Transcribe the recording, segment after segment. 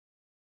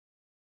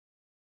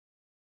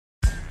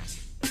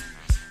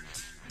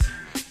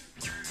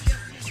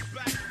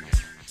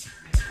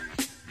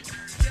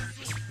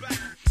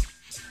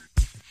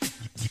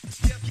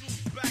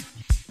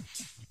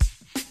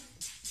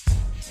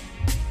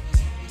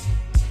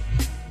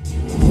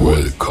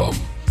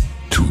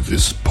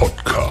this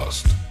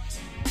podcast.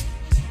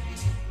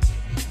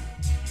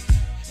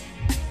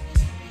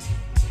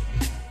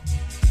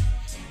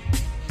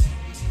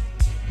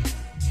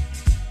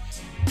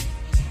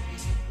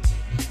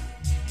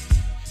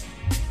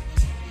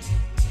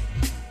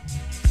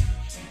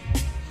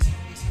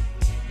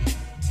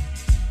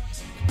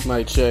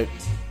 Mic check.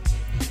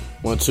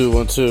 1 2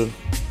 1 2.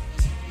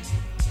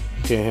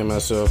 Can't hear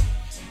myself.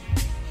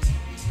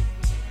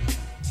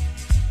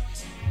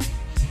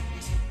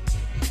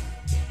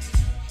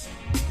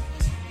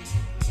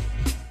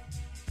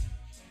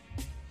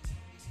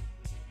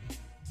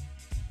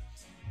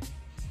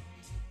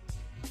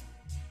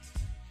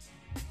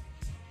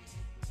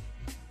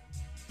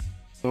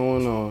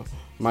 Going on.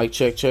 Mic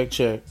check, check,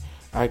 check.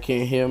 I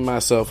can't hear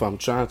myself. I'm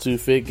trying to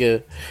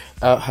figure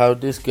out how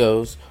this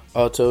goes.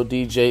 Auto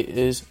DJ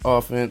is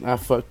off and I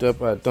fucked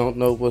up. I don't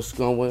know what's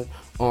going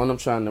on. I'm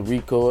trying to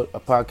record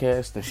a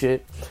podcast and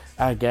shit.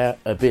 I got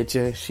a bitch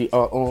and she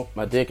all on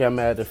my dick. I'm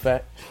mad at the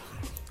fact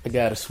I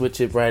gotta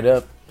switch it right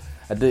up.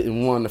 I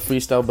didn't want to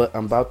freestyle, but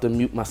I'm about to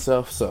mute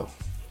myself. So,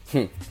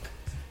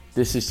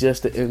 this is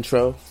just the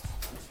intro.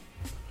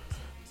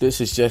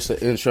 This is just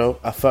the intro.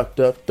 I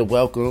fucked up the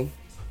welcome.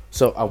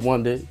 So I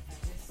wondered.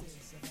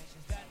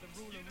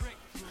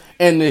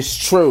 And it's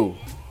true.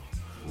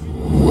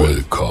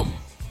 Welcome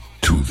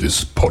to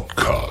this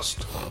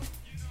podcast.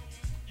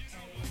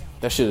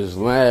 That shit is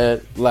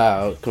mad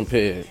loud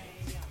compared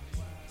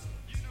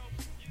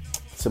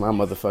to my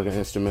motherfucking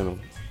instrumental.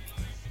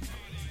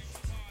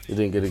 You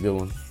didn't get a good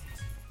one.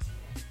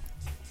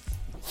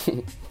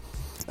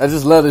 I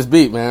just love this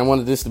beat, man. I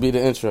wanted this to be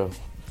the intro.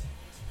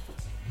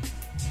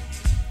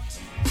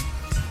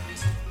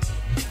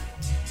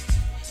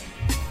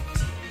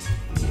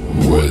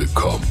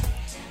 Welcome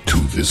to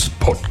this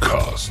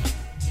podcast.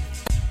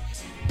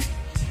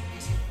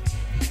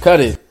 Cut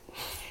it.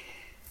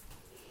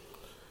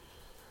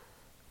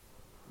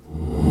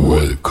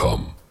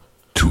 Welcome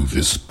to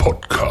this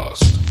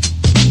podcast.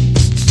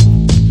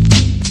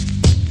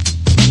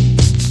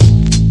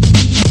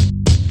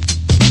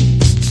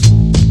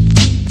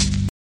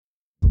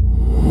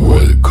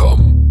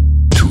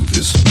 Welcome to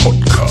this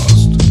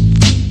podcast.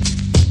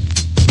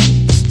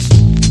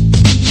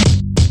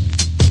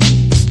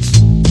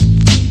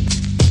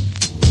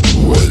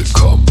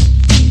 Welcome.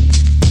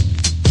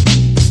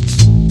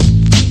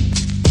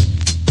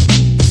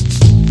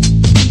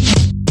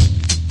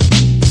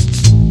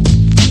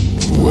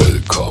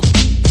 Welcome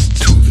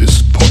to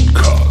this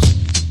podcast.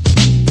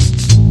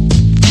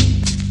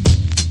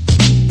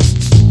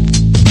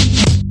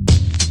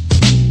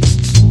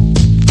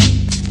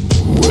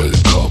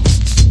 Welcome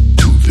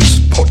to this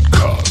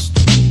podcast.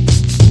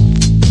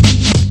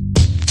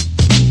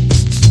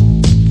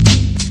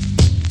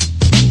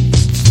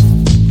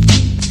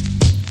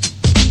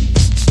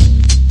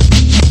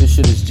 This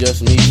shit is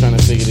just me trying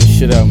to figure this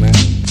shit out, man.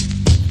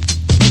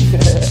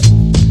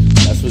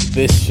 That's what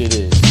this shit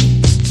is.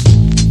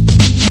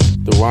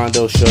 The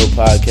Rondo Show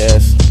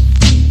podcast.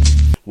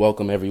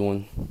 Welcome,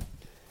 everyone. I'm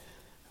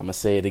going to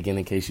say it again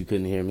in case you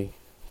couldn't hear me,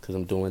 because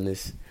I'm doing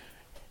this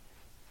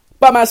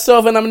by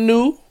myself and I'm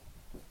new.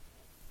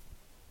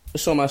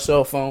 It's on my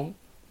cell phone.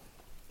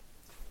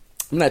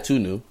 I'm not too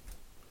new.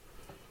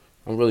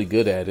 I'm really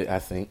good at it, I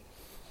think.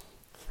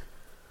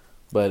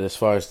 But as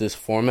far as this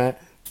format,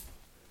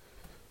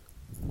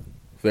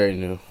 very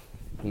new.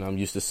 You know, I'm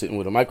used to sitting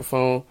with a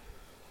microphone,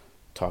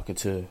 talking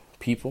to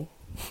people.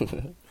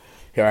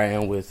 Here I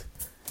am with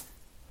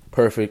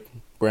perfect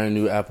brand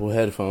new Apple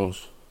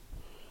headphones,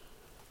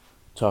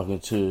 talking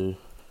to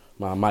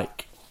my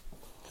mic.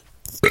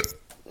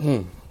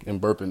 And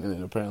burping in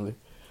it apparently.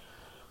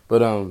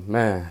 But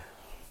man.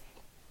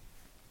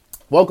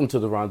 Welcome to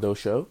the Rondo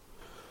Show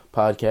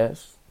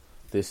podcast.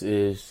 This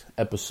is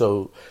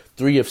episode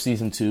 3 of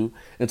season 2.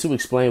 And to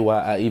explain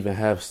why I even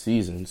have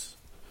seasons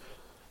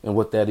and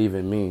what that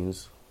even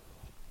means.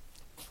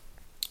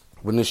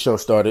 When this show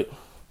started,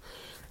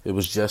 it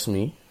was just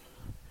me.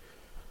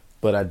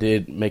 But I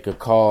did make a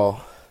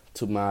call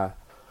to my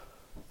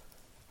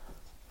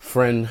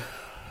friend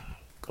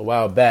a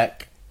while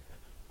back.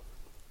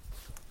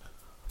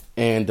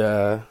 And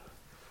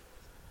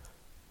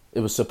it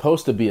was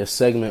supposed to be a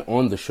segment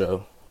on the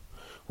show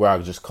where I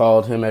just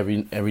called him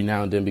every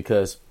now and then,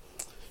 because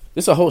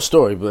it's a whole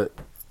story, but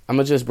I'm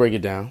going to just break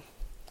it down.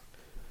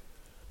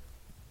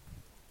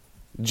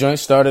 Joint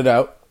started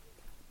out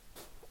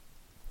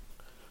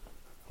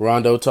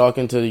Rondo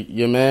talking to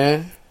your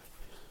man.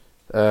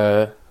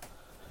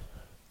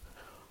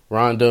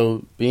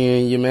 Rondo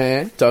being your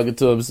man, talking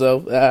to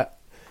himself.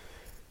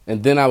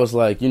 And then I was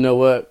like, you know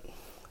what?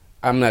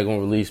 I'm not going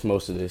to release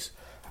most of this.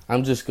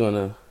 I'm just going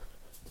to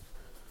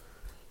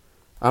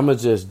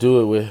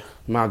do it with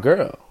my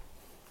girl.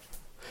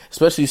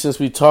 Especially since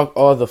we talk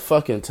all the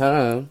fucking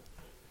time.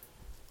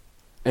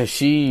 And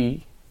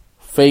she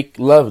fake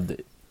loved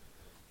it.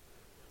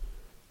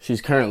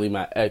 She's currently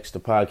my ex. The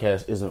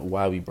podcast isn't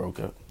why we broke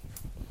up.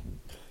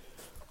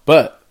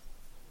 But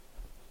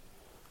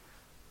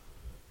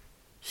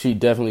she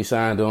definitely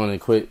signed on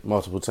and quit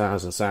multiple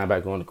times and signed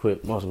back on and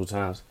quit multiple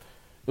times.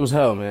 It was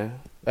hell, man.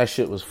 That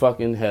shit was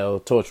fucking hell,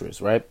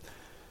 torturous, right?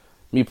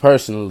 Me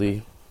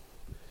personally,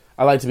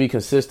 I like to be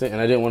consistent,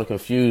 and I didn't want to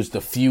confuse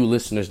the few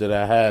listeners that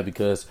I had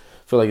because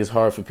I feel like it's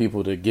hard for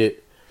people to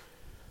get,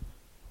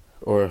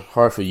 or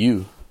hard for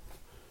you,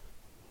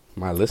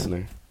 my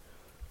listener,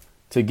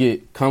 to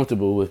get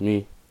comfortable with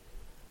me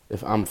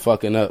if I'm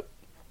fucking up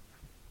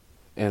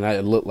and I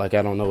look like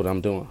I don't know what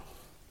I'm doing.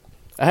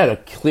 I had a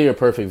clear,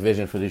 perfect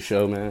vision for this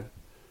show, man.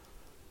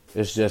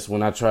 It's just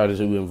when I tried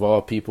to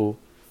involve people,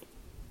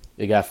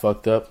 it got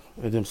fucked up.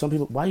 And then some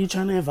people, why are you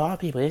trying to involve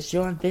people? It's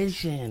your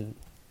vision.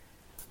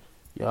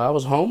 Yo, I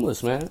was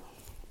homeless, man.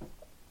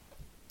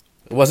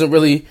 It wasn't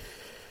really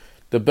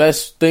the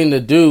best thing to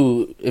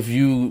do if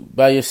you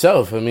by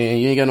yourself. I mean,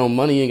 you ain't got no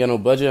money, you ain't got no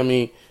budget. I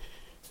mean,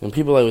 and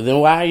people are like, then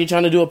why are you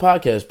trying to do a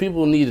podcast?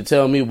 People need to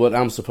tell me what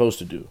I'm supposed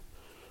to do.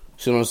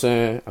 See what I'm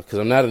saying? Because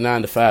I'm not a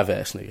 9-to-5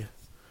 ass nigga. You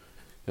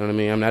know what I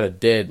mean? I'm not a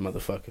dead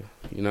motherfucker.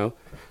 You know?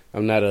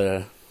 I'm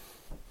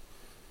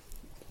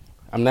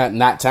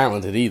not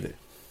talented either.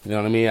 You know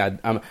what I mean?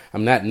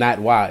 I'm not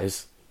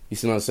wise. You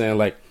see what I'm saying?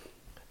 Like,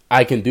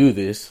 I can do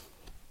this,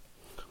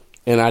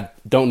 and I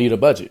don't need a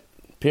budget.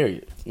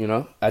 Period. You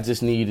know? I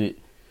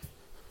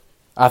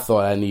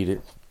thought I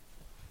needed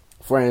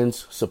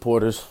friends,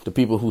 supporters, the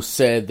people who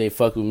said they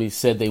fuck with me,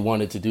 said they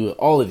wanted to do it,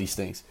 all of these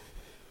things.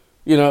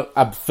 You know,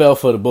 I fell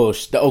for the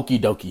bullshit, the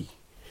okie dokie.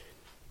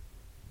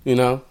 You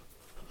know?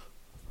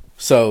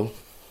 So,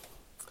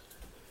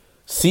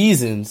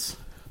 seasons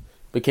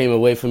became a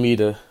way for me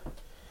to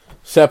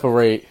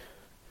separate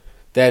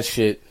that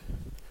shit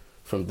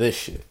from this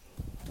shit.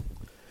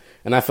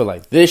 And I feel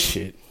like this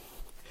shit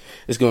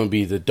is going to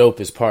be the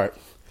dopest part.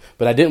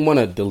 But I didn't want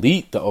to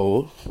delete the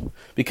old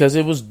because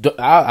it was,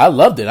 I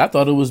loved it. I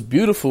thought it was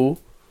beautiful,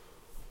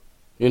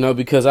 you know,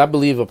 because I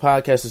believe a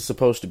podcast is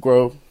supposed to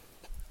grow.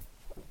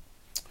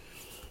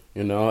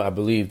 You know, I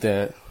believe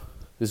that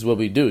this is what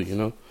we do, you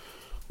know.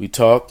 We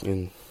talk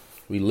and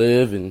we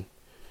live, and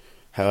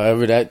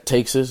however that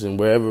takes us and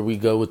wherever we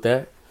go with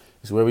that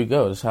is where we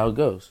go. That's how it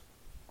goes.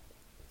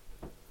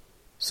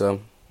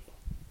 So,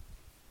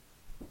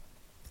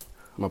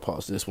 I'm going to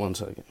pause this 1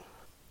 second.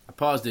 I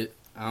paused it.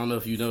 I don't know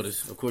if you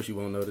noticed. Of course you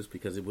won't notice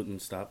because it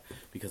wouldn't stop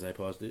because I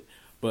paused it.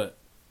 But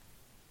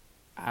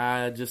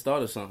I just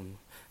thought of something.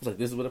 I was like,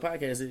 this is what a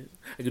podcast is.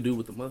 I can do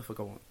what the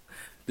motherfucker I want.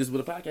 This is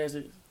what a podcast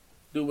is.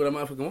 Do what a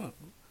motherfucker want.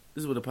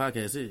 This is what a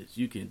podcast is.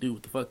 You can do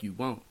what the fuck you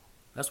want.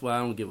 That's why I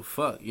don't give a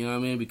fuck. You know what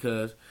I mean?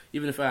 Because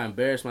even if I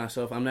embarrass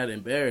myself, I'm not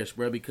embarrassed,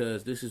 bro,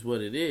 because this is what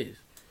it is.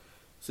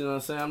 See what I'm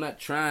saying? I'm not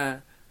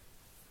trying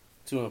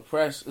to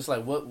impress. It's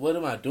like, what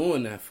am I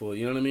doing that for?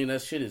 You know what I mean?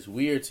 That shit is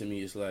weird to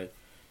me. It's like,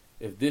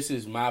 if this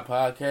is my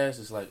podcast,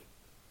 it's like,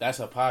 that's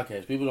a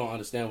podcast. People don't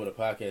understand what a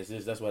podcast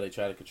is. That's why they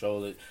try to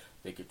control it.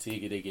 They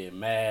critique it. They get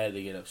mad.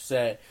 They get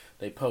upset.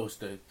 They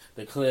post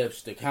the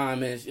clips, the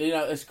comments. You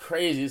know, it's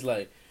crazy. It's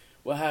like,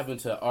 what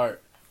happened to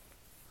art?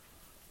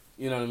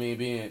 You know what I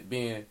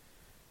mean?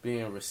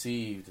 Being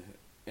received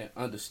and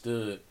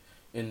understood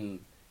in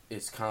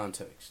its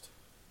context.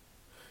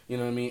 You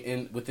know what I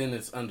mean? Within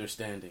its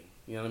understanding.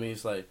 You know what I mean?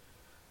 It's like,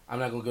 I'm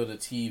not going to go to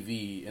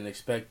TV and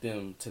expect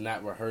them to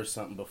not rehearse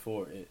something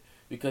before it.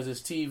 Because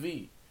it's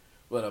TV.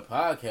 But a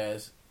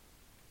podcast,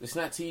 it's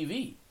not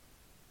TV.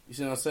 You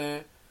see what I'm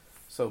saying?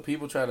 So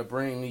people try to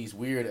bring these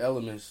weird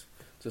elements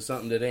to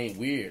something that ain't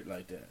weird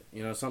like that.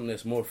 You know, something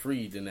that's more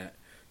free than that.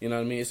 You know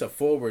what I mean? It's a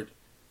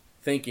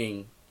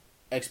forward-thinking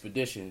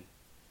expedition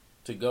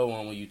to go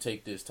on when you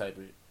take this type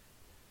of,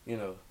 you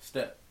know,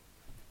 step.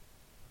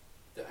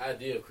 The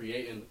idea of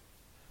creating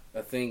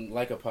a thing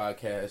like a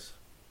podcast,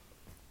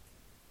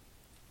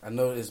 I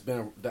know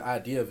the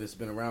idea of it's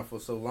been around for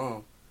so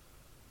long.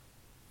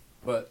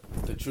 But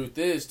the truth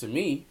is, to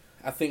me,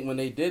 I think when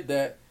they did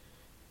that,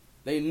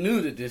 they knew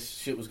that this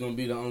shit was going to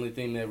be the only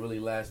thing that really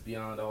lasts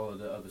beyond all of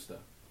the other stuff.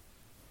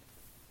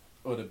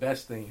 Or the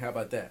best thing, how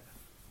about that?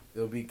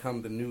 It'll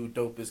become the new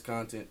dopest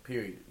content,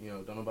 period. You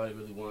know, don't nobody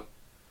really want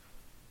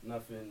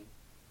nothing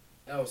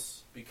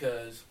else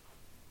because,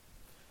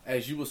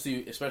 as you will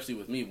see, especially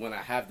with me, when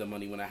I have the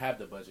money, when I have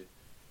the budget,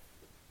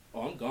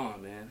 oh, I'm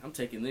gone, man. I'm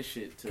taking this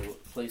shit to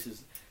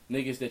places.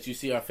 Niggas that you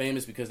see are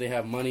famous because they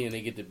have money and they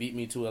get to beat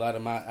me to a lot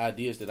of my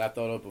ideas that I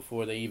thought of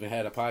before they even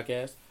had a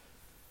podcast.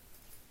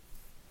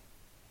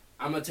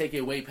 I'm going to take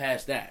it way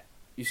past that.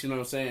 You see what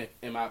I'm saying?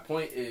 And my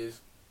point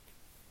is,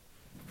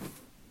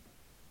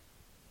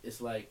 it's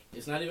like,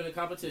 it's not even a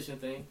competition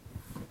thing,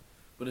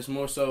 but it's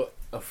more so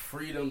a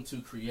freedom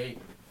to create.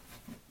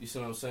 You see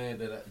what I'm saying?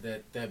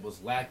 That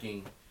was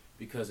lacking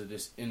because of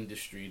this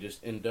industry, this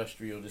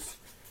industrial, this,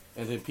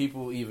 and then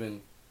people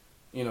even,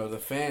 you know, the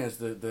fans,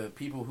 the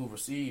people who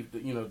receive,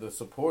 you know, the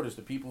supporters,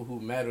 the people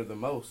who matter the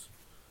most,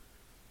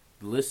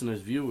 the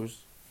listeners,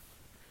 viewers,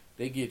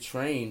 they get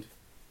trained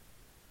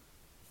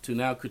to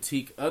now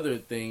critique other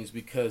things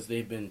because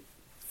they've been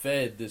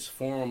fed this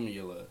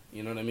formula.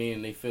 You know what I mean?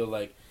 And they feel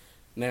like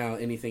now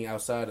anything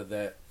outside of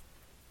that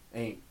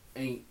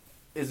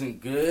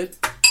isn't good.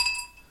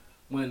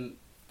 When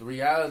the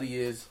reality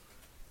is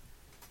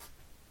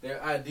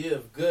their idea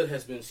of good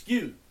has been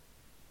skewed.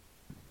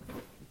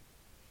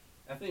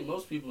 I think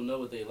most people know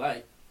what they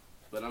like,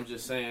 but I'm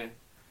just saying,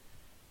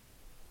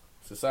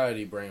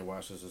 society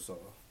brainwashes us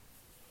all.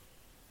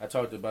 I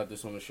talked about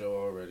this on the show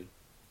already.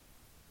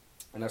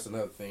 And that's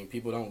another thing.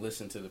 People don't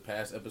listen to the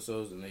past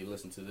episodes and they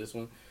listen to this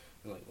one.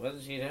 They're like, what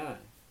is she doing?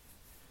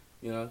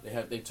 You know,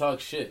 they talk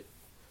shit,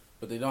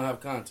 but they don't have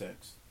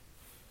context.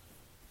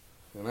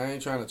 And I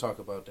ain't trying to talk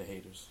about the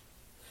haters.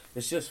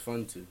 It's just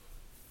fun to.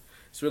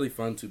 It's really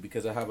fun to,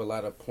 because I have a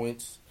lot of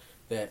points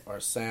that are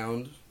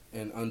sound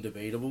and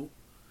undebatable.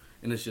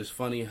 And it's just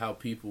funny how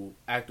people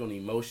act on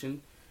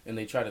emotion and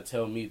they try to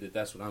tell me that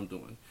that's what I'm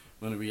doing.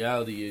 When the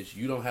reality is,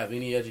 you don't have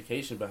any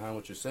education behind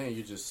what you're saying.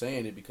 You're just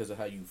saying it because of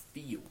how you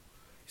feel.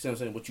 You see what I'm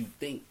saying? What you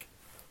think.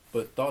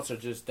 But thoughts are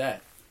just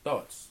that.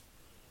 Thoughts.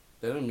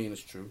 That doesn't mean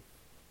it's true.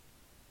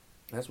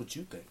 That's what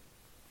you think.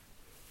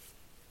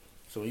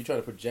 So when you try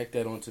to project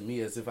that onto me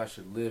as if I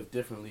should live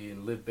differently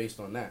and live based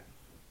on that,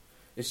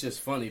 it's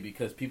just funny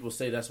because people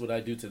say that's what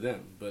I do to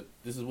them. But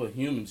this is what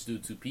humans do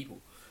to people.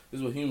 This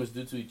is what humans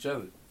do to each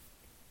other.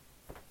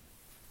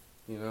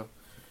 You know?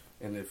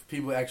 And if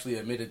people actually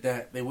admitted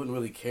that, they wouldn't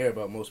really care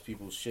about most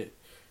people's shit.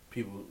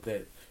 People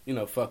that, you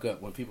know, fuck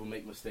up when people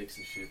make mistakes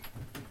and shit.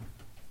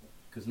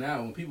 Because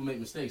now when people make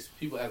mistakes,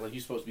 people act like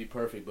you're supposed to be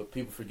perfect, but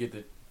people forget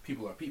that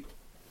people are people.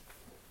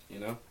 You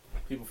know?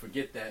 People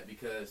forget that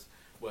because,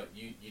 what,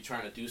 you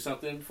trying to do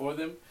something for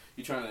them?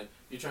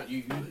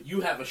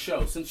 You have a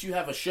show. Since you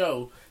have a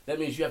show, that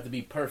means you have to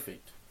be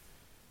perfect.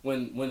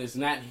 When it's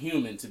not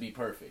human to be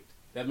perfect.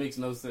 That makes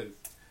no sense.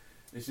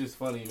 It's just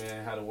funny,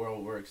 man, how the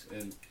world works.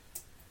 And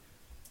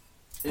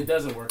it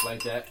doesn't work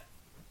like that,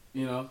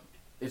 you know.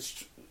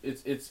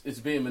 It's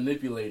being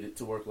manipulated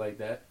to work like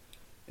that,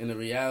 and the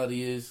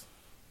reality is,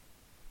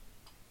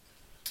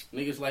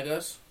 niggas like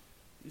us,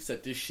 we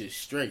set this shit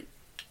straight.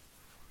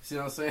 See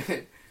what I'm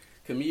saying?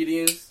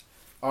 Comedians,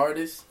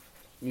 artists,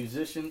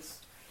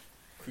 musicians,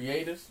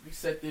 creators, we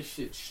set this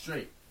shit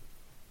straight,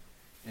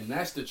 and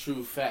that's the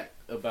true fact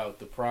about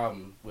the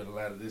problem with a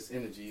lot of this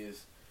energy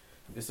is,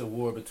 it's a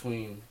war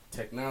between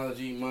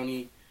technology,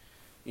 money,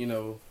 you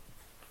know,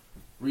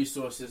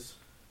 resources,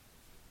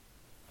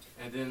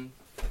 and then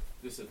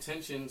this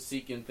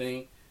attention-seeking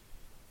thing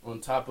on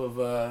top of,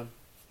 you know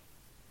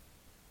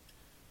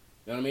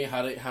what I mean?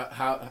 How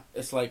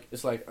it's like,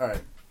 all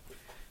right,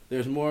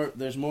 there's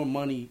more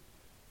money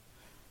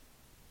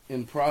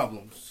in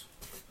problems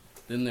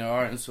than there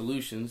are in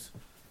solutions.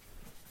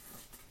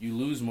 You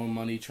lose more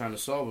money trying to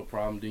solve a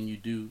problem than you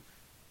do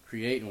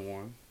creating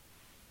one.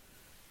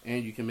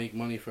 And you can make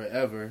money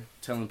forever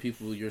telling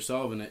people you're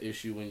solving an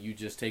issue when you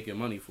just taking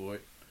money for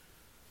it.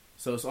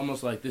 So it's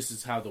almost like this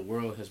is how the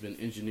world has been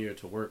engineered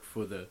to work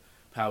for the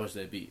powers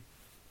that be.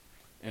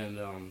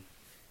 And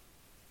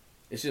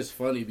it's just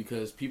funny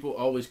because people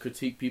always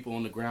critique people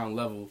on the ground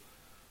level,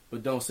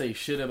 but don't say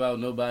shit about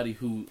nobody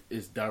who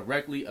is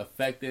directly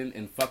affecting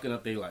and fucking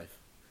up their life.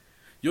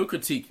 You'll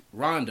critique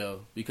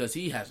Rondo because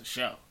he has a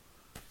show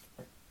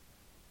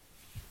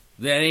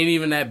that ain't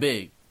even that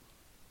big.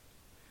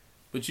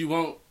 But you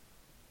won't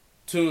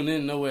tune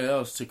in nowhere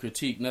else to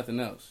critique nothing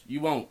else.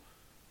 You won't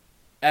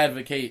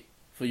advocate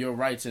for your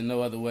rights in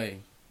no other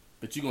way.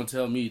 But you gonna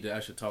tell me that I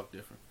should talk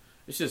different.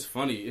 It's just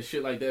funny. It's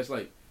shit like that. It's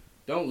like,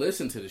 don't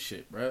listen to the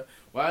shit, bro.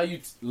 Why are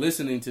you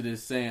listening to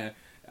this saying,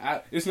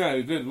 it's not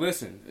a good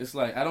listen? It's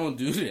like, I don't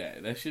do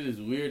that. That shit is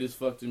weird as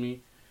fuck to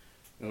me.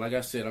 And like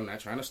I said, I'm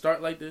not trying to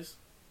start like this.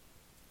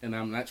 And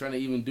I'm not trying to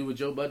even do what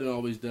Joe Budden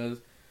always does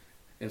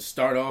and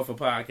start off a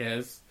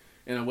podcast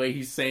in a way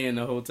he's saying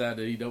the whole time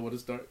that he don't want to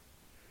start.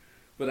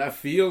 But I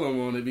feel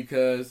him on it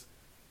because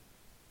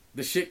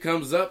the shit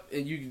comes up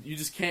and you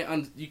just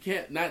can't you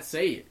can't not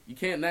say it. You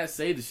can't not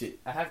say the shit.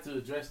 I have to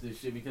address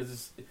this shit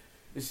because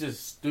it's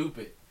just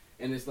stupid.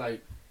 And it's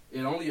like,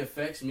 it only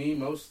affects me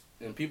most,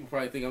 and people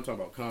probably think I'm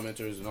talking about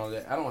commenters and all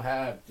that. I don't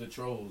have the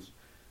trolls.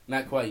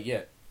 Not quite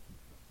yet.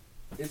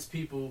 It's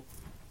people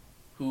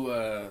who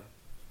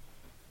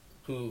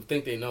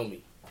think they know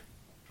me.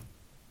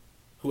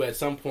 Who at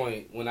some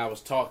point when I was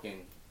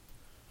talking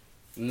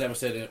never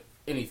said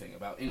anything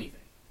about anything.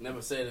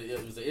 Never said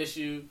it was an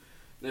issue.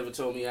 Never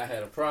told me I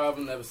had a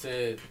problem. Never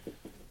said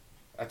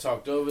I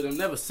talked over them.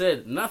 Never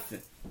said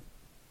nothing.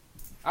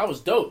 I was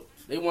dope.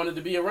 They wanted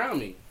to be around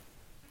me.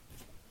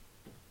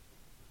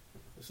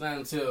 It's not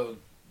until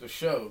the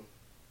show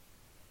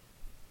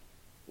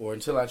or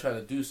until I try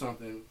to do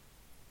something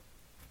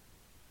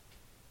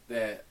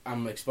that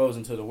I'm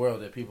exposing to the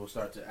world that people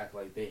start to act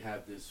like they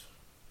have this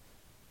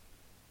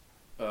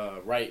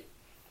right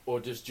or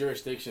just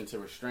jurisdiction to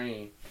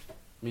restrain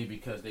me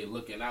because they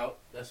looking out.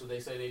 That's what they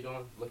say they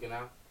doing, looking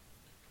out.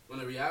 When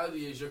the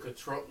reality is you're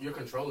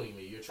controlling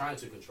me. You're trying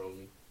to control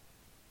me.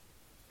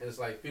 And it's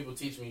like people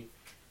teach me,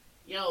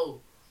 yo,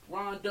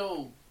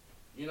 Rondo,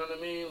 you know what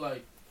I mean?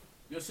 Like,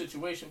 your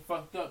situation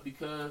fucked up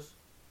because,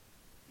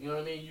 you know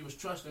what I mean, you was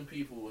trusting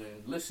people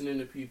and listening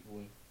to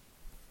people.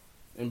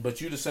 But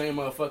you the same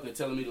motherfucker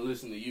telling me to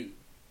listen to you.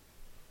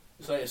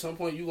 It's like at some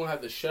point you gonna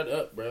have to shut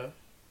up, bruh.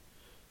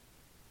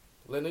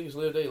 Let niggas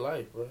live their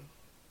life, bruh.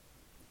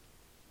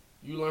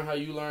 You learn how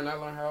you learn, I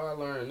learn how I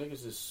learn.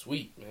 Niggas is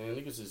sweet, man.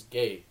 Niggas is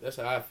gay. That's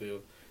how I feel.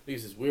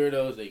 Niggas is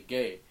weirdos, they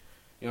gay.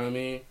 You know what I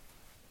mean?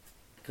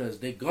 Because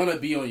they gonna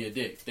be on your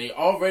dick. They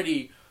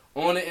already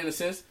on it in a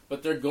sense,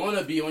 but they're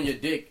gonna be on your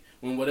dick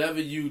when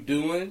whatever you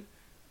doing,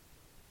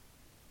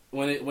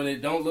 when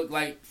it don't look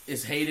like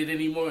it's hated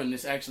anymore and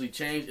it's actually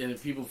changed and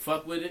if people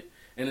fuck with it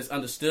and it's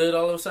understood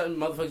all of a sudden,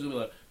 motherfuckers will be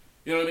like,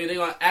 you know what I mean? They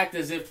gonna act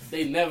as if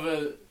they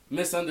never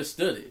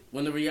misunderstood it.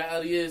 When the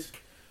reality is,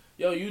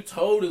 yo, you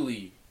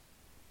totally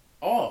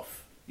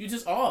off. You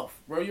just off,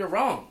 bro. You're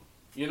wrong.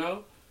 You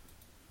know?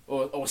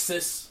 Or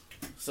cis,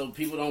 so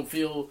people don't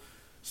feel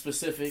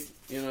specific,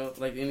 you know,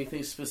 like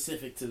anything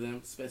specific to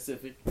them.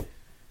 Specific.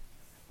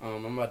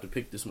 I'm about to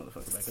pick this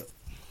motherfucker back up.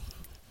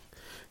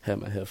 Had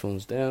my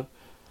headphones down.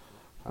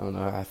 I don't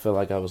know. I feel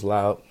like I was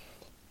loud.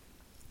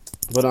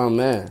 But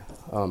man.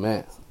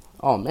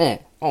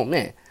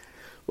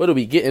 What are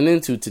we getting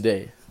into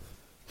today?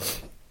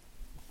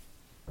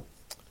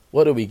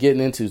 What are we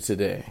getting into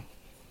today?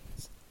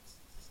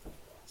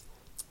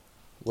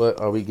 What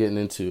are we getting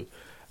into?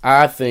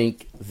 I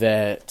think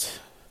that,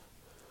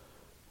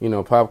 you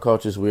know, pop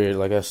culture is weird,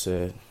 like I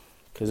said,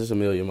 because there's a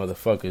million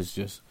motherfuckers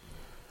just,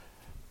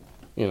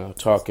 you know,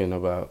 talking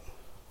about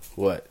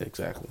what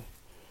exactly?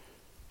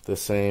 The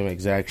same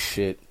exact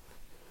shit.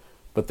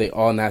 But they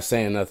all not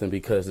saying nothing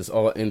because it's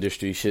all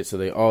industry shit, so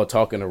they all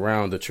talking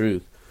around the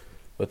truth.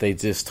 But they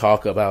just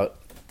talk about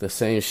the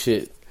same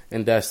shit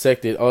and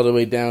dissect it all the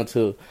way down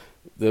to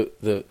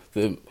the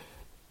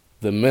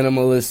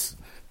minimalist,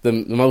 the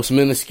most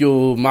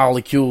minuscule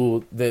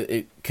molecule that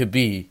it could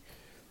be.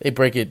 They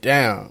break it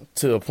down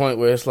to a point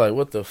where it's like,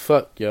 what the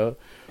fuck, yo?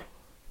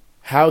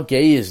 How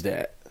gay is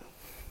that?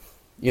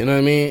 You know what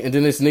I mean? And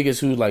then there's niggas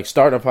who like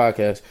start a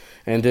podcast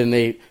and then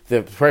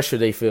the pressure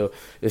they feel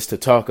is to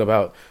talk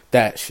about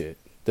that shit.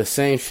 The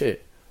same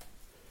shit.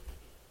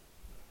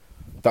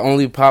 The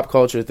only pop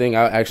culture thing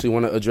I actually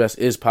want to address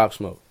is Pop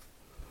Smoke.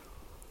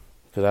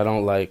 Because I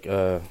don't like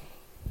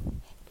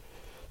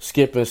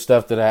skipping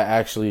stuff that I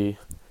actually,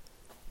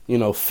 you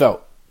know,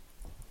 felt.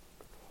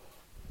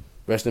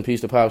 Rest in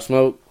peace to Pop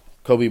Smoke,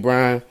 Kobe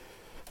Bryant.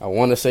 I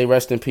want to say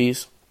rest in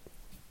peace.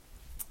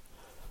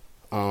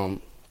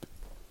 And,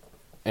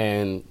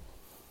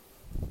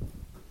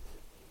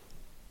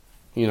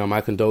 you know,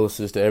 my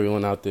condolences to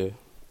everyone out there.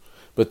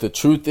 But the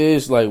truth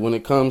is, like, when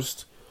it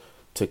comes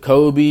to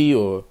Kobe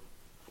or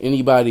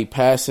anybody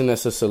passing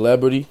that's a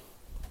celebrity,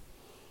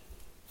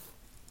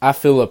 I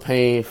feel a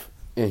pain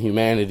in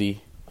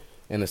humanity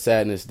and a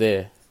sadness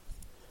there.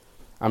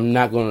 I'm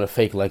not going to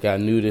fake like I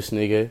knew this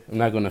nigga. I'm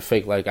not going to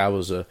fake like I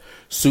was a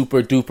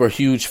super duper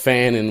huge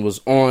fan and was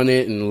on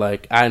it and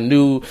like I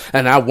knew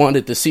and I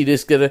wanted to see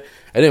this guy.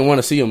 I didn't want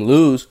to see him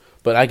lose,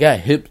 but I got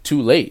hip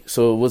too late.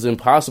 So it was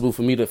impossible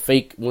for me to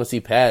fake once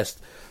he passed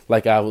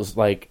like I was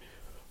like,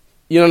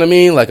 you know what I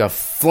mean? Like a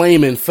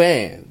flaming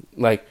fan.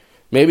 Like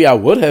maybe I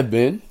would have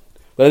been,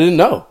 but I didn't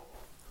know.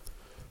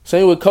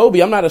 Same with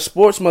Kobe. I'm not a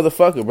sports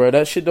motherfucker, bro.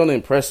 That shit don't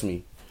impress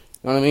me.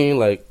 You know what I mean?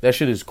 Like, that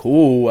shit is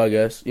cool, I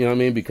guess. You know what I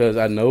mean? Because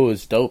I know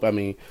it's dope. I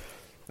mean,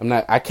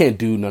 I can't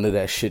do none of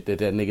that shit that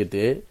nigga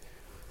did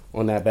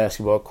on that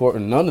basketball court,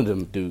 and none of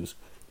them dudes.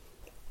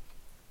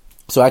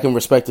 So I can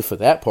respect it for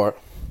that part.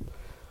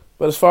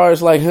 But as far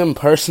as, like, him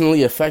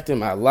personally affecting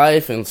my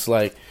life, and it's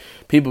like,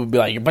 people would be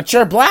like, but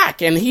you're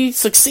black, and he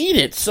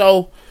succeeded,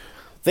 so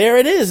there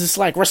it is. It's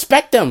like,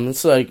 respect him.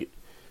 It's like,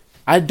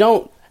 I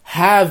don't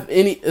have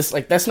any, it's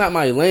like, that's not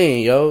my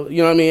lane, yo.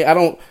 You know what I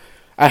mean?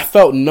 I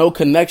felt no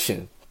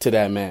connection to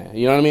that man.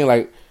 You know what I mean?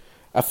 Like,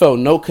 I felt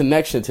no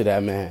connection to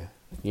that man.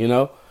 You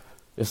know?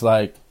 It's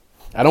like,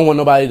 I don't want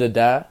nobody to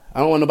die. I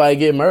don't want nobody to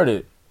get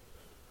murdered.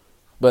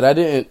 But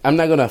I'm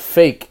not going to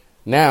fake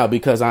now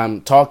because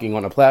I'm talking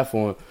on a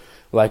platform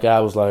like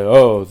I was like,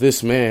 oh,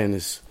 this man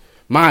is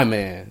my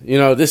man. You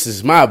know, this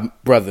is my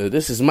brother.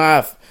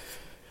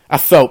 I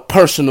felt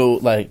personal.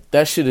 Like,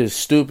 that shit is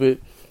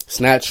stupid. It's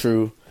not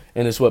true.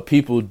 And it's what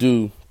people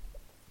do.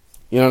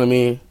 You know what I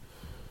mean?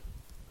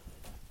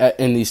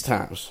 In these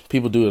times.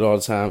 People do it all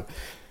the time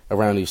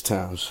around these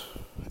times.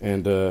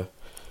 And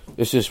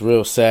it's just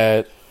real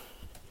sad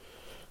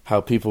how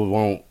people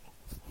won't,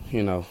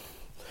 you know,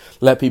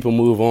 let people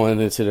move on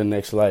into the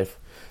next life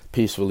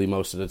peacefully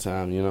most of the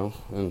time, you know.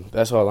 And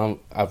that's all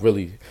I've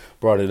really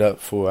brought it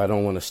up for. I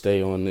don't want to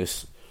stay on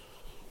this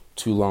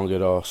too long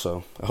at all.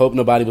 So I hope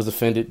nobody was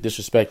offended,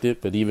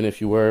 disrespected. But even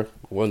if you were,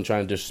 I wasn't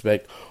trying to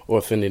disrespect or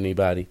offend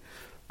anybody.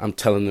 I'm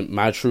telling them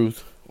my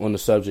truth on the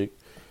subject.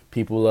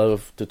 People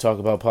love to talk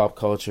about pop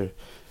culture.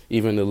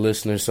 Even the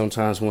listeners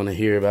sometimes want to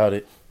hear about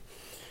it.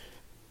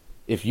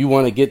 If you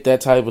want to get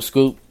that type of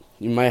scoop,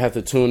 you might have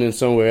to tune in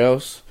somewhere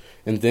else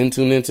and then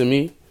tune in to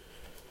me.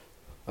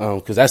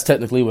 Because that's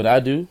technically what I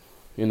do.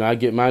 You know, I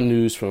get my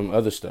news from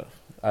other stuff.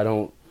 I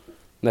don't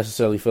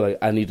necessarily feel like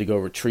I need to go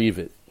retrieve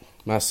it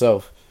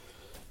myself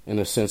in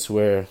a sense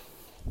where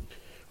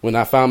when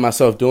I found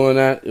myself doing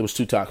that, it was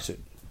too toxic.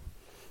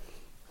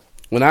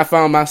 When I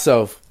found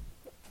myself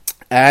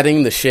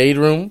adding the Shade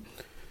Room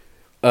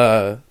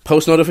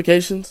post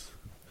notifications,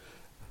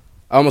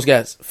 I almost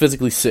got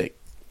physically sick.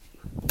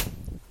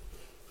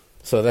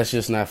 So that's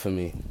just not for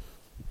me.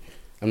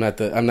 I'm not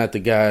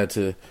the guy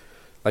to,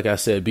 like I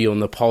said, be on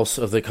the pulse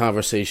of the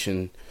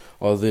conversation.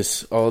 All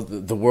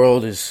the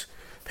world is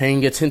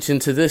paying attention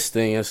to this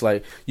thing. It's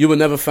like, you would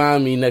never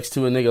find me next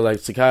to a nigga like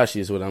Tekashi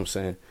is what I'm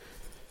saying.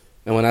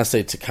 And when I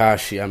say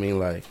Tekashi, I mean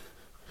like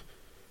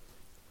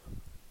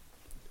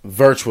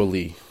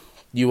virtually.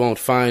 You won't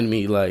find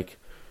me like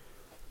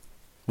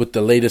with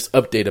the latest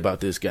update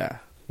about this guy,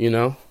 you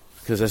know?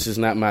 Because that's just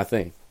not my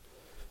thing.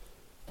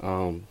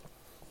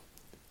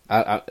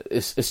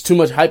 It's too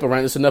much hype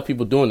around. There's enough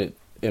people doing it,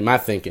 in my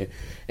thinking.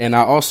 And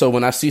I also,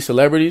 when I see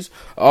celebrities,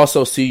 I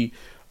also see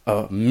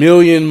a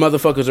million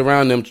motherfuckers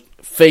around them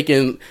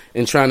faking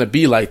and trying to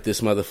be like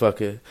this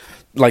motherfucker,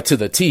 like to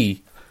the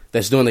T,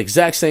 that's doing the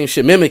exact same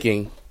shit,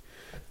 mimicking.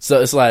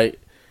 So it's like,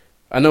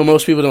 I know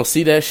most people don't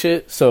see that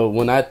shit. So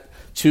when I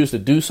choose to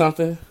do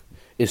something,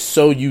 it's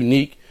so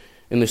unique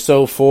and it's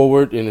so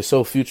forward and it's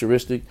so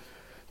futuristic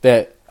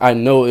that I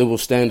know it will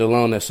stand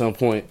alone at some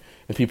point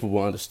and people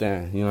will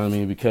understand. You know what I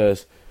mean?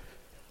 Because,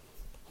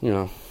 you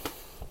know,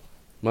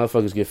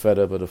 motherfuckers get fed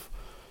up of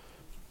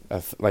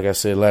like I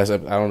said last, I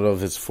don't know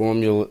if it's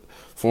formal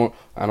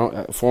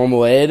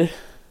ed.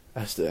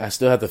 I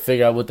still have to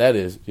figure out what that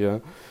is,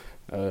 you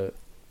know.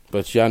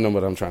 But y'all know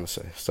what I'm trying to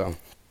say. So,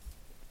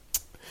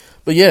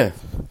 but yeah,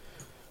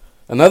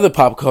 another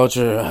pop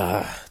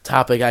culture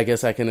topic I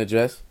guess I can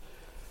address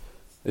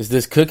is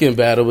this cooking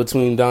battle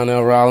between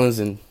Donnell Rawlings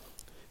and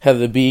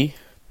Heather B.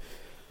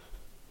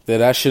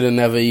 that I should have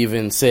never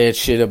even said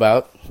shit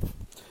about.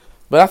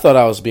 But I thought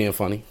I was being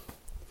funny.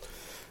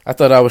 I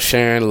thought I was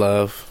sharing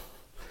love,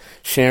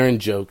 sharing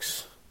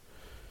jokes.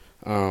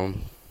 I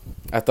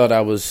thought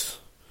I was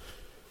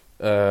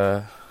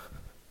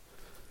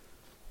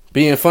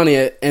being funny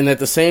and at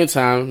the same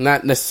time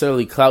not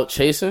necessarily clout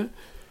chasing,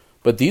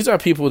 but these are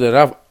people that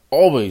I've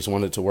always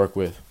wanted to work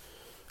with.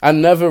 I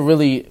never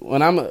really,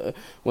 when I'm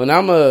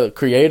a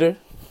creator,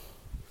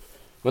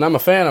 when I'm a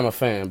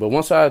fan, but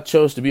once I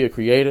chose to be a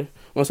creator,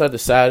 once I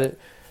decided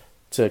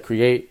to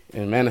create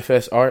and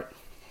manifest art,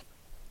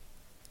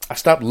 I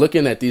stopped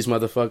looking at these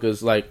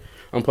motherfuckers like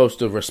I'm supposed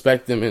to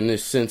respect them in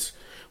this sense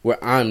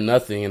where I'm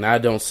nothing and I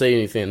don't say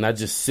anything and I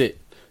just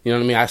sit. You know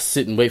what I mean? I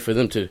sit and wait for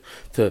them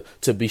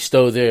to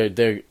bestow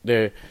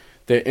their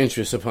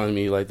interest upon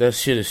me. Like, that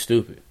shit is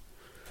stupid.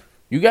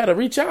 You gotta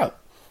reach out.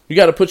 You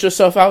gotta put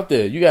yourself out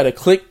there. You gotta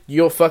click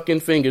your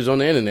fucking fingers on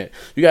the internet.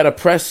 You gotta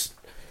press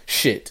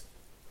shit.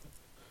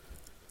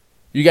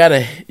 You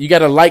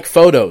gotta like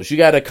photos. You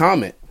gotta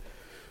comment.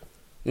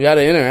 You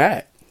gotta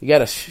interact. You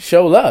gotta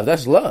show love.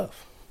 That's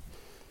love.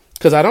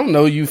 Because I don't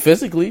know you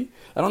physically.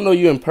 I don't know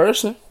you in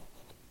person.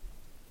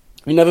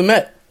 We never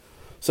met.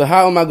 So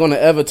how am I going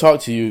to ever talk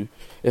to you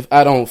if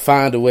I don't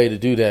find a way to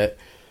do that?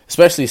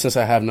 Especially since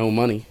I have no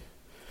money.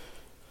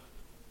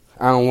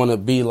 I don't want to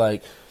be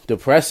like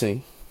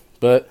depressing.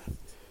 But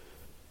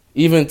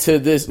even to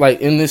this,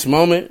 like in this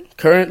moment,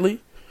 currently,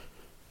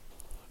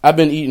 I've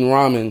been eating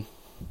ramen.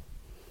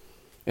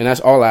 And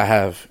that's all I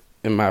have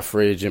in my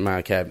fridge, in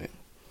my cabinet.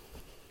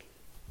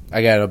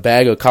 I got a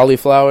bag of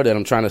cauliflower that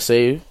I'm trying to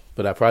save.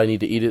 But I probably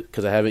need to eat it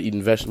because I haven't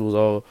eaten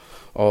vegetables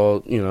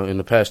all in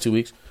the past 2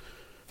 weeks.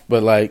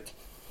 But like,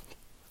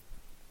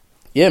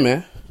 yeah,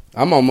 man,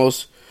 I'm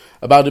almost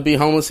about to be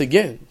homeless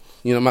again.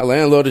 You know, my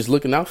landlord is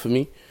looking out for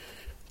me,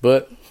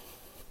 but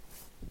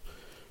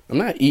I'm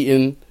not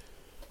eating.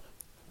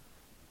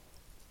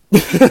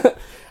 I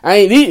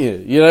ain't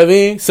eating. You know what I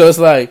mean? So it's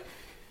like,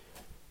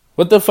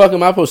 what the fuck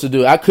am I supposed to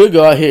do? I could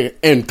go out here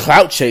and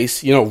clout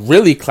chase. You know,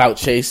 really clout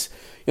chase.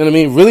 You know what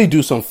I mean? Really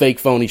do some fake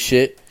phony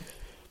shit.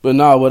 But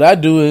no, what I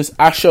do is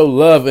I show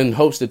love in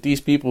hopes that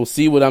these people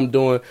see what I'm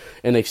doing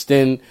and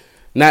extend,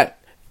 not,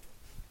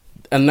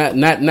 you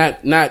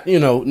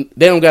know,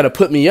 they don't got to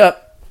put me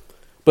up.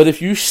 But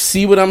if you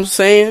see what I'm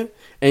saying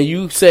and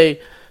you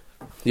say,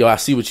 yo, I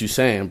see what you're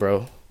saying,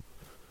 bro.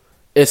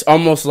 It's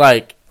almost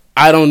like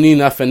I don't need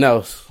nothing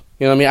else.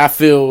 You know what I mean? I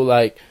feel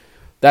like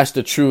that's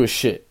the truest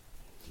shit.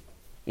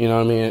 You know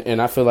what I mean?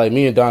 And I feel like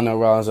me and Donnell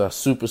Rawlings are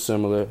super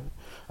similar.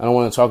 I don't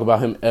want to talk about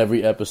him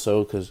every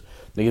episode because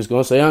niggas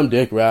gonna say I'm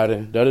dick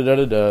riding.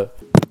 Da-da-da-da-da.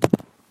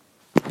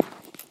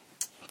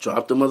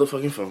 Drop the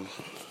motherfucking phone.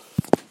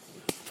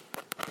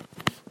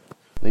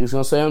 Niggas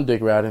gonna say I'm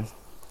dick riding.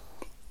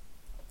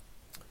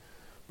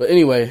 But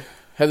anyway,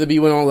 Heather B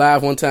went on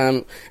live one time,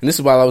 and this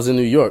is while I was in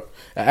New York.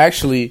 I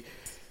actually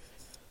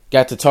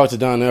got to talk to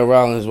Donnell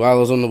Rawlings while I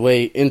was on the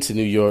way into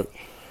New York.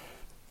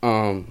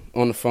 On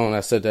the phone, I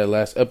said that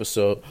last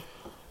episode.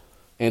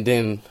 And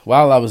then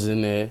while I was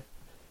in there,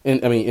 in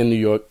New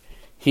York,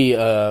 he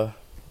went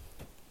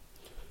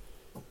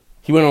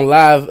on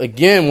live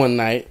again one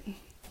night.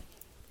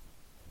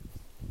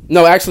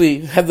 No,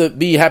 actually, Heather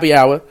B Happy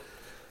Hour,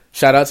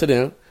 shout out to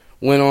them,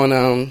 went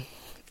on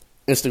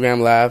Instagram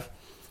Live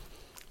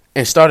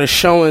and started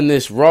showing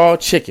this raw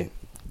chicken.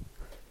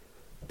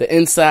 The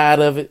inside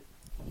of it,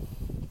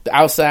 the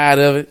outside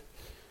of it.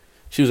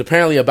 She was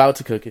apparently about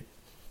to cook it.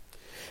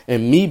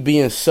 And me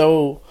being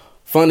so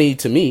funny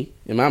to me,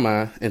 in my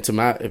mind, and to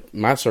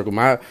my circle,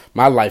 my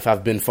life,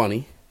 I've been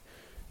funny.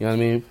 You know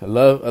what I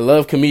mean? I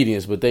love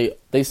comedians, but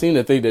they seem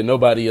to think that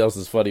nobody else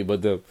is funny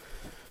but them.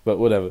 But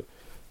whatever.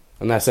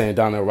 I'm not saying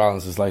Donnell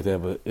Rawlings is like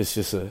that, but it's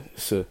just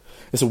it's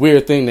a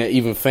weird thing that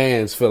even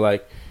fans feel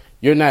like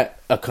you're not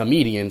a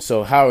comedian,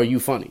 so how are you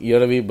funny? You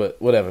know what I mean?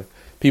 But whatever.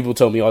 People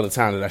told me all the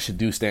time that I should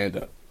do stand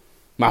up.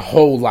 My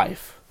whole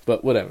life.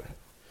 But whatever.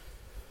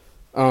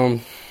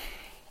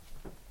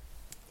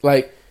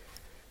 Like,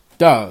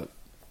 dog.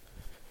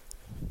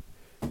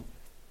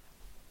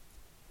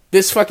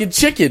 This fucking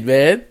chicken,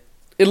 man.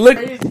 It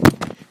looked crazy.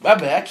 My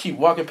bad. I keep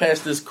walking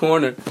past this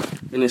corner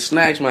and it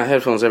snags my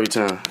headphones every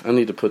time. I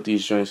need to put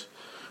these joints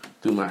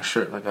through my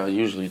shirt like I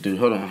usually do.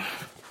 Hold on.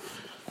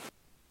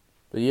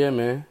 But yeah,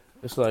 man.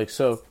 It's like,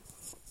 so.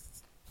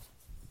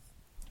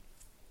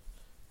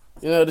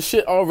 You know, the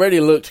shit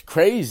already looked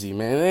crazy,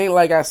 man. It ain't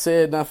like I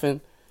said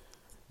nothing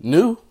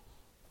new.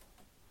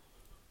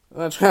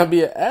 I'm not trying to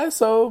be an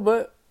asshole,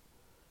 but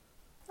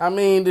I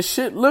mean, the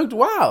shit looked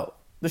wild.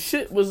 The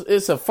shit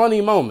it's a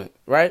funny moment,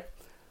 right?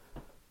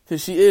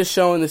 Because she is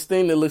showing this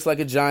thing that looks like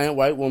a giant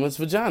white woman's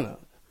vagina.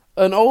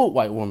 An old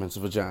white woman's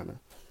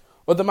vagina.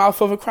 Or the mouth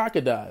of a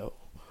crocodile.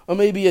 Or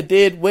maybe a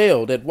dead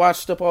whale that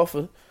washed up off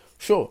a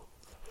shore.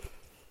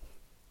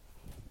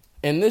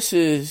 And this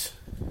is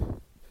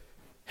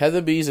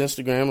Heather B's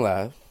Instagram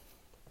Live.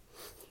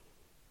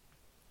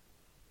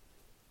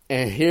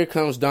 And here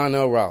comes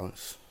Donnell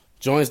Rawlings.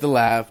 Joins the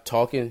live,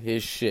 talking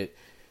his shit.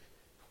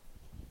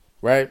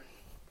 Right?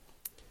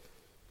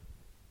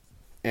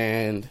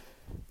 And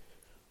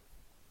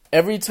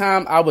every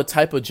time I would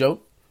type a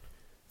joke,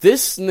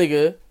 this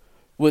nigga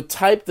would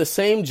type the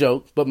same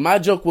joke, but my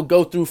joke would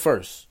go through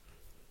first.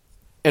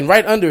 And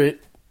right under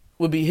it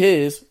would be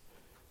his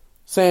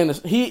saying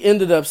this. He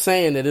ended up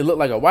saying that it looked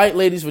like a white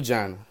lady's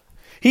vagina.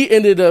 He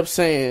ended up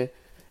saying,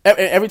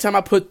 every time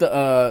I put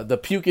the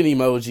puking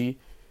emoji,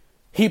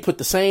 he put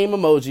the same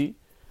emoji.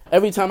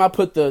 Every time I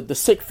put the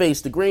sick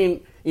face, the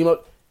green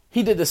emoji,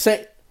 he did the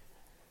same.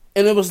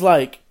 And it was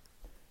like,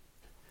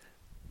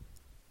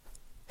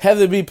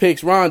 Heather B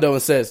picks Rondo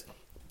and says,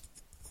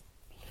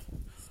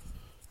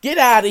 "Get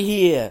out of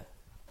here.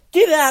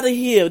 Get out of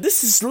here.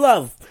 This is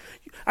love.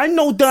 I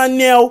know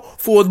Donnell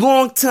for a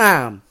long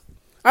time.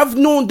 I've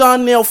known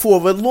Donnell for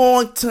a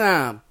long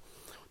time.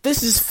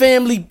 This is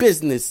family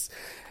business.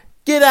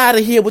 Get out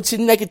of here with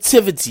your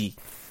negativity."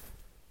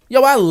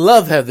 Yo, I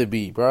love Heather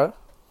B, bro.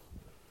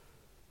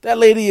 That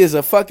lady is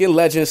a fucking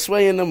legend.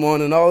 Sway in the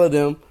Morning, all of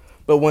them.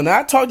 But when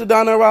I talk to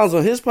Donnell Rawlings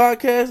on his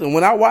podcast, and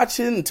when I watch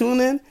it and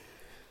tune in,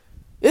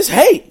 it's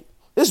hate.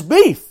 It's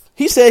beef.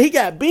 He said he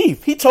got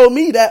beef. He told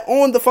me that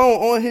on the phone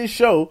on his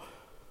show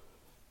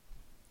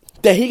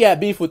that he got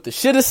beef with the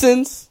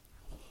Citizens.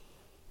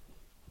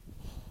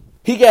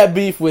 He got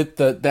beef with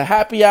the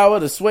Happy Hour,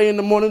 the Sway in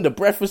the Morning, the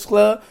Breakfast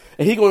Club.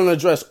 And he going to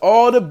address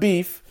all the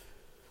beef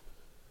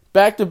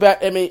back to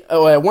back. I mean,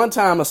 at one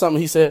time or something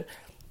he said,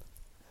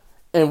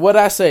 and what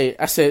I said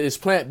it's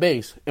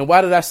plant-based. And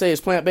why did I say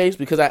it's plant-based?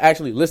 Because I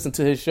actually listened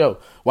to his show.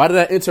 Why did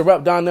I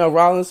interrupt Donnell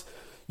Rawlings?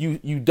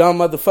 You dumb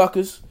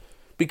motherfuckers.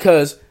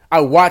 Because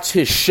I watched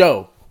his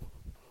show.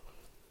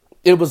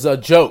 It was a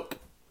joke.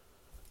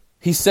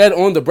 He said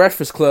on the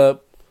Breakfast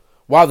Club,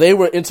 while they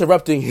were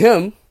interrupting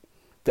him,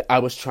 that I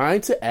was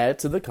trying to add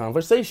to the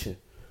conversation.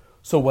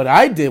 So what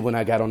I did when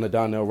I got on the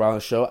Donnell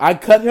Rawlings show, I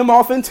cut him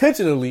off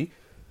intentionally.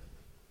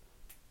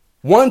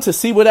 One, to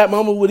see where that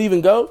moment would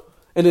even go.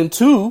 And then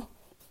two,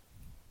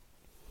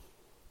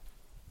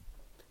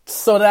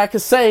 so that I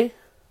could say,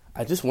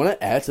 I just want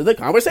to add to the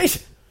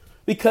conversation.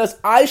 Because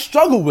I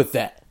struggle with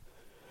that.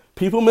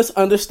 People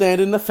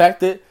misunderstanding the fact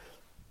that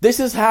this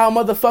is how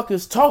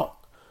motherfuckers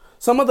talk.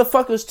 Some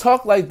motherfuckers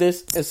talk like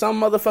this, and some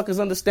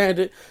motherfuckers understand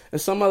it, and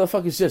some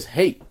motherfuckers just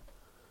hate.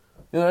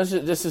 You know,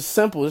 this is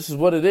simple. This is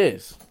what it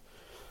is.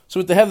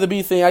 So with the Heather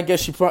B thing, I guess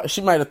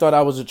she might have thought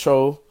I was a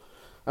troll.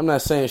 I'm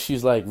not saying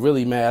she's like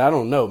really mad. I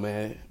don't know,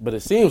 man. But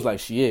it seems like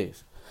she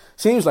is.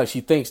 Seems like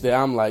she thinks that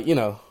I'm like, you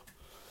know,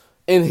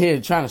 in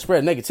here trying to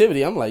spread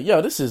negativity. I'm like,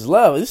 yo, this is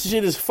love. This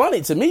shit is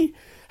funny to me.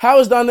 How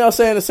is Donnell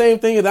saying the same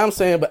thing that I'm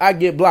saying, but I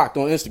get blocked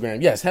on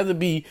Instagram? Yes, Heather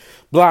B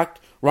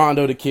blocked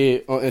Rondo the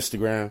Kid on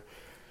Instagram.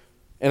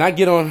 And I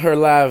get on her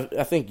live,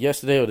 I think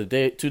yesterday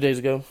or 2 days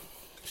ago.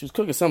 She was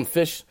cooking some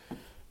fish.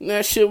 And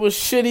that shit was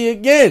shitty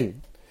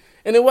again.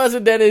 And it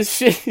wasn't that it's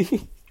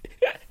shitty.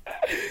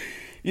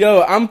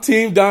 Yo, I'm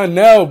Team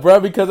Donnell, bro,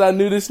 because I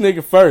knew this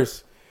nigga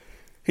first.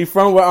 He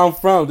from where I'm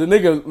from. The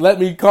nigga let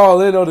me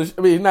call in on the...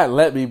 I mean, not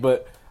let me,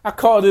 but I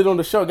called it on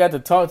the show, got to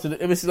talk to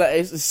the...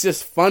 It's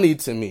just funny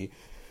to me.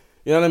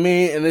 You know what I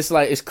mean? And it's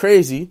like, it's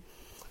crazy.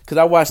 Because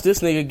I watched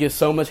this nigga get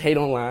so much hate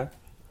online.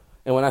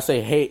 And when I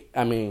say hate,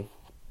 I mean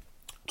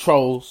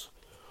trolls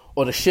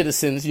or the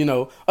Citizens, you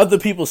know, other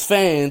people's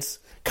fans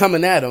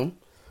coming at him.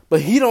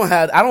 But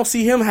I don't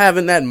see him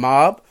having that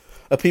mob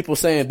of people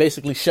saying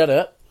basically shut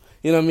up.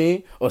 You know what I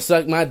mean? Or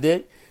suck my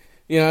dick.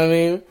 You know what I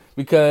mean?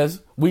 Because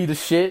we the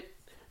shit.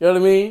 You know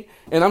what I mean?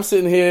 And I'm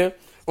sitting here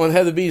on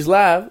Heather B's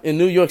Live in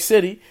New York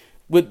City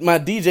with my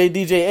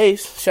DJ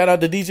Ace. Shout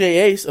out to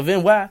DJ Ace of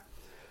NY.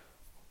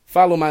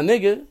 Follow my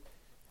nigga.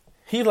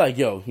 He like,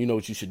 yo, you know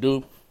what you should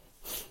do?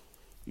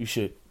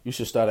 you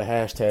should start a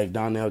hashtag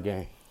Donnell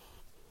Gang.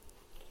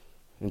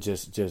 And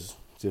just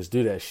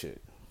do that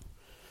shit.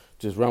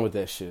 Just run with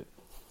that shit.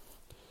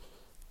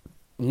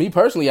 Me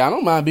personally, I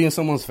don't mind being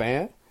someone's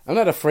fan. I'm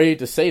not afraid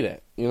to say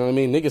that. You know what I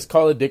mean? Niggas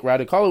call it dick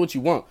riding, call it what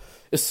you want.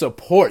 It's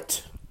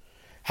support.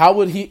 How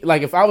would he,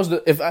 like,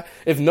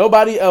 if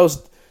nobody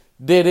else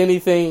did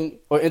anything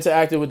or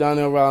interacted with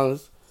Donnell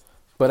Rawlings,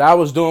 but I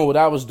was doing what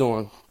I was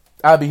doing,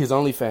 I'd be his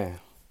only fan.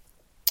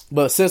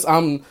 But since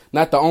I'm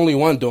not the only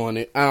one doing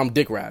it, I'm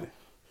dick riding.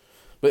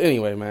 But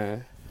anyway,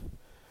 man,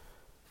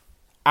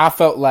 I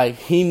felt like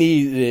he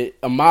needed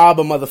a mob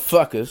of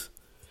motherfuckers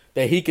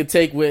that he could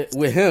take with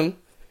him,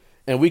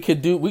 and we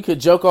could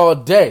joke all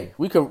day.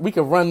 We could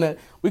run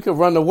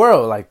the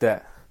world like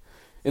that,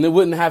 and it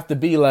wouldn't have to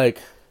be like,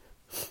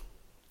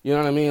 you know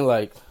what I mean,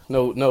 like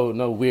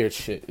no weird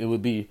shit. It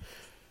would be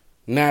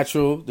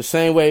natural, the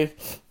same way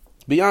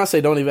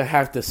Beyonce don't even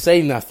have to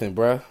say nothing,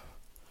 bruh.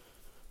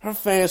 Her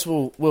fans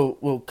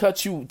will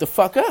cut you the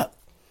fuck up.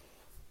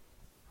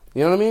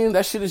 You know what I mean?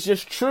 That shit is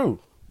just true.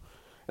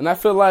 And I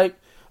feel like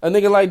a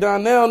nigga like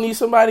Donnell needs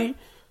somebody.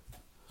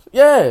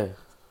 Yeah.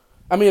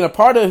 I mean, a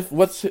part of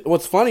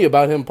what's funny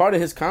about him, part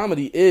of his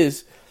comedy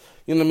is,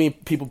 you know what I mean,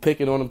 people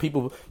picking on him,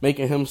 people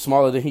making him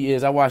smaller than he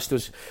is. I watched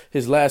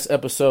his last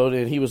episode,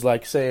 and he was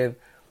like saying,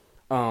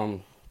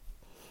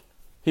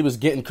 he was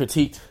getting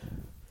critiqued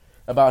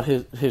about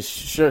his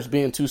shirts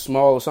being too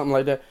small or something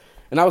like that.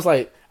 And I was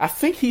like, I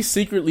think he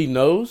secretly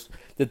knows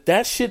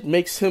that shit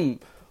makes him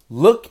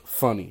look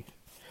funny.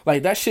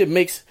 Like, that shit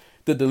makes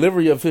the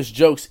delivery of his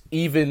jokes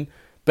even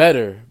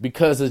better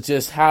because of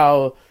just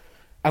how,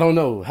 I don't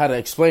know how to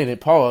explain it,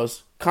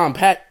 pause,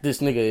 compact this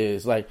nigga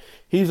is. Like,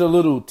 he's a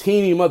little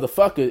teeny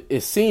motherfucker,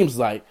 it seems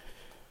like,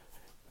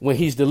 when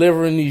he's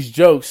delivering these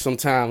jokes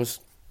sometimes.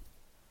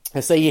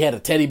 And say he had a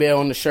teddy bear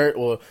on the shirt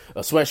or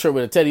a sweatshirt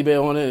with a teddy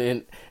bear on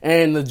it,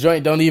 and the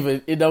joint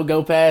don't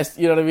go past,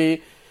 you know what I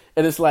mean?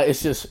 And it's like,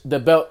 it's just the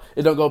belt,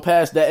 it don't go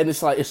past that, and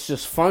it's like, it's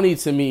just funny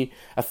to me.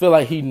 I feel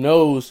like he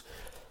knows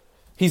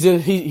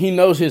he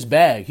knows his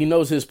bag, he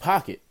knows his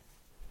pocket.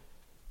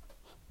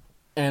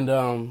 And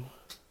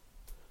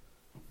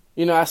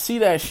you know, I see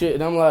that shit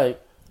and I'm like,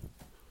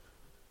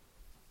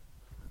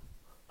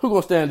 who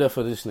gonna stand up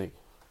for this nigga?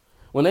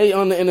 When they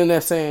on the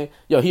internet saying,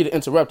 yo, he the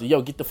interrupter,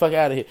 yo, get the fuck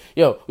out of here.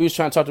 Yo, we was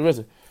trying to talk to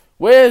RZA.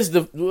 Where's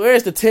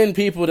the 10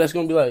 people that's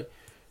gonna be like,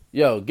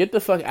 yo, get the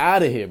fuck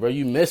out of here, bro,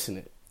 you missing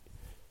it.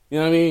 You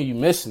know what I mean? You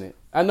missing it.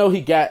 I know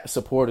he got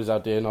supporters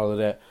out there and all of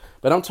that,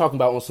 but I'm talking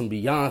about on some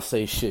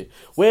Beyonce shit.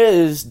 Where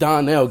is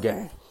Donnell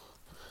Gang?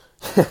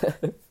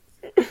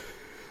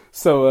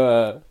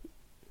 So,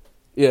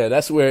 yeah,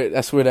 that's where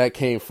that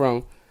came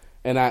from.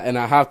 And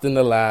I hopped in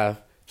the live.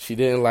 She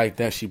didn't like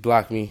that. She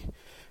blocked me.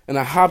 And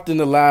I hopped in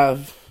the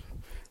live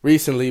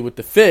recently with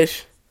the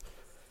fish,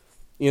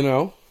 you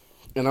know,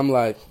 and I'm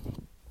like,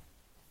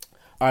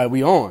 all right,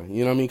 we on,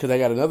 you know what I mean? Because I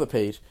got another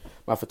page,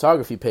 my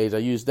photography page. I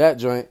used that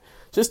joint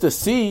just to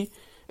see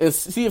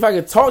if I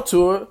could talk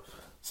to her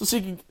so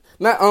she could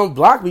not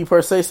unblock me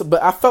per se.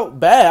 But I felt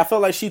bad. I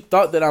felt like she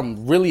thought that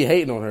I'm really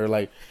hating on her.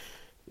 Like,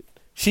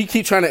 she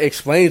keep trying to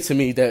explain to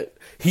me that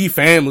he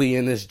family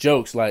in his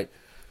jokes. Like,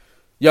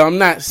 yo, I'm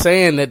not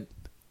saying that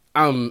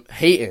I'm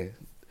hating.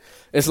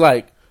 It's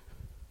like,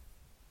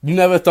 you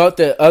never thought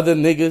that other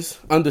niggas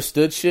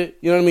understood shit?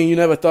 You know what I mean? You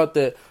never thought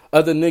that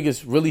other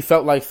niggas really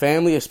felt like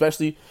family,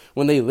 especially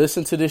when they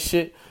listen to this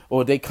shit,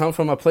 or they come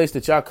from a place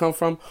that y'all come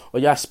from, or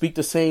y'all speak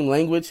the same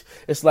language?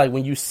 It's like,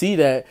 when you see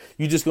that,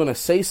 you're just going to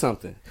say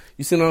something.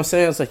 You see what I'm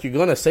saying? It's like, you're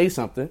going to say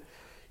something.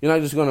 You're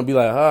not just going to be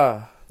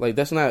like, like,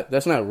 that's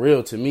not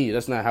real to me.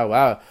 That's not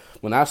how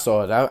when I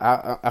saw it,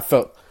 I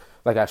felt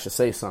like I should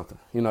say something.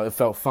 You know, it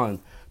felt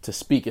fun to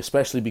speak,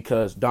 especially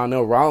because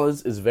Donnell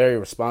Rawlings is very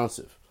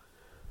responsive.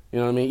 You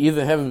know what I mean?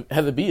 Even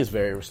Heather B is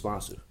very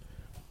responsive.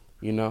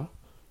 You know?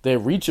 They're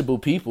reachable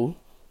people.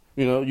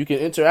 You know, you can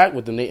interact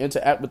with them. They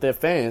interact with their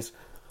fans.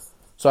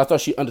 So I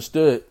thought she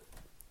understood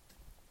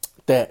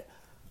that,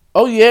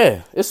 oh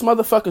yeah, it's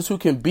motherfuckers who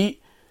can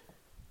beat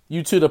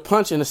you to the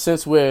punch, in a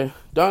sense where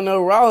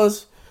Donnell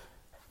Rawlings,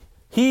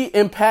 he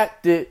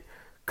impacted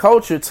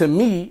culture to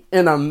me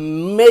in a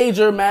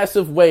major,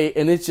 massive way,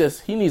 and it's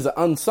just, he needs an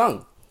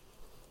unsung.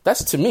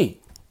 That's to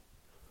me.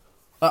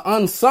 An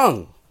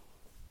unsung.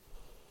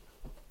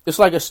 It's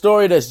like a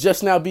story that's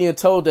just now being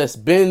told, that's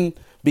been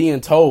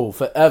being told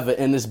forever,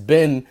 and it's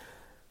been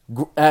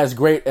as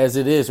great as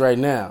it is right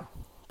now.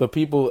 But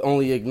people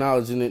only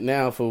acknowledging it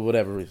now for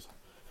whatever reason.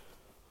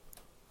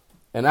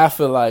 And I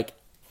feel like,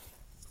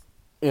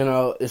 you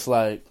know, it's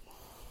like,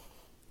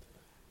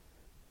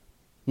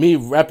 me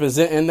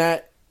representing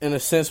that, in a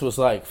sense, was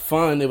like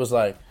fun. It was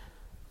like,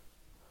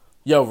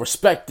 yo,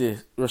 respect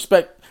the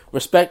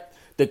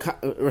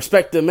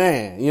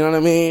man. You know what I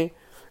mean?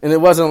 And it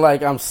wasn't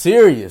like I'm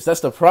serious. That's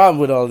the problem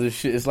with all this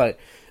shit. It's like,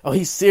 oh,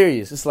 he's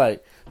serious. It's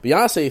like,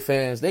 Beyonce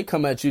fans, they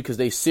come at you because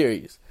they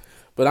serious.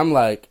 But I'm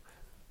like,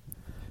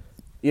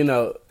 you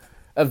know,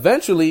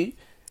 eventually,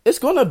 it's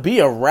going to be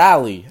a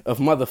rally of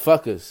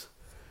motherfuckers.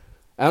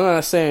 I'm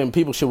not saying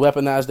people should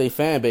weaponize their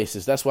fan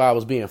bases. That's why I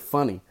was being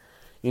funny.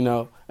 You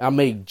know, I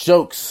make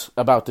jokes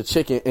about the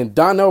chicken, and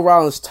Donnell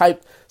Rollins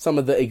typed some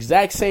of the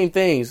exact same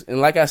things. And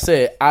like I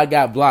said, I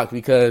got blocked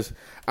because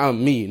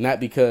I'm me, not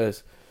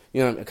because,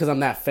 you know, because I'm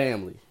not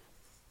family.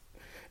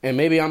 And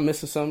maybe I'm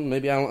missing something.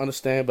 Maybe I don't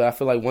understand, but I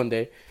feel like one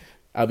day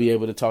I'll be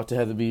able to talk to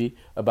Heather B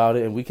about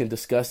it, and we can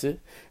discuss it,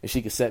 and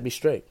she can set me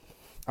straight.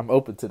 I'm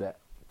open to that.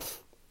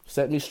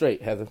 Set me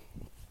straight, Heather.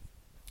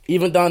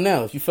 Even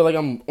Donnell, if you feel like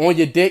I'm on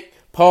your dick,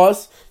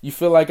 pause. You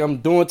feel like I'm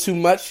doing too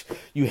much,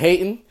 you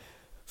hating,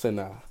 say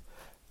nah.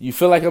 You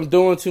feel like I'm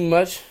doing too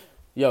much,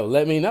 yo,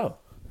 let me know.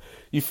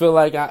 You feel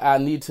like I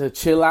need to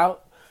chill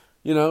out,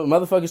 you know,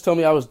 motherfuckers told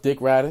me I was dick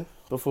riding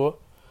before.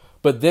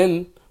 But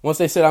then, once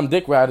they said I'm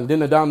dick riding, then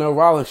the Donnell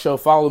Rollins show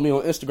followed me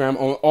on Instagram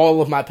on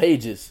all of my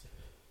pages,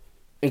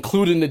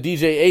 including the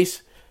DJ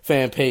Ace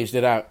fan page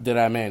that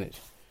I manage.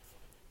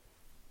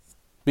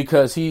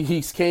 Because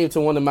he came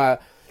to one of my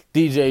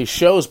DJ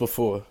shows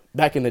before,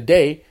 back in the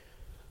day,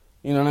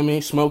 you know what I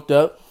mean, smoked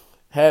up,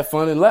 had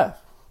fun, and left.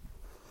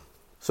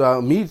 So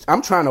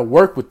I'm trying to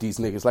work with these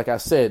niggas. Like I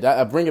said,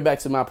 I bring it back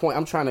to my point.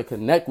 I'm trying to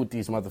connect with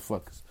these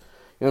motherfuckers.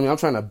 You know what I mean? I'm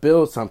trying to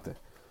build something.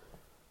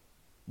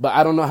 But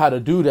I don't know how to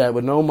do that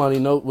with no money,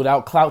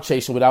 without clout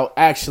chasing, without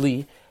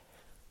actually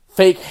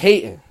fake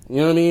hating. You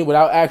know what I mean?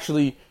 Without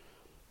actually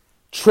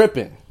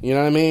tripping. You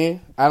know what I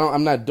mean?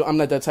 I'm not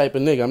that type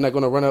of nigga. I'm not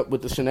going to run up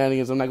with the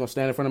shenanigans. I'm not going to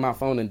stand in front of my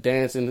phone and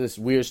dance in this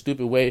weird,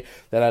 stupid way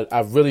that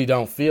I really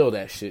don't feel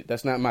that shit.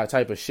 That's not my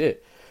type of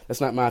shit. That's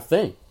not my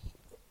thing.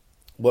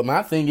 But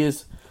my thing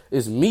is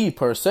me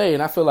per se,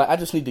 and I feel like I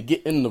just need to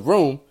get in the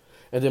room,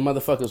 and then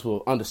motherfuckers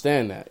will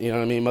understand that. You know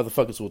what I mean?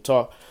 Motherfuckers will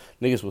talk,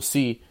 niggas will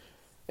see,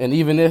 and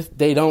even if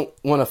they don't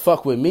want to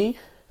fuck with me,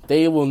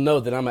 they will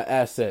know that I'm an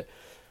asset.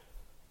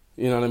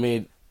 You know what I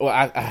mean? Or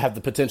I have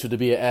the potential to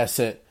be an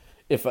asset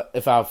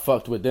if I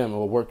fucked with them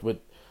or worked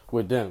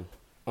with them,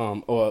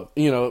 or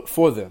you know,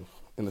 for them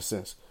in a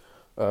sense,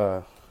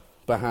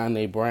 behind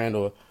their brand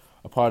or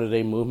a part of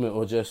their movement,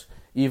 or just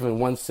even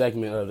one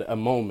segment of a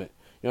moment.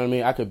 You know what I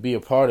mean? I could be a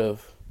part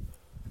of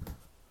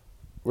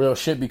real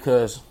shit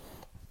because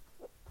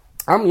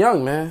I'm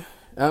young, man.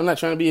 I'm not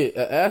trying to be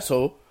an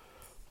asshole,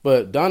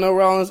 but Donnell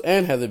Rollins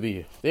and Heather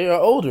B, they are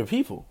older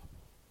people.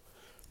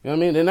 You know what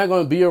I mean? They're not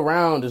going to be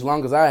around as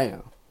long as I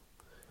am.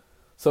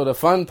 So the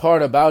fun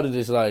part about it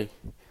is like,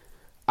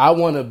 I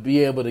want to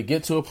be able to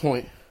get to a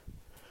point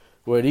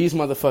where these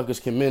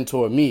motherfuckers can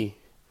mentor me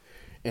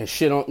and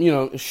shit on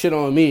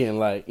me and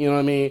like, you know what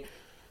I mean?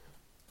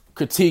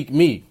 Critique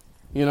me.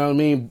 You know what I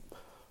mean?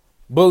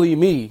 Bully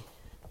me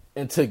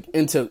into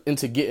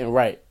getting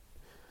right.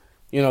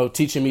 You know,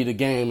 teaching me the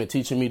game and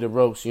teaching me the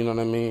ropes, you know what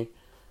I mean?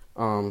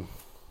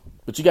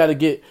 But you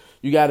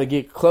gotta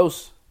get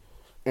close,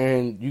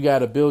 and you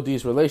gotta build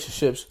these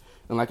relationships.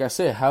 And like I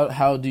said,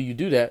 how do you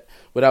do that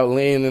without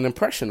laying an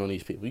impression on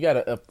these people? You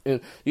gotta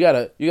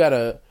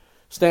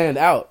stand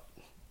out.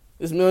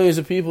 There's millions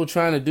of people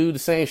trying to do the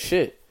same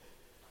shit,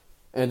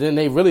 and then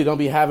they really don't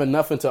be having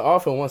nothing to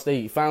offer once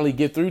they finally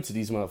get through to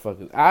these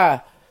motherfuckers.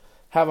 I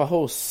have a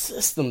whole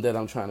system that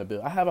I'm trying to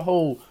build. I have a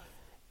whole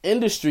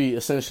industry,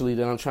 essentially,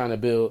 that I'm trying to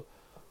build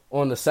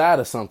on the side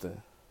of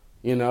something,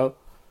 you know?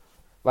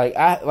 Like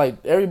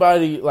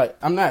everybody, like,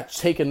 I'm not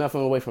taking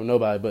nothing away from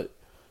nobody, but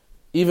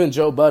even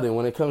Joe Budden,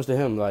 when it comes to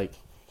him, like,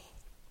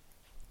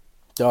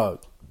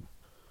 dog,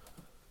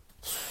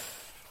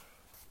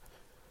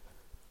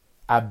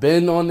 I've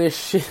been on this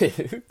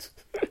shit.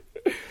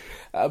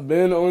 I've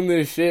been on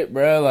this shit,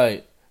 bro.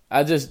 Like,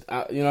 you know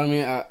what I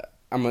mean?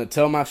 I'm going to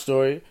tell my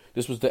story.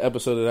 This was the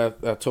episode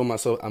that I told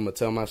myself I'm going to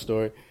tell my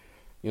story.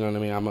 You know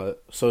what I mean?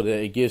 So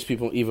that it gives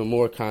people even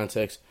more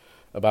context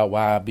about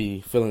why I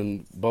be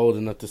feeling bold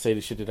enough to say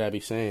the shit that I be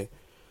saying.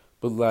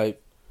 But,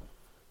 like,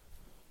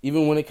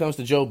 even when it comes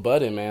to Joe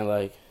Budden, man,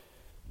 like,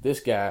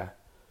 this guy,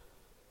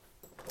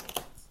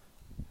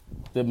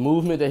 the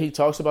movement that he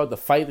talks about, the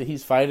fight that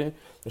he's fighting,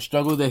 the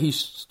struggle that he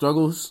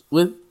struggles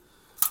with,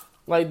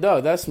 like,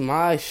 dog, that's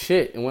my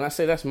shit. And when I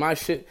say that's my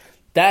shit,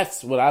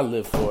 that's what I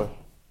live for.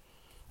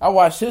 I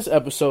watched his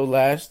episode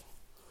last,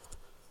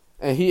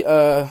 and he,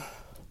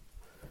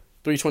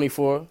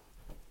 324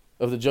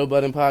 of the Joe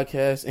Budden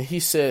podcast, and he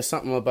said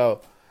something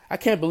about, I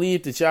can't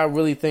believe that y'all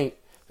really think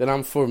that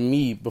I'm for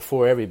me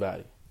before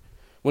everybody.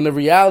 When the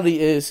reality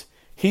is,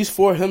 he's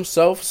for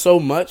himself so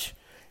much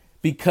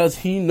because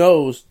he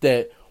knows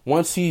that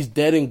once he's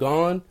dead and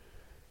gone,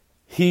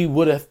 he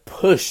would have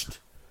pushed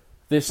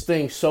this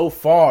thing so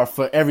far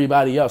for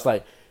everybody else.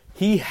 Like,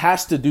 he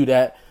has to do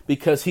that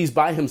because he's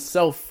by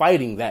himself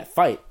fighting that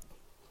fight.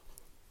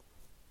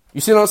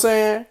 You see what I'm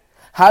saying?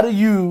 How do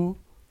you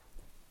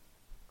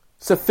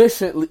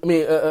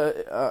sufficiently,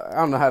 I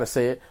don't know how to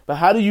say it, but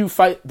how do you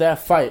fight that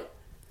fight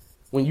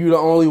when you're the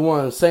only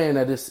one saying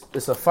that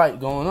it's a fight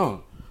going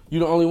on?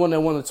 You're the only one that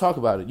want to talk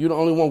about it. You're the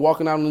only one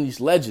walking out on these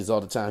ledges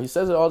all the time. He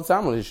says it all the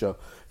time on his show.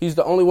 He's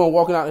the only one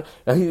walking out,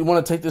 and he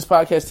want to take this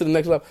podcast to the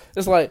next level.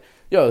 It's like,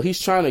 yo,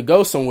 he's trying to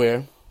go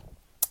somewhere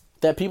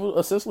that people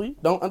essentially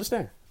don't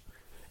understand.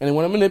 And they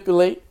want to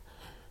manipulate,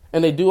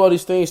 and they do all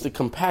these things to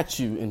compact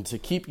you and to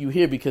keep you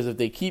here, because if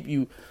they keep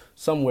you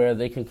somewhere,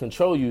 they can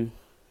control you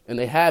and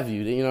they have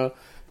you, you know,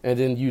 and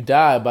then you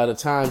die. By the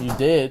time you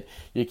dead,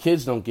 your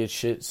kids don't get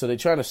shit. So they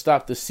trying to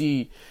stop the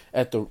seed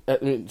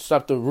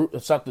stop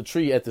the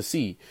tree at the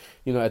seed,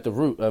 you know, at the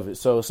root of it.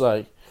 So it's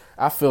like,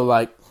 I feel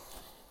like,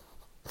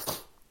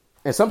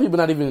 and some people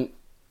not even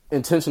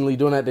intentionally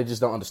doing that, they just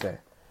don't understand.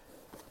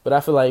 But I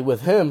feel like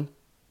with him,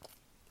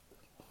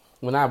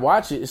 when I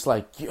watch it, it's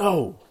like,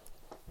 yo,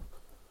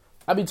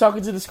 I be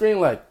talking to the screen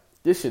like,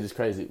 this shit is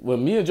crazy.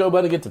 When me and Joe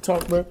Budden get to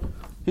talk, bro,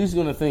 he's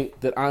going to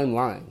think that I'm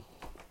lying.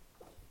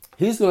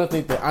 He's going to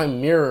think that I'm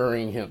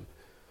mirroring him.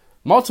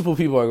 Multiple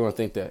people are going to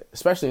think that,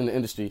 especially in the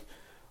industry.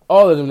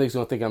 All of them niggas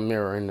going to think I'm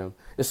mirroring them.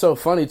 It's so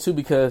funny, too,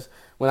 because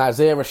when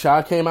Isaiah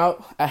Rashad came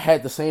out, I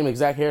had the same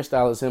exact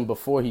hairstyle as him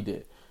before he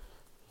did.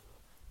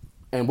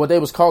 And what they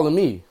was calling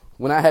me,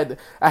 when I had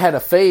a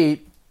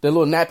fade, the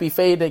little nappy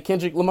fade that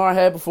Kendrick Lamar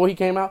had before he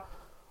came out.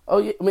 Oh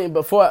yeah, I mean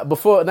before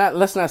not,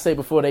 let's not say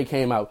before they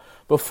came out.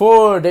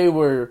 Before they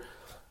were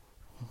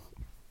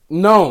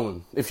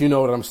known, if you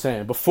know what I'm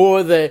saying. Before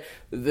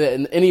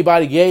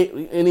anybody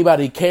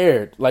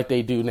cared like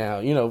they do now.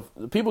 You know,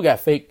 people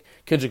got fake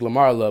Kendrick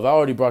Lamar love. I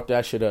already brought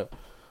that shit up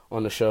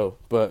on the show,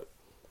 but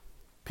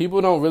people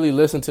don't really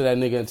listen to that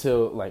nigga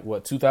until like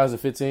what,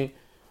 2015,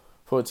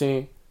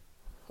 14,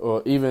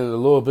 or even a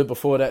little bit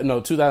before that.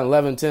 No,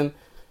 2011, 10.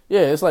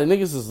 Yeah, it's like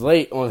niggas is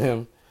late on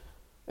him.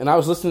 And I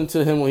was listening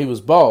to him when he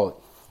was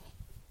bald.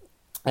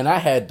 And I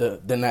had the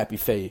nappy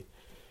fade.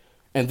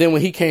 And then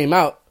when he came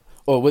out,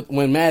 or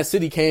when Mad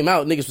City came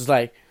out, niggas was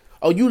like,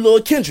 oh, you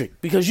Lil Kendrick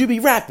because you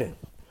be rapping.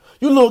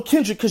 You Lil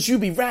Kendrick because you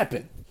be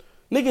rapping.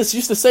 Niggas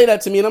used to say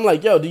that to me, and I'm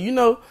like, yo, do you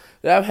know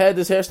that I've had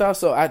this hairstyle?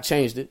 So I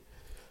changed it.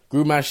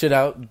 Grew my shit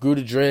out, grew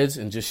the dreads,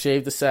 and just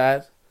shaved the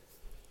sides.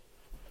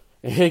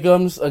 And here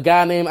comes a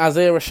guy named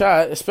Isaiah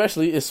Rashad,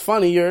 especially, is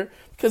funnier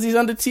because he's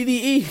under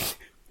TDE.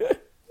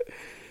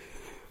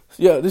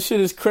 Yo, this shit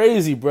is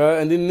crazy, bro.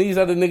 And then these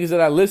are the niggas that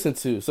I listen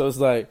to. So it's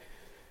like,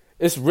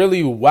 it's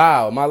really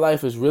wild. My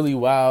life is really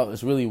wild.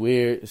 It's really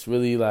weird. It's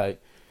really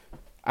like,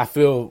 I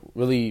feel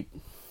really,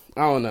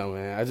 I don't know,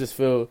 man. I just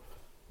feel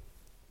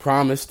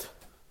promised,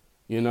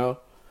 you know.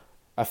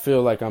 I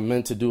feel like I'm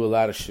meant to do a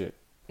lot of shit.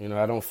 You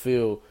know, I don't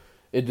feel,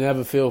 it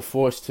never feel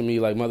forced to me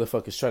like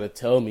motherfuckers try to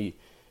tell me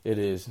it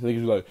is.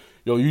 Niggas be like,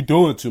 yo, you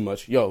doing too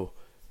much. Yo,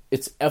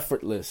 it's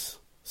effortless.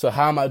 So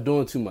how am I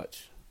doing too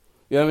much?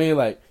 You know what I mean?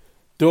 Like,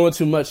 doing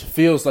too much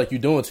feels like you're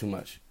doing too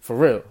much. For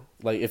real.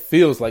 Like, it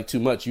feels like too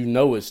much. You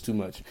know it's too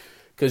much.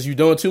 Because you're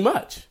doing too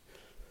much.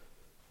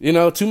 You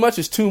know, too much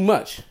is too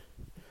much.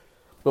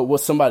 But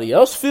what somebody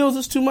else feels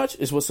is too much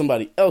is what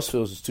somebody else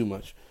feels is too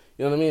much.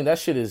 You know what I mean? That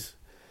shit is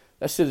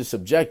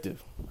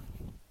subjective.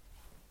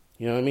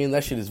 You know what I mean?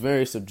 That shit is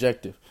very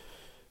subjective.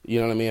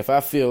 You know what I mean? If I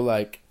feel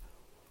like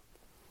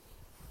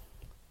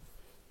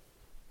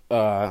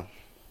the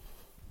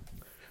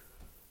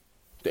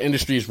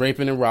industry is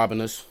raping and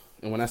robbing us,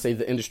 and when I say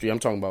the industry, I'm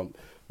talking about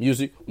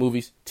music,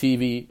 movies,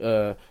 TV,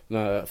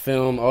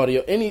 film,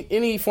 audio,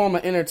 any form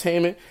of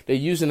entertainment. They're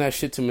using that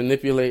shit to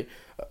manipulate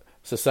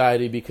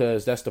society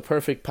because that's the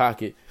perfect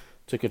pocket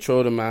to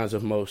control the minds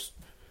of most.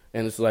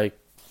 And it's like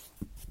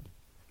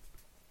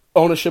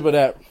ownership of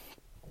that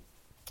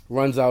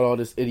runs out all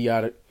this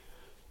idiotic,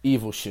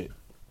 evil shit.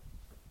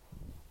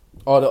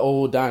 All the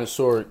old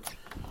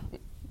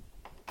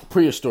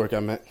prehistoric, I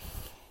meant.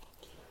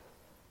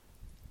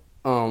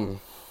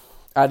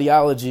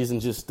 Ideologies and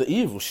just the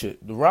evil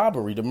shit, the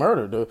robbery, the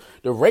murder,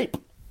 the rape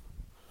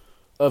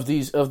of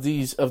these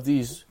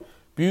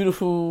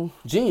beautiful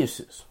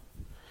geniuses,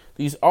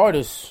 these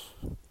artists.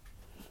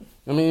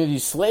 I mean,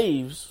 these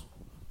slaves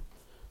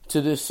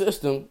to this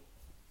system.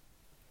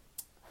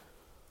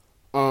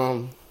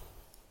 Yeah,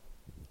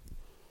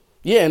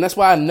 and that's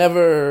why I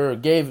never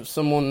gave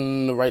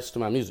someone the rights to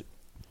my music.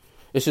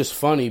 It's just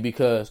funny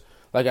because,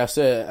 like I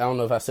said, I don't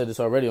know if I said this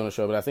already on the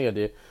show, but I think I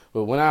did.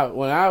 But when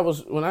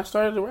I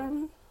started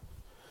rapping,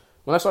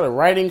 when I started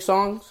writing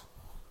songs,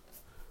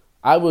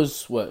 I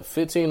was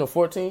 15 or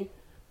 14,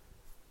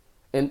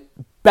 and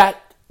back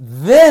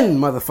then,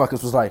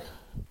 motherfuckers was like,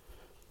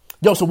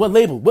 "Yo, so what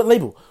label? What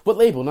label? What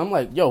label?" And I'm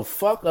like, "Yo,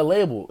 fuck a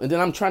label." And then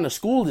I'm trying to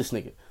school this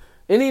nigga.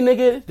 Any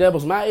nigga that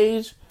was my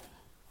age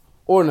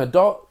or an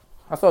adult,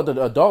 I thought that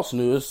adults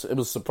knew. It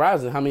was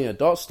surprising how many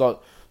adults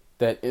thought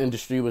that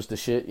industry was the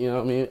shit. You know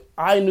what I mean?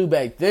 I knew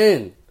back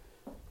then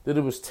that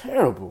it was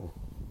terrible.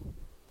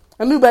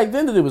 I knew back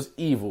then that it was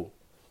evil.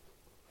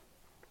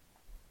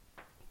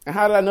 And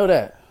how did I know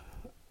that?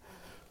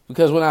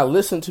 Because when I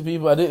listened to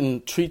people, I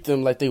didn't treat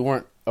them like they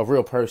weren't a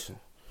real person.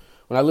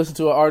 When I listened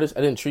to an artist,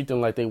 I didn't treat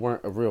them like they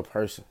weren't a real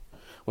person.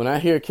 When I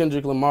hear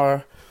Kendrick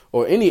Lamar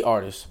or any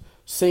artist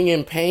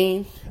singing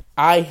pain,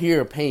 I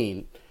hear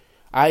pain.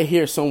 I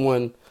hear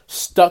someone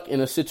stuck in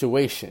a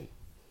situation.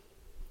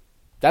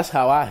 That's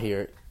how I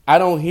hear it. I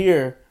don't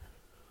hear,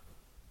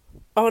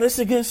 oh, this is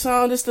a good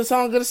song, this is the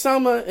song of the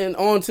summer, and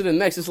on to the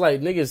next. It's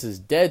like niggas is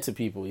dead to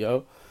people,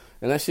 yo.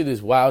 And that shit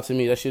is wild to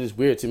me. That shit is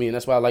weird to me. And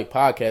that's why I like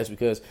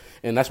podcasts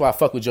and that's why I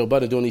fuck with Joe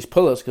Budden doing these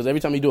pull-ups, because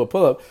every time he do a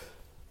pull-up,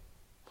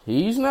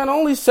 he's not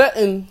only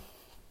setting,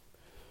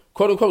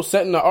 quote unquote,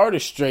 setting the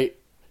artist straight,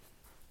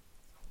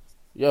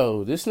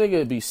 yo, this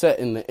nigga be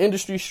setting the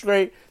industry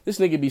straight. This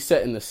nigga be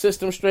setting the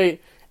system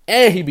straight.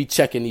 And he be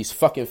checking these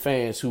fucking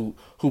fans who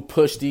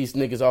push these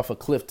niggas off a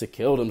cliff to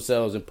kill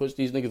themselves and push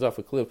these niggas off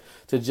a cliff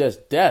to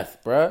just death,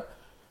 bruh.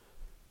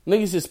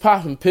 Niggas just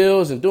popping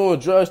pills and doing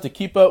drugs to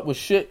keep up with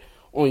shit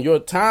on your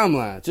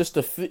timeline just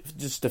to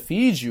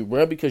feed you,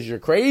 bruh, because you're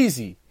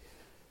crazy.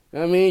 You know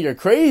what I mean? You're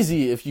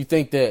crazy if you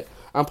think that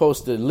I'm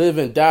supposed to live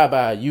and die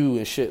by you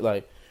and shit.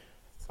 Like,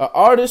 an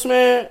artist,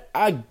 man,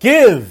 I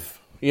give.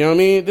 You know what I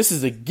mean? This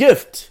is a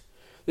gift.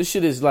 This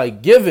shit is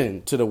like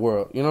given to the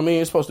world. You know what I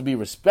mean? It's supposed to be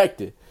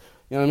respected.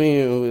 You know what I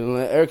mean?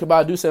 Erykah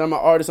Badu said, I'm an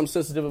artist. I'm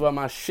sensitive about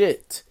my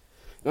shit.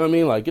 You know what I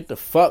mean? Like, get the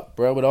fuck,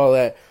 bro, with all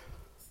that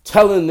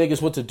telling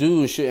niggas what to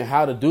do and shit and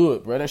how to do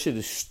it, bro. That shit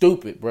is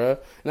stupid, bro.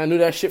 And I knew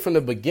that shit from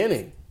the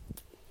beginning.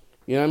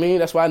 You know what I mean?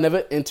 That's why I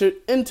never entered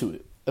into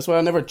it. That's why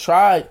I never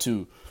tried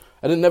to.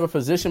 I didn't never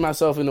position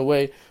myself in a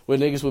way where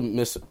niggas would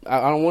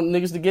I don't want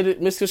niggas to get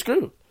it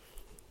misconstrued.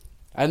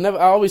 I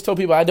always told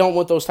people I don't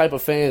want those type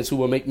of fans who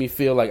will make me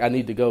feel like I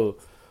need to go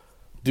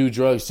do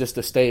drugs just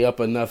to stay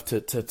up enough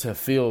to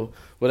feel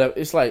whatever.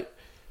 It's like,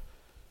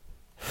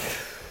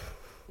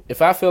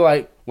 if I feel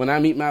like when I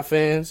meet my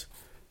fans,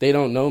 they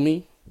don't know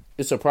me,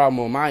 it's a problem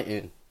on my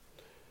end.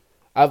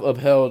 I've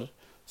upheld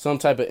some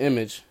type of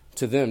image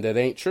to them that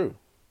ain't true.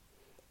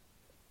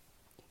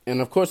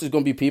 And of course, there's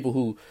going to be people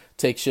who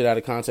take shit out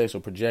of context or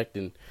project,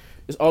 and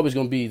it's always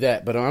going to be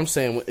that. But I'm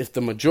saying, if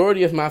the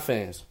majority of my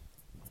fans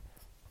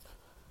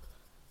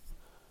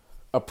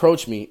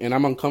approach me and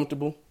I'm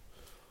uncomfortable,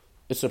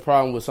 it's a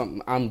problem with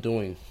something I'm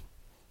doing.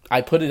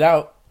 I put it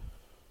out.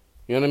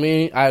 You know what I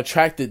mean? I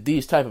attracted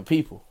these type of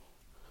people.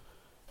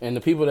 And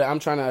the people that I'm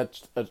trying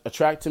to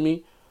attract to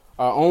me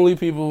are only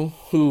people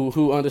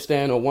who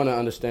understand or want to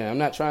understand. I'm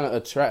not trying to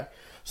attract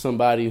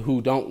somebody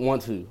who don't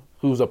want to,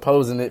 who's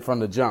opposing it from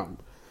the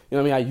jump. You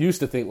know what I mean? I used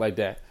to think like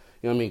that.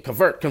 You know what I mean?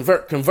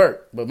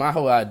 Convert. But my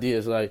whole idea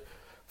is like,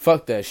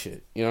 fuck that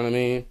shit. You know what I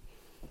mean?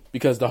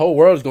 Because the whole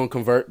world is going to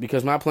convert,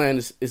 because my plan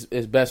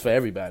is best for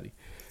everybody.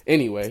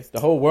 Anyway, the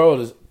whole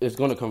world is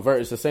going to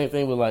convert. It's the same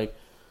thing with like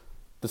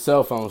the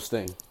cell phones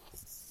thing.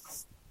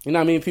 You know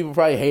what I mean? People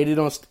probably hated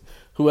on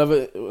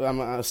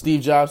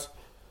Steve Jobs.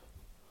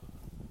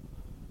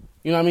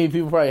 You know what I mean?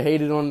 People probably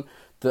hated on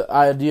the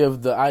idea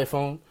of the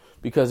iPhone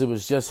because it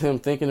was just him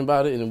thinking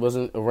about it and it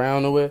wasn't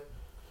around nowhere.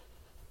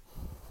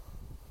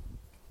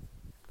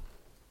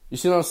 You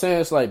see what I'm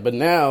saying? It's like, but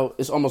now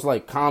it's almost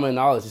like common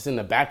knowledge. It's in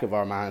the back of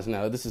our minds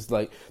now. This is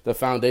like the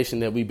foundation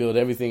that we build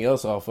everything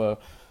else off of.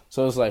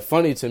 So it's like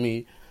funny to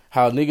me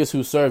how niggas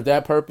who serve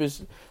that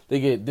purpose,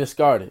 they get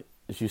discarded,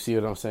 if you see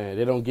what I'm saying.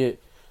 They don't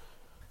get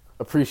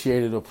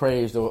appreciated or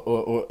praised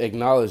or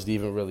acknowledged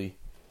even, really.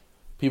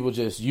 People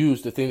just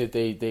use the thing that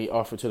they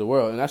offer to the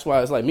world. And that's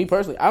why it's like, me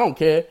personally, I don't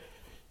care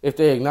if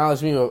they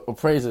acknowledge me or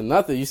praise or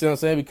nothing. You see what I'm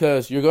saying?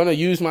 Because you're going to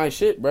use my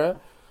shit, bruh.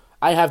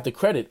 I have the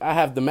credit. I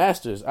have the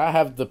masters. I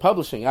have the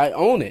publishing. I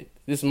own it.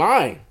 It's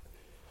mine.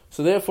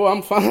 So therefore,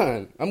 I'm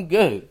fine. I'm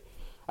good.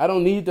 I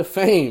don't need the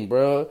fame,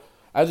 bro.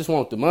 I just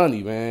want the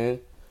money, man.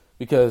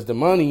 Because the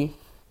money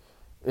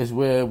is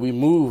where we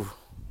move.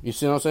 You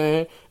see what I'm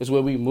saying? It's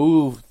where we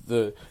move.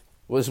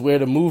 It's where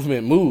the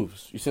movement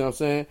moves. You see what I'm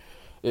saying?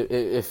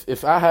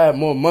 If I have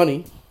more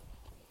money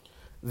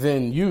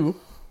than you,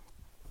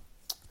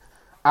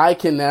 I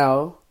can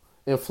now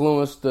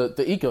influence the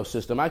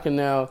ecosystem. I can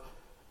now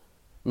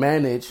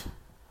manage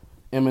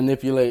and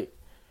manipulate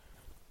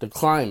the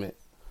climate.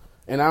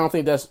 And I don't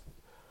think that's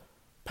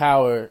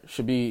power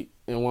should be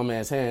in one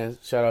man's hands.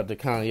 Shout out to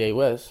Kanye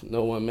West.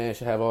 No one man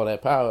should have all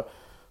that power.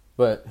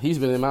 But he's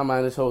been in my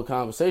mind this whole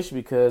conversation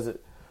because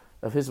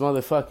of his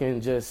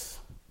motherfucking just,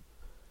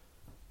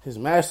 his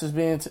masters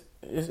being,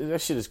 that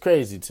shit is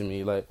crazy to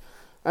me. Like,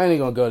 I ain't even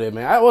gonna go there,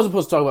 man. I wasn't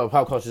supposed to talk about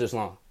pop culture this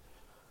long.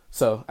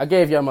 So, I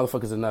gave y'all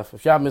motherfuckers enough.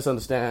 If y'all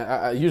misunderstand,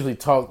 I usually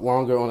talk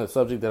longer on a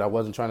subject that I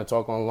wasn't trying to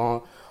talk on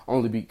long,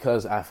 only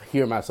because I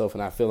hear myself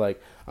and I feel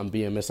like I'm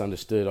being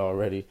misunderstood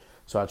already.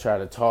 So, I try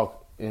to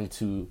talk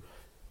into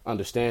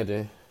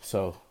understanding.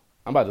 So,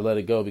 I'm about to let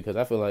it go because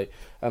I feel like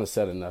I done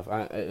said enough.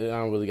 I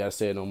don't really got to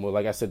say it no more.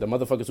 Like I said, the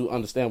motherfuckers who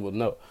understand will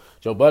know.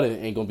 Joe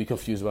Budden ain't going to be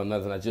confused about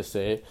nothing I just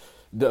said.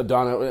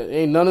 Donna,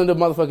 ain't none of the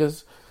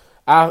motherfuckers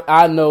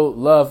I know,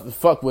 love,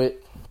 fuck with,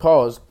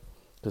 pause,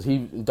 because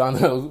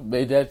Donnell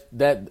made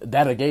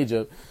that a gauge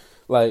up.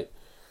 Like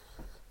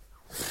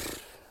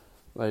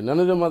none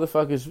of them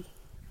motherfuckers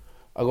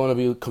are going to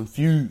be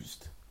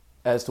confused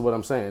as to what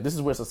I'm saying. This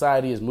is where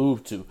society has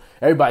moved to.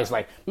 Everybody's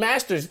like,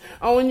 masters,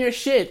 own your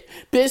shit,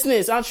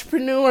 business,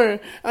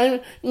 entrepreneur,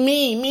 I'm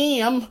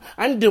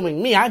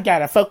doing me. I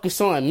gotta focus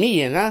on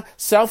me and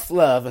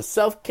self-love and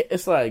self-care.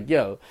 It's like,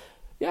 yo,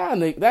 yeah,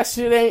 that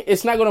shit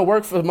it's not gonna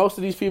work for most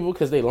of these people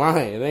because they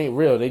lying. It ain't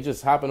real. They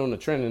just hopping on the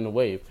trend and the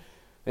wave.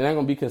 They're not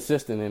gonna be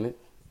consistent in it.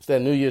 It's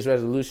that New Year's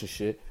resolution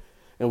shit.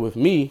 And with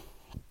me,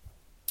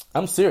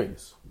 I'm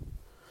serious.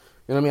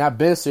 You know what I mean? I've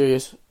been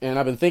serious, and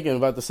I've been thinking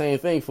about the same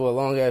thing for a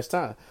long-ass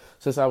time.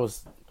 Since I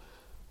was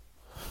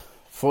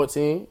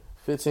 14,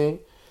 15,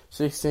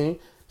 16,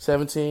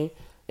 17,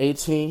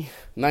 18,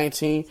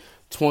 19,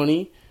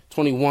 20,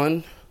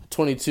 21,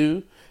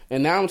 22,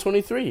 and now I'm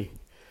 23.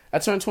 I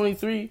turned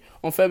 23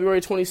 on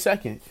February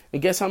 22nd,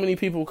 and guess how many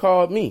people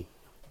called me?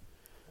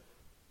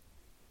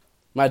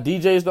 My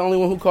DJ is the only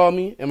one who called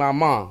me, and my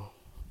mom.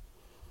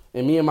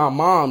 And me and my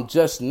mom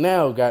just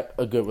now got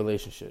a good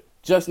relationship.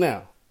 Just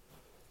now.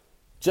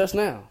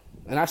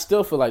 And I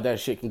still feel like that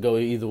shit can go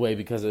either way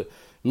because of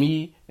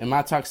me and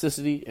my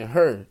toxicity and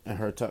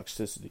her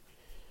toxicity.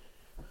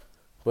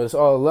 But it's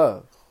all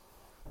love.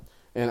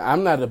 And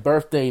I'm not a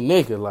birthday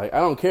nigga. Like, I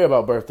don't care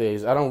about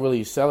birthdays. I don't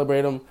really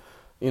celebrate them.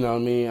 You know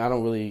what I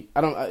mean?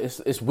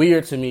 It's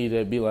weird to me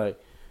to be like,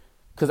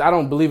 because I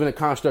don't believe in a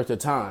construct of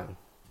time.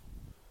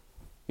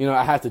 You know,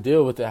 I have to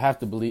deal with it. I have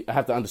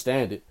to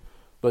understand it.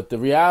 But the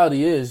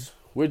reality is,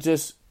 we're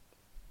just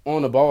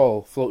on a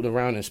ball floating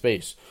around in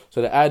space.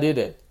 So the idea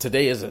that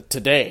today is a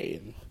today,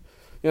 you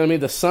know what I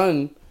mean? The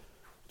sun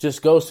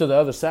just goes to the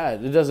other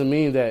side. It doesn't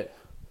mean that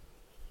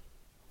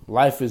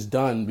life is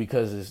done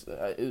because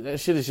that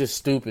shit is just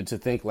stupid to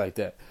think like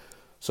that.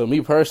 So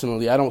me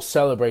personally, I don't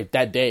celebrate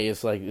that day.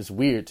 It's like, it's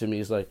weird to me.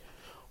 It's like,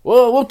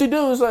 well, what they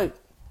do is like,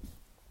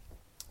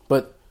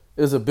 but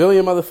there's a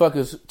billion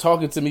motherfuckers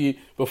talking to me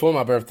before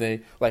my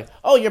birthday. Like,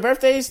 oh, your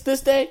birthday's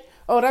this day?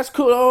 Oh, that's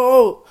cool.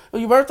 Oh,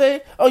 your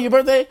birthday? Oh, your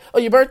birthday? Oh,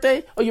 your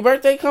birthday? Oh, your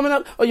birthday coming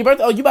up? Oh, your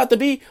birthday? Oh, you about to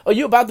be? Oh,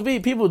 you about to be?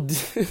 People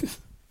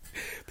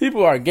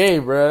are gay,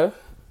 bruh.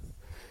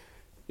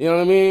 You know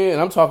what I mean?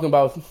 And I'm talking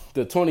about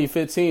the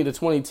 2015, the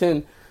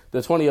 2010, the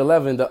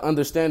 2011, the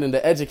understanding,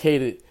 the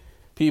educated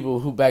people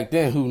who back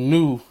then who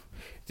knew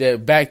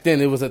that back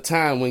then it was a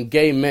time when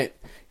gay meant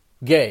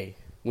gay.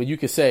 When you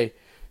could say,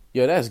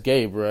 yo, that's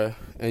gay, bruh.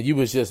 And you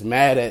was just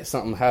mad at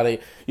something,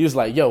 you was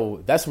like, yo,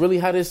 that's really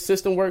how this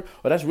system work?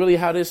 Or that's really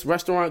how this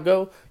restaurant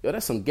go? Yo,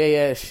 that's some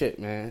gay ass shit,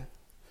 man.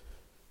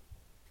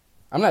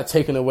 I'm not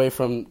taking away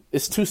from,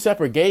 it's two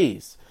separate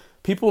gays.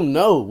 People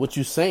know what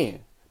you're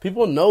saying.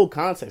 People know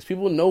context.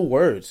 People know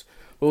words.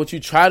 But what you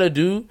try to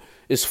do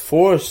is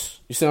force,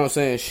 you see what I'm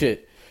saying,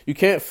 shit. You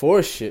can't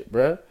force shit,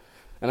 bruh.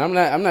 And I'm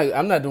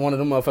not one of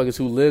them motherfuckers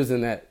who lives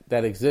in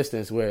that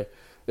existence where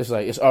it's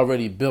like it's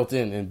already built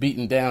in and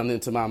beaten down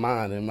into my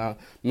mind and my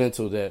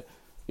mental that,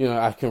 you know,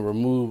 I can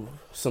remove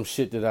some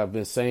shit that I've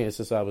been saying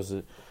since I was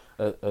a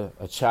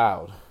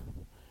child.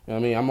 You know what I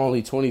mean? I'm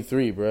only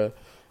 23, bruh.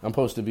 I'm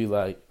supposed to be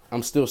like,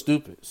 I'm still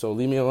stupid, so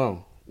leave me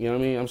alone. You know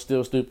what I mean? I'm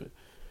still stupid.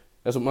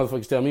 That's what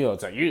motherfuckers tell me all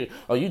the time.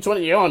 You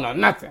 20, you don't know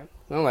nothing.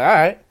 And I'm like, all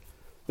right.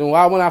 Then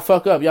why when I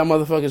fuck up, y'all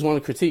motherfuckers want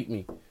to critique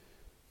me?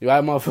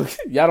 Y'all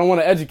don't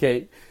want to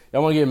educate.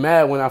 Y'all want to get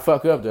mad when I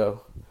fuck up,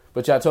 though.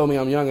 But y'all told me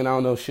I'm young and I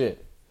don't know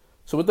shit.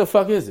 So what the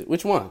fuck is it?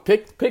 Which one?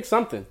 Pick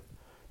something.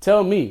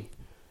 Tell me.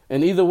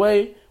 And either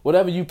way,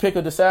 whatever you pick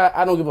or decide,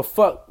 I don't give a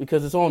fuck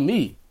because it's on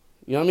me.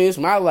 You know what I mean? It's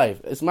my life.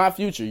 It's my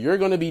future. You're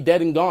going to be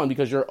dead and gone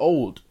because you're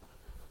old.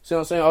 See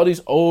what I'm saying? All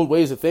these old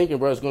ways of thinking,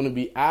 bro, is going to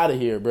be out of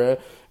here, bro.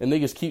 And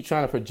niggas keep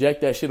trying to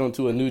project that shit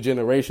onto a new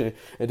generation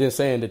and then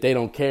saying that they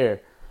don't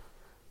care.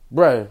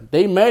 Bro,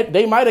 they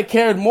might have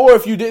cared more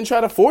if you didn't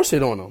try to force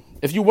it on them.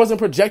 If you wasn't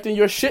projecting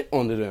your shit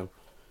onto them.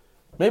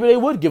 Maybe they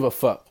would give a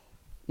fuck.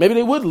 Maybe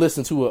they would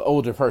listen to an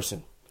older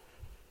person.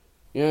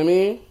 You know what I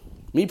mean?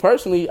 Me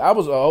personally, I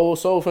was an old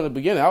soul from the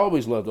beginning. I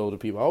always loved older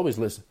people. I always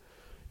listened.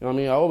 You know what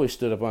I mean? I always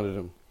stood up under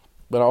them.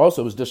 But I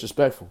also was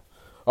disrespectful.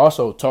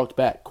 Also talked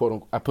back, quote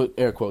unquote. I put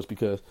air quotes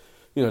because,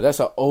 you know, that's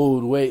an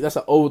old way. That's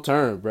an old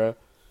term, bro. You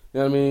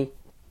know what I mean?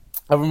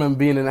 I remember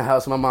being in the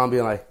house and my mom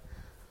being like,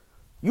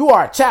 you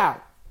are a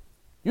child.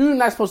 You're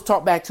not supposed to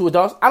talk back to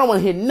adults. I don't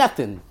want to hear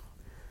nothing.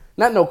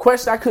 Not no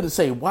question. I couldn't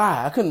say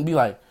why. I couldn't be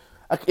like,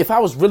 if I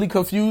was really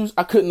confused,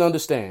 I couldn't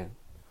understand.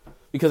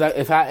 Because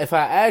if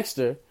I asked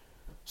her,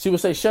 she would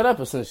say, shut up,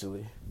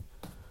 essentially.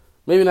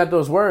 Maybe not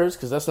those words,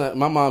 because that's not,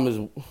 my mom is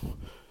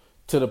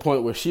to the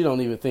point where she don't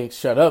even think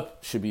shut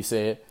up should be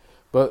said.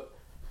 But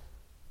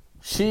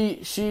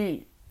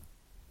she,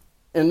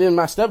 and then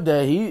my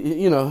stepdad,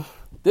 he, you know,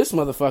 this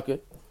motherfucker,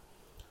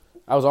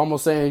 I was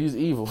almost saying he's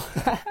evil.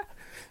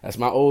 That's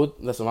my old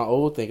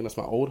thinking. That's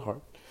my old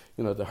heart.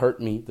 You know, to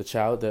hurt me, the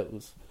child that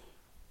was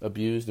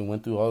abused and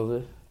went through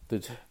all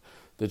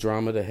the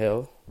drama, the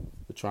hell,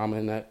 the trauma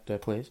in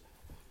that place.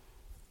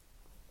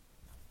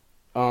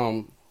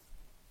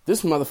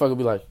 This motherfucker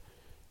be like,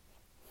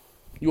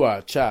 you are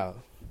a child.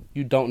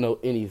 You don't know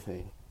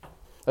anything.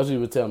 That's what he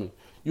would tell me.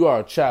 You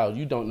are a child.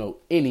 You don't know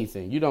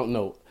anything. You don't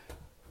know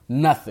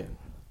nothing.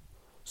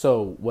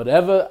 So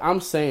whatever I'm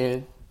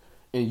saying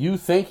and you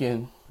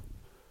thinking,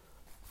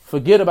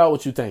 forget about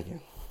what you're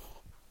thinking.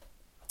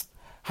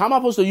 How am I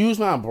supposed to use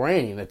my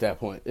brain at that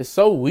point? It's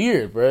so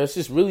weird, bro. It's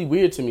just really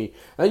weird to me.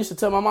 I used to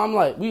tell my mom,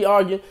 like, we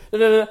argue.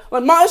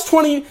 Like, Mom, it's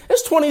 20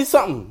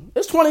 something.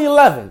 It's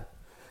 2011.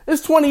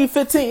 It's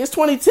 2015. It's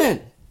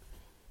 2010.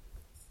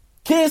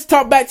 Kids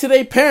talk back to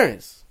their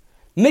parents.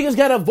 Niggas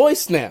got a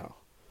voice now.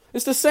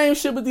 It's the same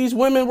shit with these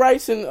women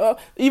rights and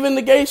even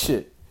the gay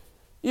shit.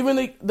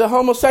 Even the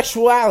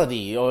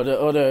homosexuality or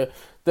the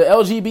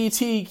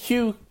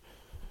LGBTQ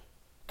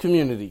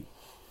community.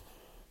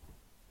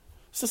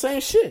 It's the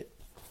same shit.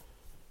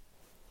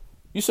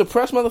 You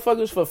suppress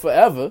motherfuckers for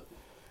forever,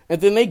 And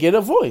then they get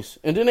a voice.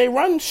 And then they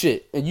run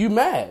shit. And you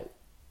mad.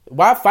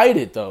 Why fight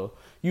it, though?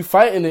 You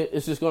fighting it,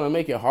 it's just going to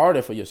make it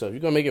harder for yourself.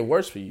 You're going to make it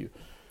worse for you.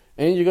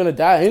 And you're going to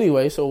die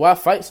anyway. So why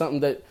fight something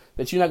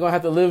that you're not going to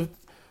have to live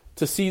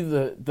to see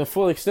the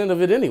full extent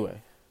of it anyway?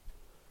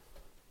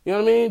 You know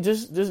what I mean?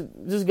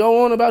 Just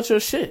go on about your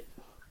shit.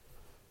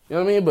 You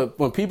know what I mean? But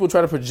when people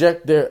try to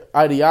project their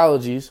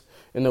ideologies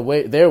and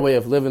their way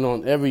of living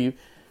on everyone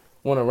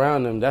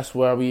around them, that's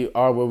where we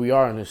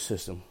are in this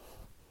system.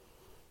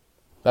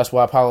 That's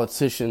why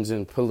politicians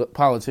and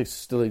politics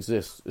still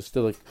exist. It's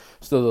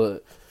still a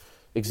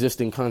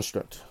existing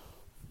construct.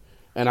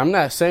 And I'm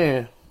not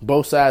saying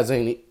both sides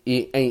ain't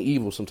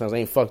evil. Sometimes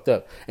ain't fucked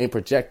up, ain't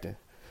projecting.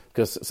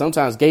 Because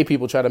sometimes gay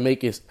people try to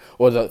make it,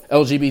 or the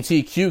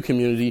LGBTQ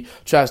community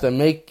tries to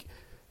make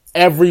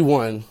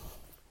everyone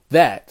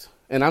that.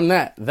 And I'm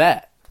not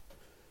that.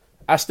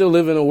 I still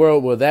live in a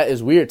world where that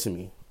is weird to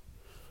me.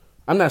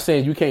 I'm not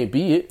saying you can't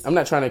be it. I'm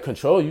not trying to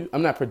control you.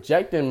 I'm not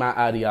projecting my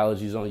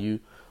ideologies on you.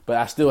 But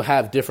I still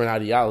have different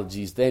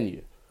ideologies than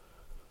you.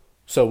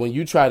 So when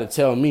you try to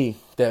tell me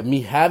that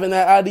me having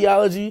that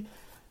ideology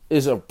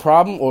is a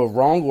problem or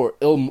wrong or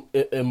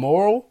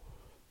immoral,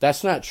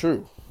 that's not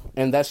true.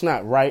 And that's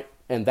not right.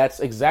 And that's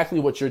exactly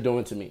what you're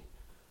doing to me.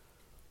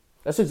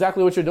 That's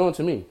exactly what you're doing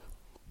to me.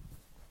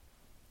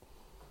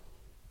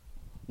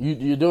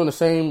 You're doing the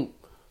same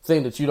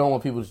thing that you don't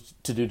want people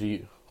to do to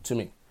you, to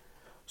me.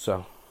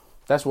 So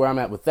that's where I'm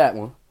at with that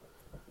one.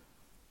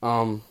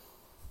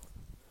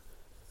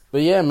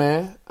 But yeah,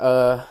 man,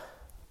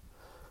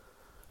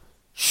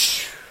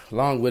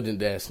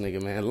 long-winded ass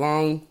nigga, man.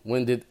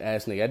 Long-winded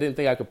ass nigga. I didn't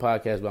think I could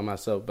podcast by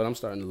myself, but I'm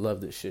starting to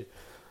love this shit.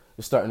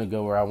 It's starting to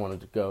go where I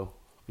wanted to go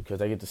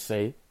because I get to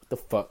say what the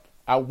fuck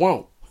I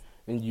want.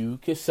 And you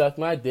can suck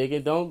my dick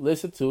and don't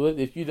listen to it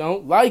if you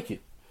don't like it.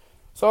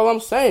 That's all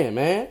I'm saying,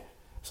 man.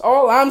 That's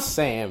all I'm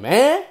saying,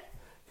 man.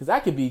 Because I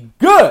could be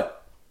good.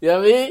 You know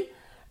what I mean?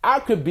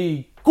 I could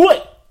be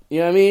good. You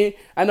know what I mean?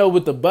 I know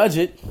with the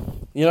budget,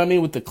 you know what I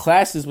mean? With the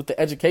classes, with the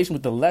education,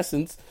 with the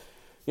lessons,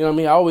 you know what I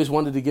mean? I always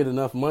wanted to get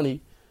enough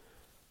money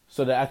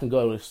so that I can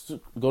go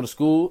to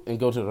school and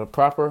go to the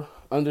proper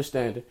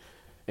understanding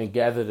and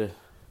gather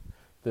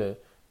the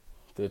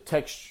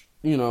text,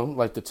 you know,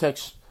 like the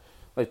text,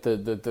 like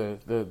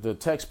the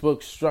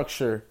textbook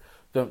structure,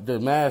 the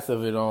math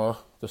of it all,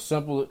 the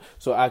simple,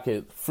 so I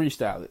could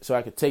freestyle it, so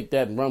I could take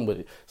that and run with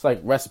it. It's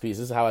like recipes.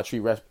 This is how I treat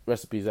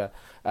recipes.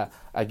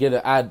 I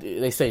get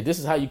they say, this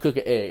is how you cook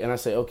an egg. And I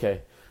say,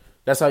 okay,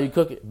 that's how you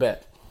cook it?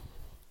 Bet.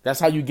 That's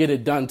how you get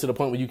it done to the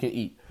point where you can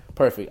eat.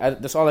 Perfect.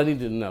 That's all I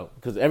needed to know.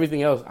 Because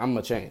everything else, I'm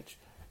going to change.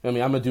 You know what I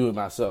mean? I'm going to do it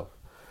myself.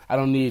 I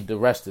don't need the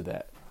rest of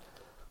that.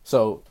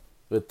 So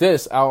with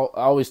this, I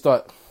always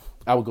thought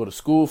I would go to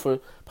school for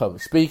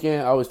public speaking.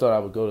 I always thought I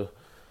would go to,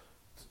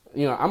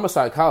 you know, I'm a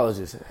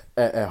psychologist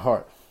at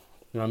heart.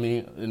 You know what I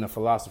mean? And a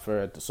philosopher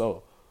at the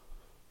soul.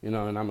 You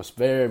know, and I'm a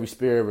very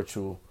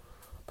spiritual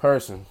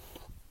person.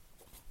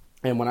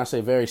 And when I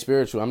say very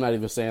spiritual, I'm not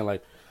even saying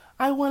like,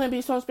 I want to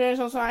be so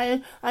spiritual, so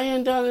I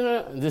ain't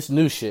done this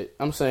new shit.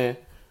 I'm saying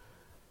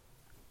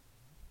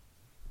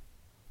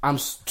I'm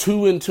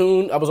too in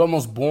tune. I was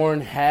almost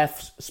born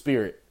half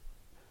spirit.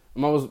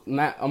 I'm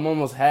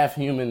almost half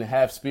human and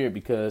half spirit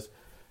because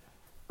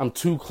I'm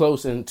too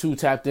close and too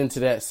tapped into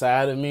that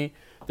side of me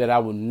that I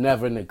will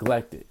never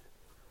neglect it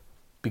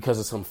because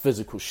of some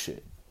physical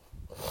shit.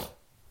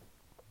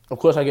 Of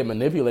course, I get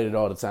manipulated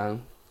all the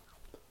time,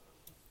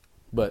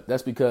 but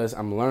that's because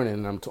I'm learning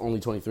and I'm only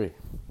 23.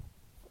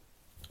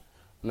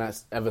 I'm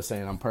not ever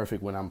saying I'm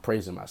perfect when I'm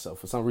praising myself.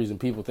 For some reason,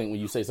 people think when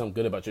you say something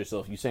good about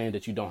yourself, you're saying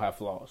that you don't have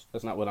flaws.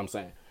 That's not what I'm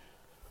saying.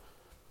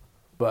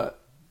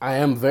 But I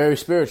am very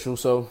spiritual,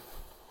 so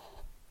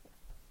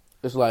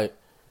it's like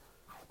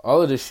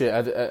all of this shit.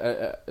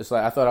 It's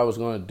like I thought I was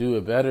going to do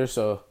it better,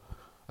 so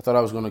I thought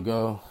I was going to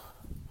go.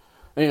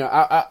 And, you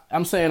know,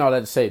 I'm saying all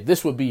that to say this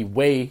is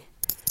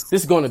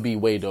going to be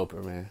way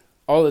doper, man.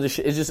 All of this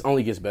shit, it just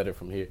only gets better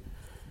from here.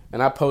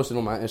 And I posted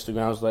on my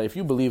Instagram, I was like, if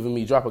you believe in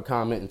me, drop a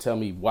comment and tell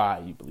me why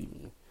you believe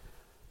in me.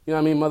 You know what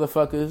I mean,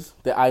 motherfuckers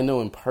that I know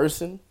in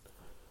person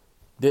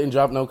didn't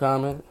drop no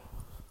comment,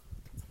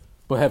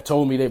 but have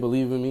told me they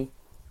believe in me.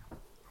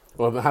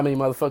 Or how many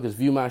motherfuckers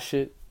view my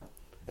shit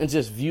and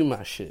just view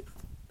my shit.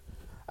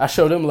 I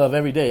show them love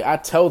every day. I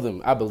tell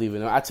them I believe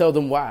in them. I tell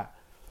them why.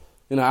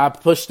 You know, I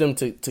push them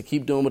to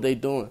keep doing what they're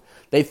doing.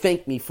 They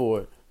thank me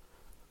for it.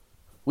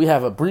 We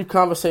have a brief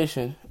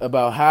conversation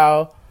about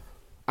how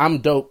I'm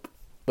dope,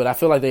 but I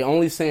feel like they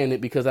only saying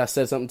it because I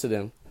said something to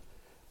them.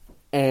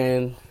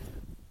 And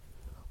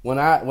when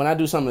I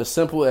do something as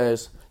simple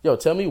as, yo,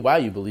 tell me why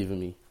you believe in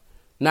me,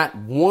 not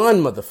one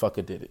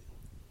motherfucker did it.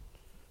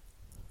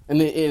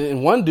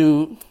 And one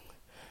dude,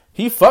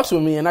 he fucks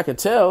with me and I could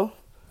tell,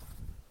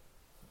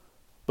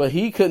 but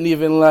he couldn't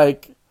even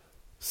like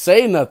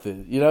say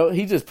nothing, you know?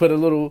 He just put a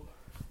little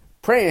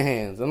praying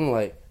hands. And I'm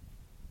like,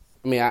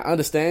 I mean, I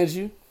understand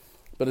you,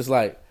 but it's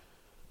like,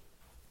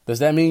 does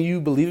that mean you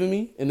believe in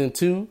me? And then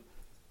two,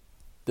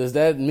 does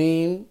that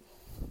mean,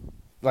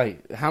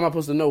 like, how am I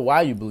supposed to know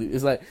why you believe?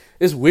 It's like,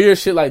 it's weird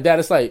shit like that.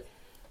 It's like,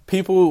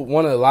 people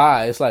want to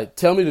lie. It's like,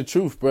 tell me the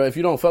truth, bro. If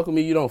you don't fuck with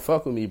me, you don't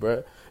fuck with me,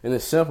 bro. And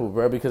it's simple,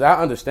 bro, because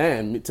I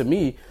understand. To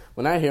me,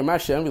 when I hear my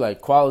shit, I'm be like,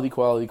 quality,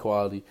 quality,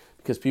 quality.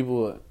 Because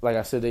people, like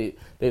I said,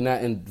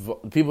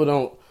 people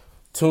don't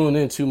tune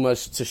in too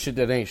much to shit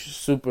that ain't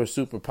super,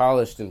 super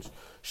polished and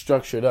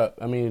structured up.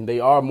 I mean, they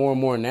are more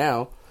and more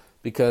now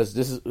because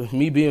this is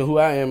me being who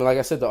I am. And like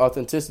I said, the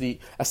authenticity,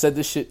 I said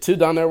this shit to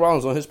Donnell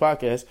Rawlings on his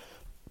podcast.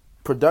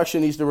 Production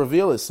needs to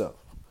reveal itself.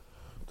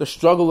 The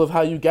struggle of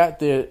how you got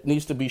there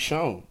needs to be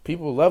shown.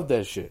 People love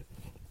that shit.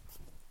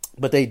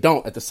 But they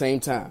don't at the same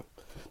time.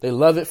 They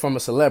love it from a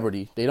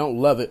celebrity. They don't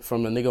love it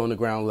from a nigga on the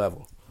ground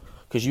level.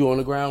 Because you on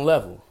the ground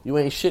level. You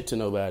ain't shit to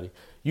nobody.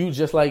 You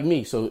just like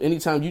me. So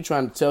anytime you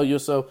trying to tell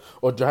yourself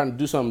or trying to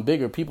do something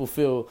bigger, people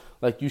feel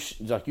like you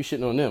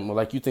shitting on them or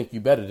like you think you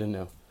better than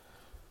them.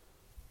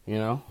 You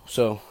know?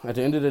 So at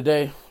the end of the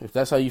day, if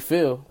that's how you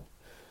feel,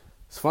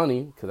 it's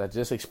funny because I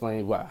just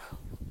explained why.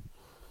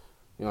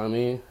 You know what I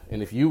mean?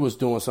 And if you was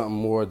doing something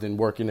more than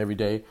working every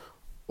day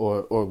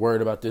or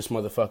worried about this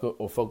motherfucker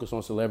or focus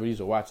on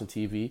celebrities or watching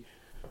TV,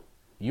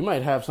 you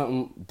might have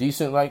something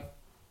decent like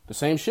the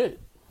same shit.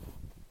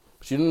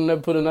 But you didn't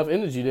never put enough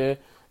energy there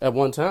at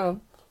one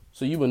time,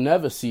 so you will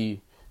never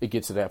see it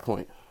get to that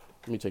point.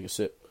 Let me take a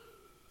sip.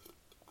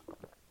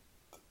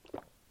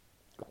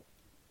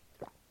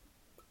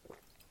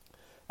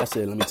 I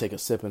said, let me take a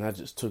sip, and I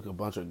just took a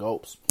bunch of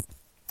gulps.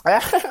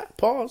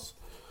 Pause.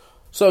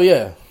 So,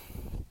 yeah.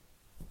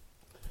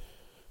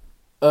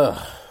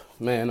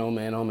 Man, oh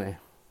man, oh man.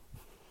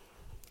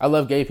 I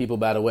love gay people,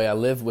 by the way. I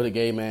live with a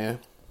gay man.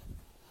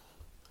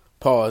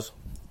 Pause.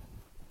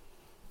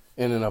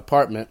 In an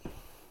apartment,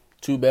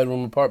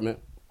 2-bedroom apartment,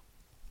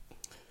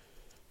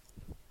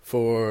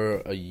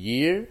 for a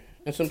year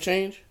and some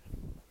change.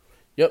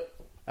 Yep,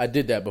 I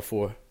did that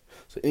before.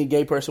 So any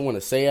gay person want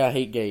to say I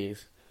hate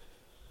gays,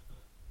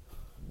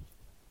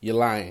 you're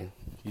lying.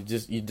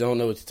 You don't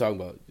know what you're talking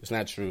about. It's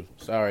not true.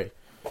 Sorry.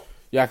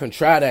 Y'all can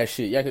try that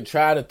shit. Y'all can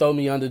try to throw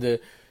me under the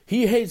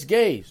he hates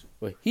gays,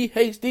 or he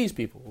hates these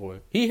people,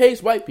 or he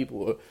hates white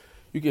people, or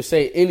you can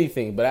say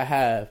anything, but I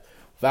have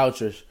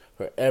vouchers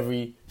for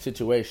every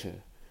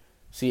situation.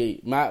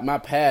 See, my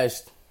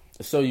past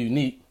is so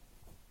unique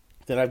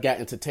that I've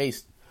gotten to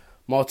taste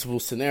multiple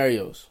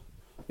scenarios.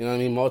 You know what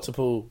I mean?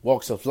 Multiple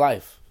walks of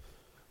life.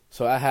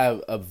 So I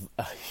have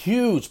a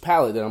huge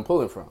palette that I'm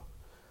pulling from.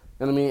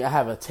 You know what I mean? I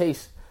have a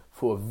taste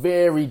for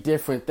very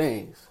different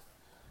things.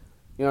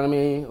 You know what I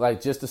mean?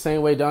 Like, just the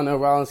same way Donnell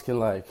Rawlings can,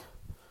 like,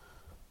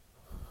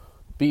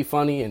 be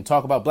funny and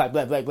talk about black,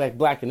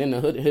 and then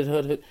the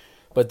hood.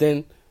 But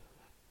then,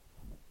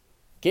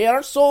 que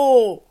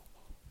arso,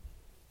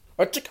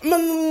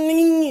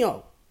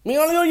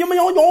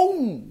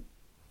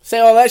 say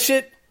all that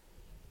shit.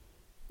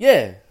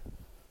 Yeah.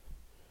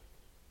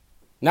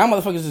 Now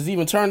motherfuckers is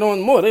even turned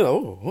on more. They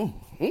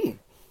like,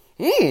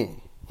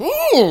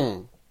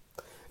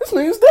 this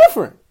nigga's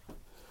different.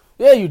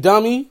 Yeah, you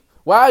dummy.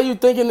 Why are you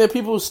thinking that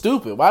people are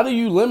stupid? Why do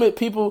you limit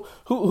people?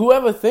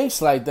 Whoever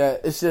thinks like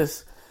that, it's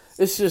just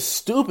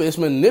stupid. It's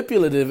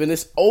manipulative and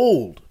it's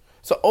old.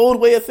 It's an old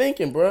way of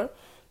thinking, bruh.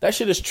 That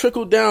shit is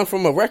trickled down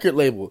from a record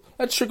label.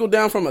 That trickled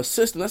down from a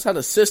system. That's how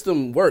the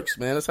system works,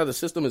 man. That's how the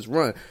system is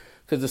run.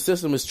 Because the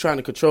system is trying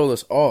to control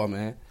us all,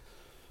 man.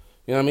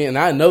 You know what I mean? And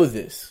I know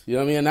this. You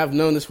know what I mean? And I've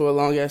known this for a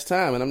long ass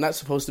time. And I'm not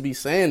supposed to be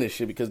saying this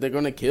shit because they're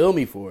going to kill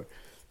me for it.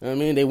 You know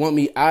what I mean? They want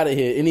me out of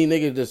here. Any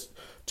nigga just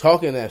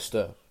talking that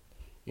stuff.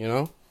 You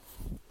know?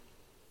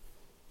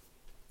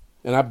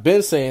 And I've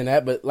been saying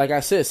that, but like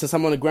I said, since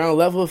I'm on the ground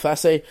level, if I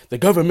say the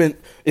government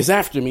is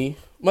after me,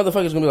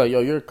 motherfuckers gonna be like, yo,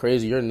 you're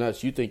crazy, you're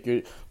nuts, you think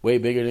you're way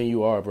bigger than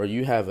you are, bro.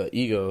 You have an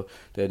ego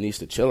that needs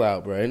to chill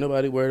out, bro. Ain't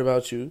nobody worried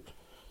about you. You know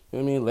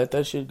what I mean? Let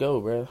that shit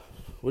go, bro.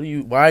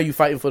 Why are you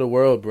fighting for the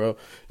world, bro,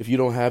 if you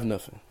don't have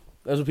nothing?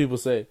 That's what people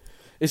say.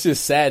 It's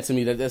just sad to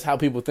me that that's how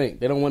people think.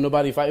 They don't want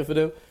nobody fighting for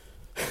them.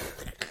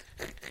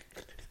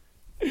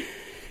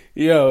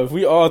 Yo, if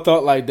we all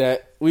thought like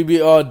that, we'd be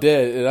all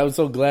dead. And I'm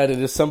so glad that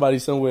there's somebody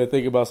somewhere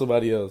thinking about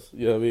somebody else.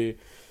 You know what I mean?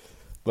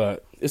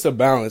 But it's a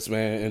balance,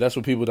 man. And that's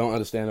what people don't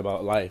understand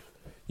about life.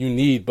 You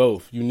need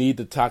both. You need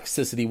the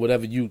toxicity,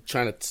 whatever you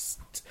trying to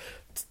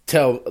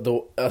tell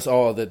us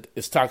all that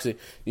it's toxic.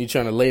 You're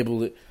trying to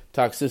label it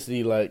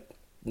toxicity. Like,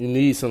 you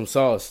need some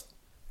sauce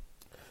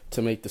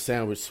to make the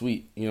sandwich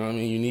sweet. You know what I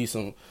mean? You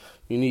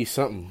need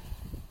something.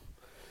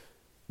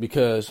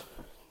 Because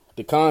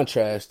the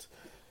contrast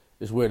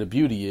is where the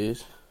beauty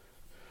is.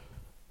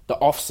 The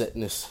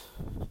offsetness.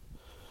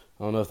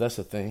 I don't know if that's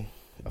a thing.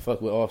 I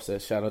fuck with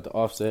Offset. Shout out to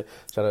Offset.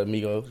 Shout out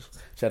Migos.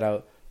 Shout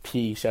out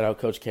P. Shout out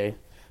Coach K.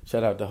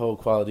 Shout out the whole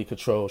Quality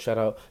Control. Shout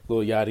out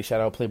Lil Yachty.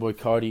 Shout out Playboy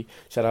Cardi.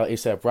 Shout out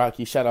A$AP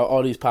Rocky. Shout out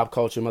all these pop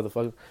culture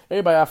motherfuckers.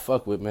 Everybody I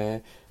fuck with,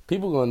 man.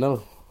 People gonna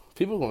know.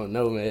 People gonna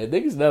know, man.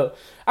 Niggas know.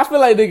 I feel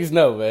like niggas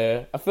know,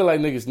 man. I feel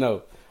like niggas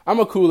know. I'm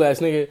a cool ass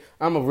nigga.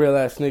 I'm a real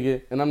ass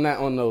nigga. And I'm not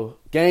on no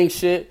gang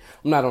shit.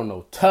 I'm not on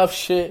no tough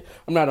shit.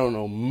 I'm not on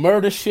no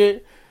murder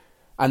shit.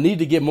 I need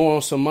to get more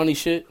on some money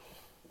shit.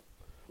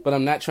 But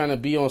I'm not trying to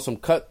be on some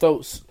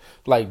cutthroats,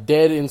 like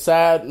dead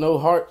inside, no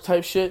heart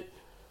type shit.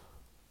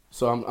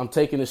 So I'm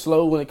taking it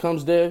slow when it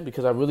comes there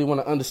because I really want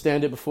to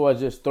understand it before I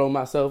just throw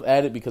myself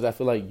at it because I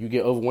feel like you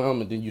get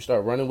overwhelmed and then you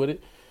start running with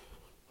it.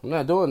 I'm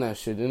not doing that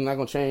shit. It's not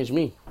going to change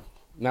me.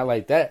 Not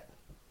like that.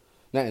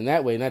 Not in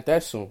that way. Not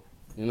that soon.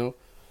 You know?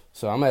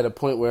 So I'm at a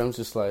point where I'm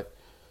just like,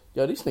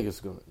 yo, these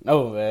niggas going to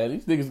know, man.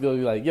 These niggas going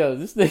to be like, yo,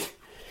 this nigga.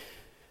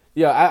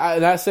 Yo,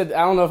 I said,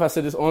 I don't know if I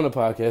said this on the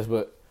podcast,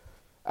 but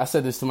I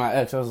said this to my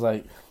ex. I was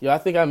like, yo, I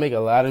think I make a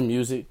lot of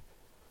music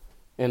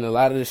and a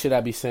lot of the shit I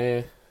be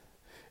saying,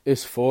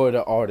 it's for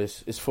the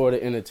artist. It's for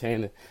the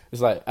entertainer.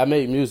 It's like I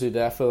make music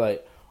that I feel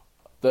like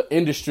the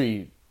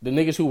industry, the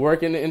niggas who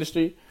work in the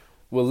industry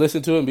will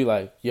listen to it and be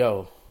like,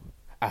 yo,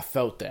 I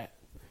felt that.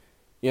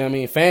 You know what I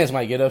mean? Fans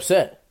might get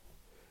upset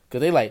because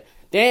they like,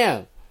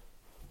 damn,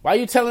 why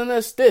you telling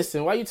us this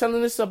and why you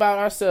telling us about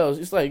ourselves?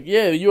 It's like,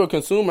 yeah, you're a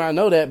consumer. I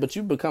know that, but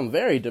you become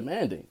very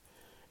demanding.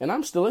 And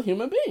I'm still a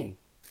human being.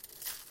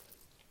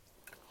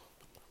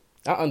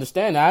 I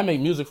understand that. I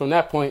make music from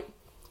that point,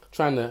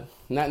 trying to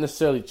not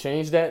necessarily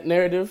change that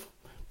narrative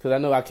because I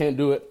know I can't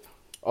do it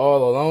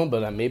all alone,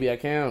 but maybe I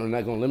can. I'm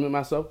not going to limit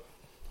myself.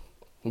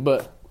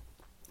 But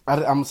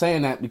I'm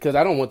saying that because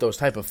I don't want those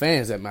type of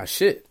fans at my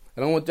shit.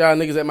 I don't want y'all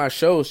niggas at my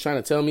shows trying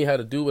to tell me how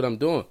to do what I'm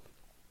doing.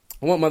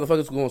 I want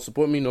motherfuckers who going to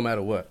support me no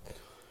matter what.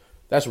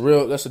 That's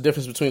real. That's the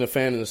difference between a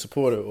fan and a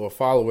supporter or a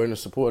follower and a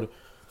supporter.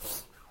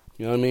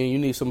 You know what I mean? You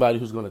need somebody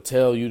who's going to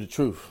tell you the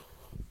truth.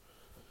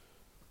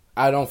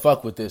 I don't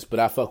fuck with this, but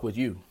I fuck with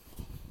you.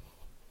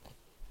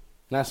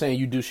 Not saying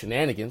you do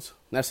shenanigans.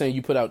 Not saying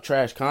you put out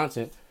trash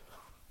content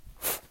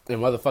and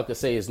motherfuckers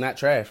say it's not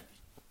trash.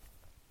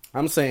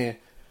 I'm saying,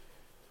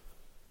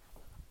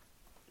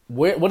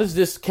 what is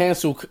this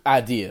cancel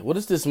idea? What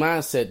is this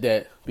mindset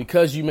that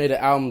because you made an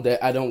album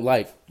that I don't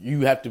like,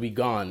 you have to be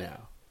gone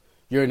now?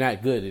 You're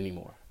not good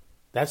anymore.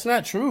 That's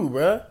not true,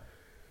 bruh.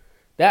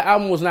 That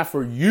album was not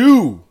for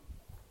you.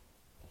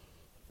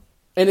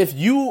 And if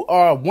you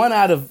are one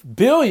out of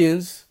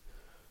billions,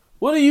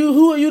 who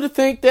are you to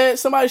think that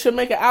somebody should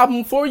make an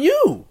album for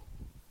you?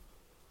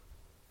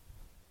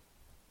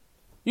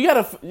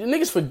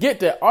 Niggas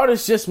forget that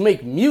artists just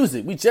make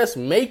music. We just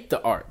make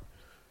the art.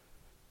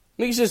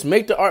 Niggas just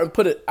make the art and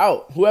put it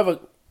out. Whoever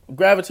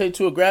gravitate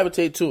to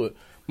it.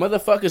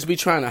 Motherfuckers be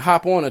trying to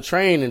hop on a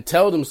train and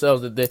tell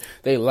themselves that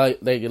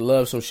they can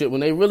love some shit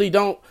when they really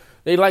don't.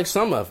 They like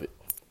some of it.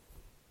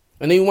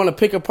 And then you want to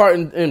pick apart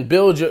and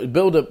build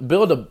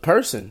a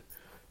person.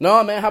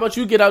 No, man, how about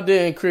you get out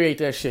there and create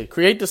that shit?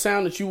 Create the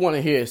sound that you want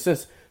to hear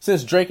since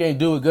Drake ain't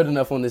do it good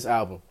enough on this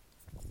album.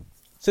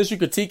 Since you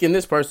critiquing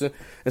this person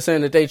and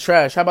saying that they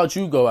trash, how about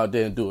you go out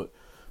there and do it?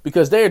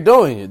 Because they're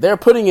doing it. They're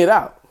putting it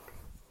out.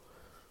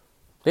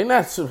 They're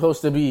not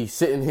supposed to be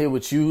sitting here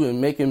with you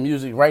and making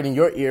music right in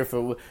your ear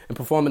and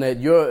performing at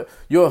your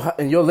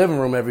in your living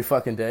room every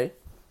fucking day.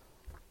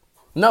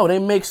 No, they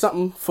make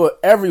something for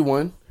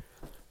everyone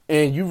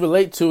and you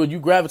relate to it,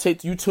 you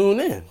gravitate, you tune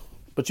in.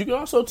 But you can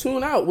also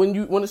tune out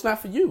when it's not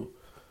for you.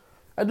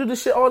 I do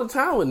this shit all the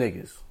time with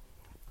niggas.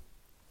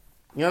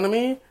 You know what I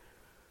mean?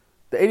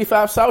 The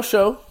 85 South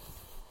show,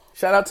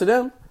 shout out to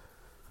them.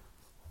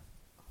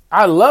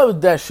 I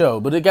loved that show,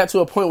 but it got to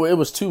a point where it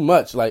was too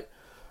much. Like,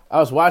 I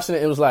was watching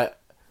it, it was like,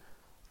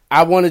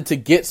 I wanted to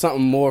get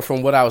something more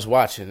from what I was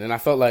watching. And I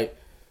felt like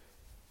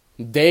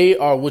they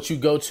are what you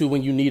go to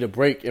when you need a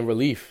break and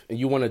relief. And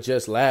you want to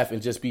just laugh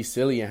and just be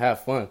silly and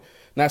have fun.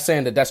 Not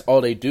saying that that's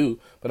all they do,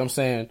 but I'm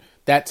saying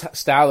that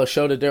style of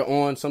show that they're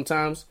on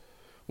sometimes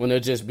when they're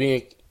just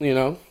being,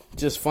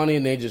 just funny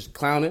and they just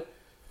clowning.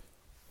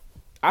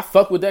 I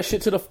fuck with that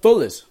shit to the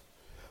fullest.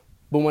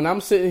 But when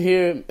I'm sitting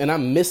here and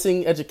I'm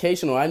missing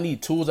education or I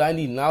need tools, I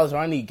need knowledge or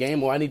I need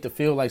game or I need to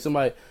feel like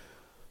somebody,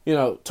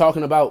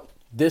 talking about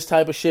this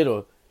type of shit,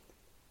 or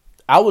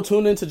I would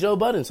tune into Joe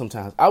Budden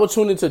sometimes. I would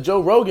tune into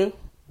Joe Rogan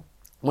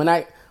when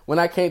I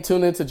can't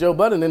tune into Joe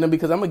Budden, and then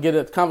because I'm going to get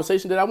a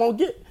conversation that I won't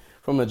get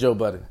from a Joe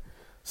Budden.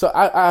 So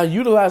I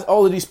utilize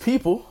all of these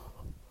people,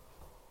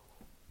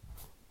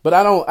 but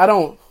I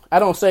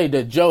don't say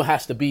that Joe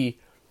has to be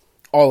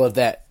all of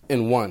that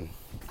in one.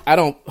 I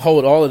don't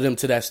hold all of them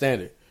to that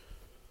standard.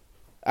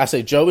 I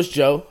say Joe is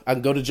Joe. I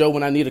can go to Joe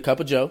when I need a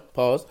cup of Joe.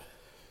 Pause.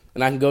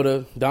 And I can go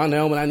to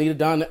Donnell when I need a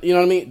Donnell. You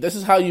know what I mean? This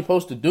is how you're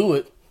supposed to do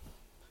it.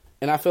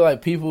 And I feel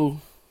like people,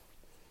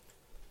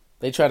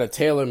 they try to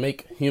tailor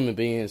make human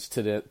beings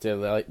to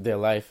their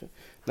life.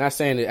 Not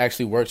saying it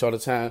actually works all the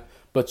time,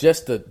 but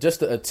just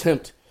the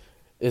attempt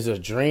is a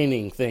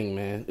draining thing,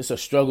 man. It's a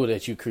struggle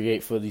that you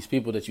create for these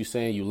people that you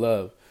saying you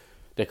love,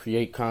 that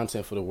create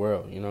content for the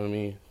world. You know what I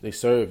mean? They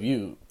serve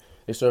you.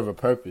 They serve a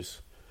purpose.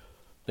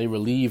 They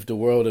relieve the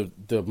world of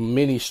the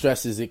many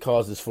stresses it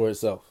causes for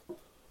itself.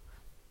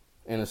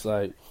 And it's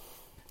like,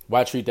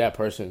 why treat that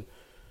person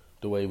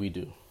the way we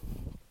do?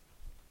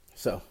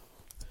 So,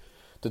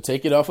 to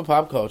take it off of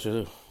pop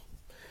culture,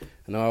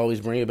 and I always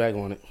bring it back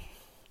on it,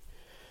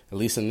 at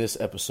least in this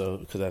episode,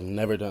 because I've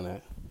never done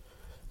that.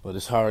 But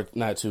it's hard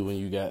not to when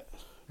you got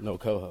no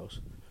co-host.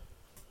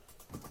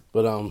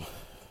 But,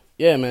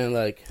 yeah, man,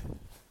 like,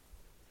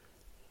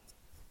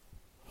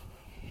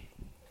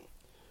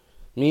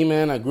 me,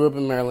 man, I grew up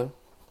in Maryland.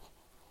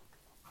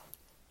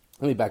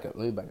 Let me back up.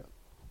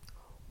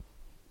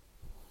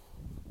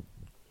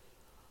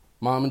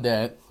 Mom and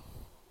dad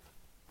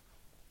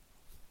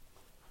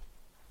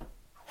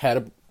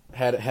had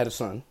a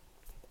son.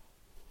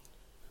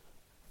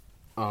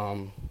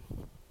 9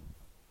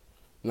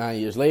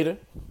 years later,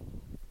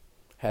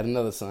 had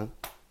another son.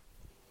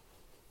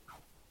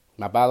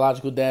 My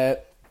biological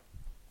dad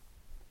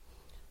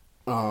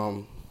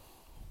was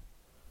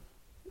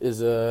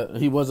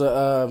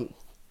a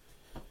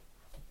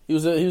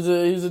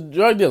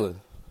drug dealer.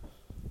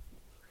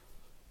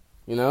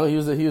 You know, he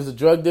was a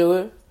drug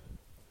dealer.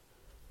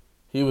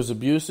 He was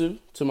abusive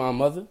to my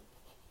mother.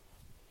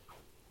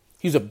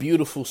 He's a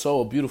beautiful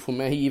soul, a beautiful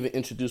man. He even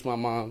introduced my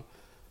mom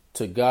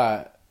to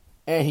God,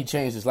 and he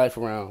changed his life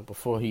around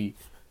before he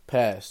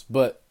passed.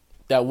 But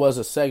that was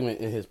a segment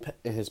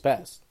in his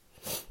past.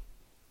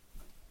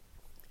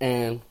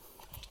 And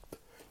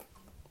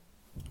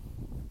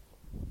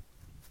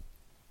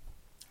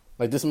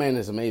like, this man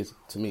is amazing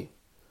to me.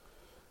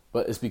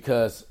 But it's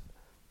because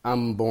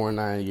I'm born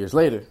 9 years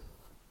later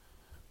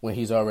when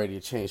he's already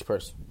a changed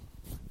person.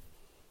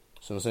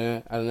 So I'm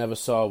saying, I never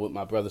saw what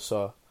my brother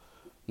saw,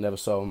 never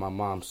saw what my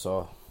mom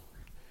saw.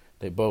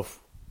 They both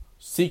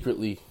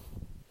secretly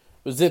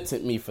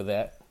resented me for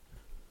that,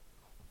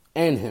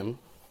 and him,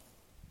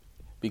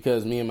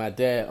 because me and my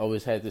dad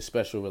always had this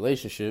special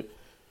relationship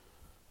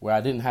where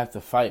I didn't have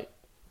to fight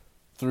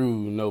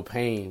through no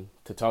pain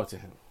to talk to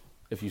him,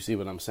 if you see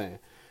what I'm saying.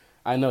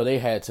 I know they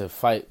had to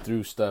fight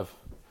through stuff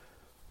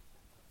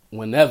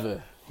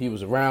whenever he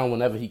was around,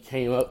 whenever he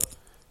came up,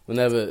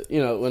 whenever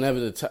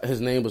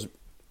his name was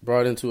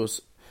brought into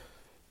us,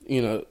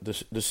 the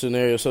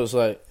scenario. So it's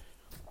like,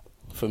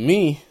 for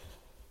me,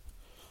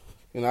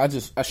 I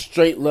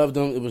straight loved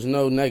him. It was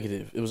no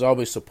negative. It was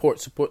always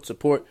support,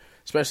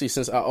 especially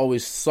since I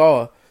always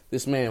saw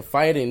this man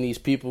fighting these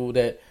people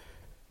that,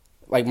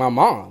 like my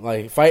mom,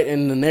 like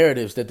fighting the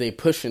narratives that they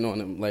pushing on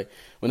him. Like,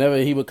 whenever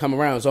he would come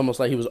around, it's almost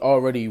like he was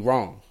already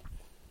wrong.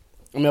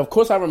 I mean, of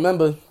course I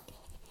remember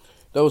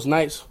those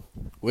nights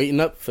waiting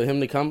up for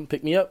him to come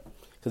pick me up,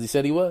 because he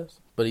said he was,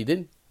 but he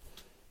didn't.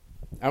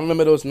 I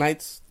remember those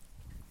nights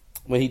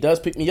when he does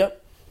pick me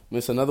up, and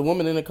it's another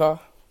woman in the car,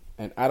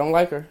 and I don't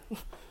like her.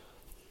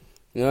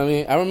 You know what I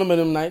mean? I remember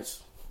them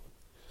nights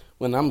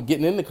when I'm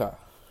getting in the car,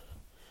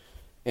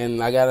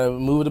 and I gotta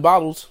move the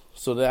bottles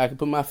so that I can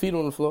put my feet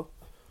on the floor.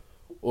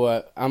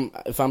 Or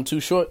if I'm too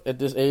short at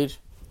this age,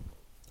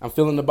 I'm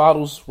feeling the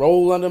bottles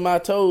roll under my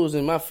toes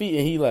and my feet,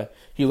 and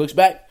he looks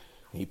back,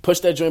 and he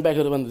pushed that joint back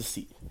up under the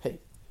seat.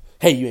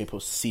 Hey, you ain't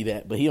supposed to see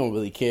that, but he don't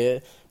really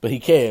care. But he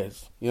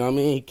cares. You know what I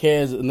mean? He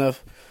cares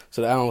enough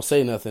so that I don't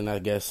say nothing, I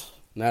guess.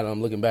 Now that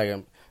I'm looking back,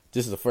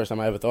 this is the first time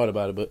I ever thought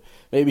about it, but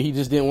maybe he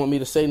just didn't want me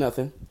to say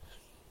nothing,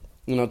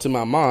 to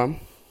my mom.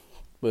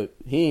 But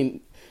what he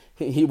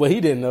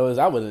didn't know is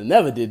I would have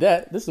never did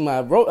that. This is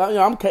my bro.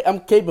 I'm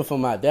caping for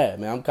my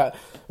dad, man.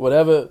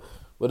 Whatever.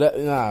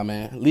 Nah,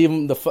 man. Leave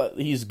him the fuck.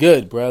 He's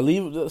good,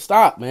 bro.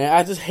 Stop, man.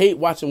 I just hate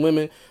watching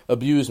women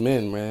abuse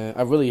men, man.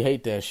 I really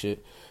hate that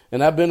shit.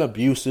 And I've been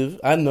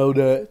abusive. I know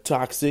that.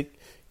 Toxic.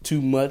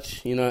 Too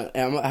much. I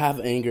have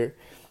anger.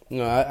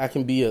 I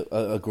can be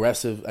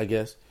aggressive, I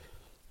guess.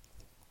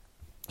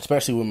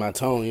 Especially with my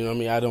tone. You know what I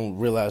mean? I don't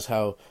realize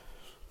how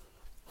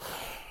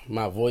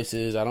my voice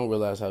is. I don't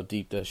realize how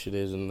deep that shit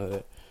is and all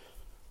that.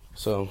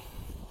 So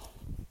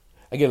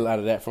I get a lot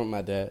of that from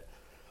my dad.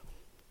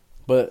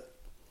 But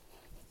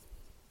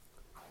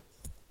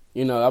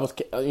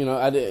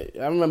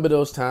I remember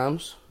those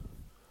times,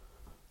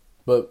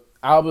 but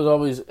I was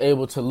always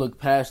able to look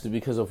past it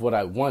because of what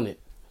I wanted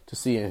to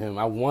see in him.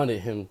 I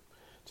wanted him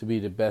to be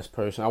the best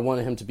person. I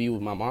wanted him to be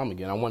with my mom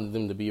again. I wanted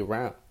them to be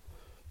around.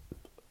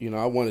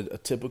 I wanted a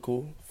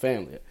typical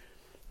family.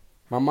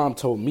 My mom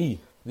told me,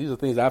 these are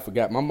things I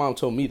forgot. My mom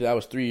told me that I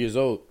was 3 years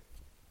old,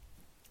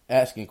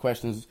 asking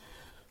questions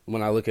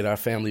when I look at our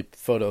family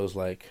photos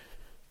like,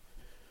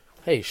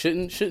 hey,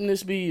 shouldn't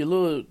this be a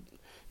little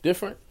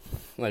different?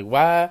 Like,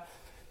 why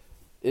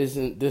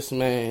isn't this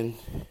man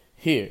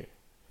here?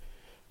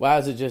 Why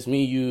is it just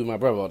me, you, and my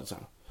brother all the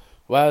time?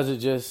 Why is it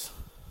just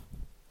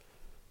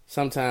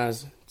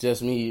sometimes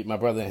just me, my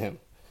brother, and him?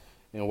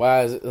 And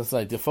why is it's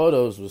like the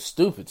photos was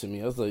stupid to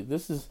me. I was like,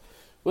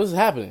 what's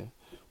happening?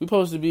 Ain't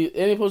supposed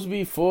to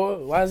be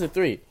 4? Why is it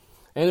 3? Ain't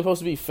it supposed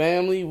to be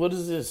family? What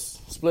is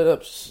this split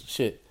up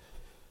shit?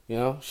 She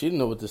didn't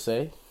know what to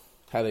say,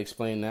 how to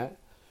explain that.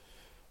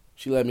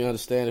 She let me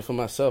understand it for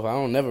myself. I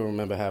don't never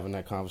remember having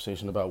that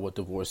conversation about what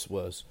divorce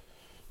was.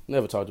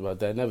 Never talked about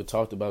that. Never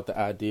talked about the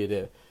idea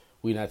that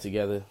we not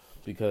together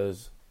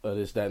because of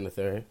this, that, and the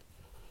third.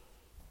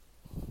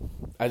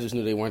 I just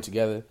knew they weren't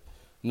together.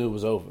 Knew it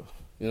was over.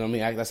 You know what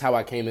I mean? That's how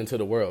I came into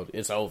the world.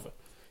 It's over.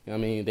 You know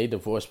what I mean? They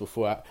divorced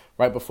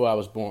right before I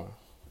was born.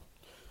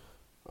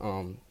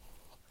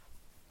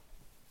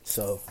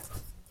 So,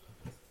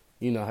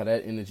 you know how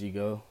that energy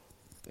go.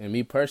 And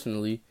me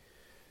personally,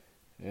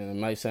 and it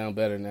might sound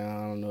better now.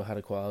 I don't know how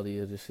the quality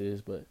of this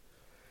is, but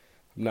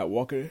I'm not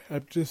walking.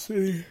 I'm just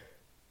sitting.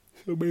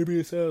 So maybe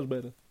it sounds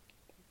better.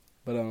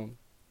 But,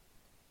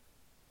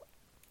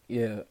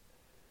 yeah.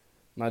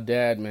 my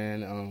dad,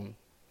 man,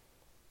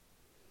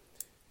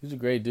 he's a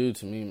great dude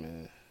to me,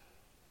 man.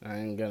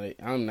 I'm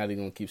not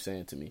even gonna keep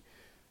saying to me.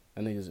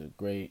 I think he's a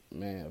great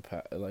man,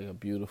 like a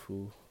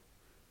beautiful,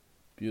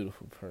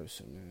 beautiful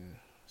person, man.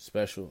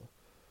 Special.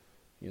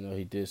 You know,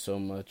 he did so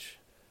much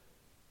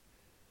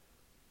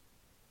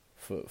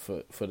for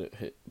the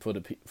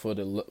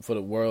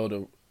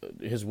world,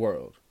 his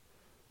world,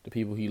 the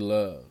people he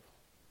loved,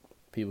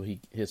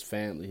 his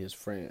family, his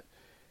friends.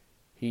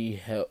 He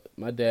helped.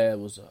 My dad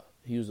was a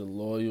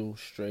loyal,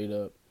 straight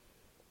up,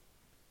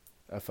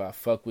 if I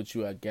fuck with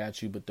you, I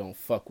got you, but don't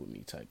fuck with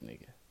me type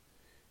nigga.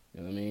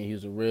 You know what I mean? He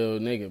was a real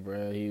nigga,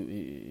 bro.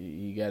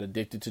 He got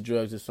addicted to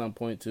drugs at some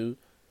point too,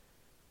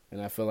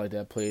 and I feel like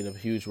that played a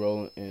huge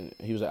role. And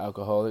he was an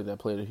alcoholic. That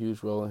played a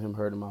huge role in him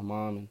hurting my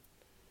mom.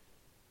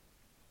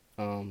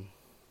 And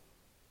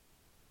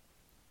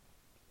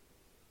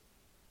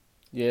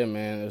yeah,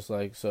 man, it's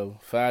like, so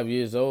 5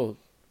 years old.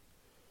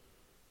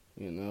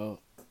 You know,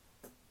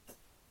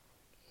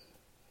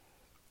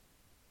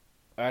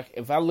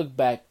 if I look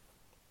back,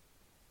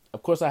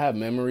 of course I have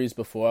memories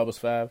before I was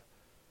 5,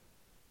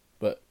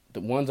 but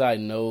the ones I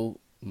know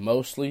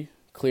mostly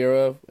clear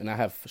of, and I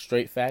have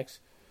straight facts,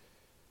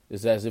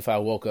 is as if I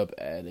woke up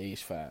at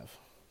age 5,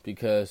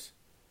 because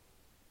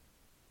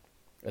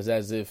it's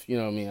as if, you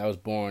know what I mean, I was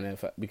born at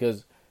 5,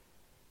 because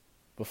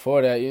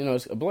before that, you know,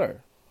 it's a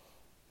blur.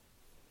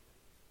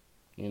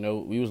 You know,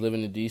 we was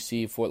living in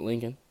D.C., Fort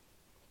Lincoln,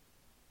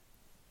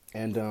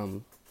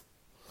 and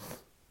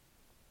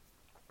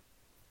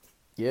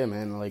yeah,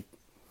 man, like,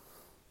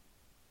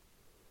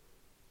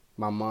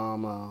 my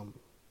mom,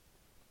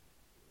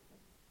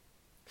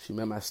 she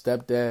met my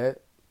stepdad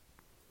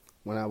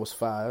when I was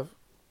 5.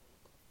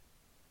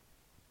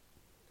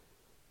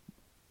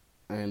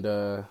 And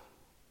I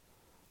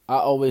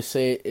always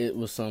say it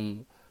was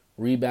some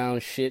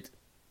rebound shit,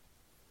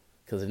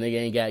 because the nigga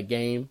ain't got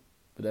game.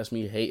 But that's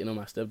me hating on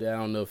my stepdad. I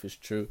don't know if it's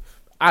true.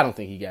 I don't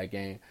think he got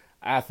game.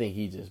 I think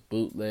he just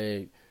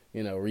bootlegged,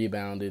 you know,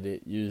 rebounded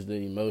it, used the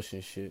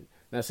emotion shit.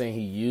 Not saying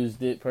he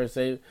used it per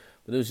se,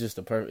 but it was just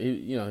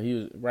he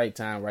was right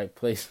time, right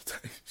place.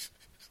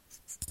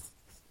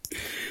 It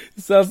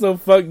sounds so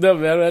fucked up,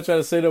 man. I'm not trying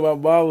to say that my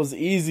mom was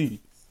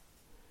easy,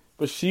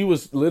 but she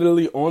was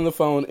literally on the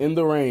phone in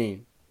the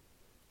rain,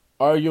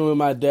 arguing with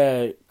my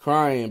dad,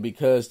 crying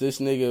because this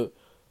nigga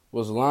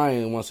was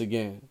lying once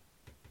again.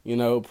 You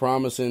know,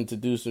 promising to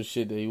do some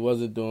shit that he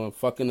wasn't doing,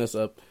 fucking us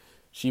up.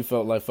 She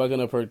felt like fucking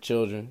up her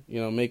children,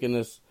 you know, making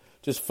us,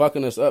 just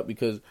fucking us up,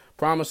 because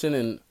promising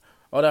and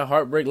all that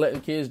heartbreak,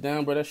 letting kids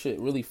down, bro, that shit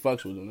really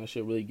fucks with them. That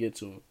shit really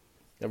gets to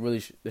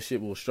them. That shit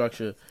will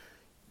structure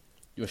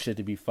your shit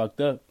to be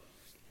fucked up.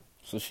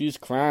 So she's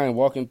crying,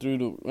 walking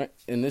through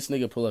and this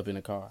nigga pull up in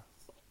the car.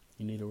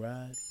 You need a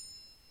ride?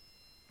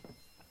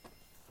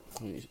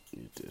 Let me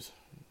get this.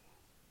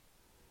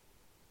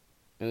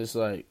 And it's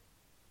like,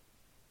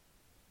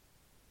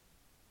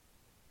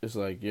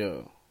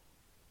 yo.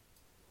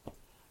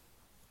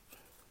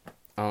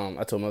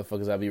 I told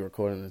motherfuckers I'd be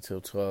recording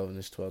until 12, and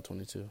it's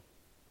 12:22.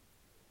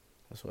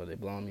 That's why they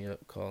blowing me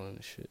up, calling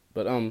and shit.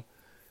 But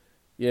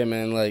yeah,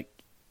 man, like,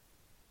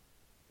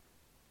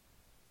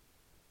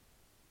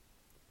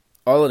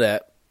 all of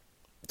that,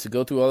 to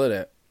go through all of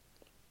that,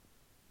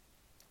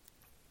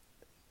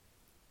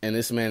 and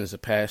this man is a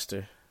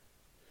pastor,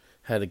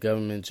 had a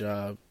government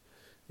job.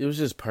 It was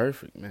just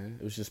perfect, man.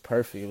 It was just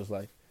perfect. It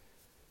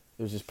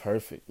was just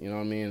perfect. You know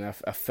what I mean? I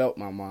felt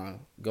my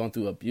mom going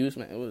through abuse,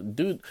 man. It was,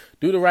 do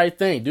the right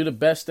thing. Do the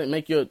best thing.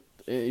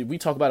 We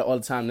talk about it all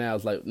the time now.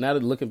 It's like, now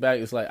that looking back,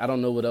 it's like, I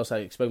don't know what else I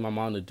expect my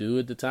mom to do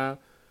at the time.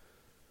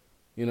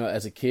 You know,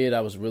 as a kid,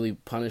 I was really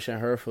punishing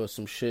her for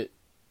some shit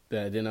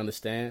that I didn't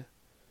understand.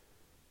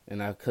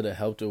 And I could have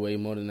helped her way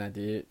more than I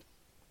did.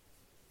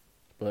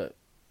 But,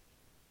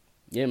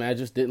 yeah, man, I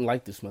just didn't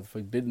like this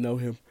motherfucker. Didn't know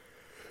him.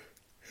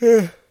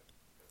 Excuse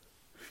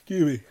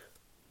me.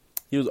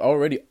 He was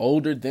already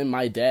older than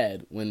my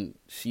dad when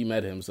she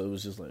met him. So it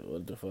was just like,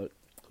 what the fuck?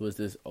 Who is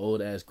this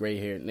old-ass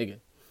gray-haired nigga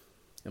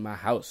in my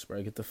house,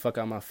 bro? Get the fuck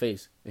out of my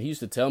face. And he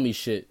used to tell me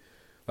shit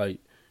like,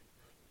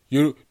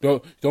 you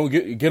don't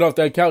get off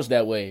that couch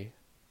that way.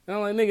 And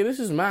I'm like, nigga, this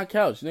is my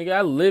couch. Nigga,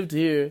 I lived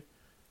here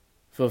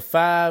for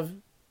 5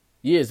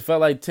 years. It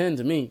felt like 10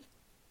 to me.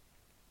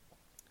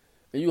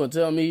 And you gonna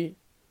tell me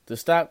to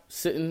stop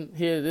sitting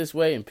here this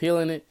way and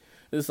peeling it?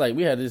 It's like,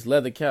 we had this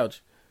leather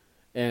couch.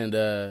 And,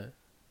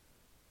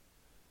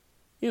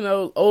 you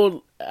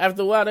know,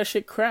 after a while, that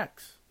shit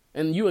cracks.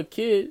 And you a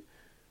kid,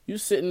 you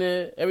sitting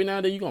there, every now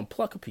and then, you gonna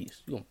pluck a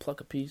piece. You gonna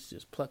pluck a piece,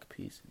 just pluck a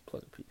piece,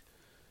 pluck a piece.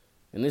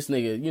 And this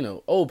nigga, you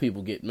know, old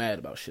people get mad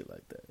about shit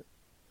like that.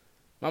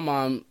 My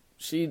mom,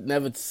 she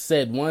never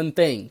said one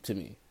thing to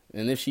me.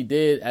 And if she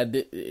did,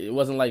 it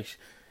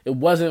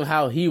wasn't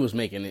how he was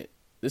making it.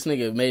 This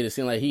nigga made it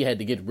seem like he had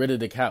to get rid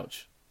of the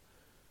couch.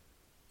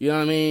 You know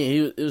what I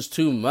mean? It was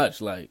too much,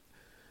 like.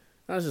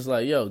 I was just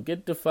like, yo,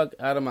 get the fuck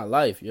out of my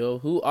life, yo.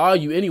 Who are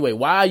you anyway?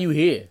 Why are you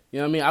here? You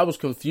know what I mean? I was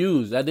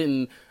confused. I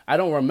don't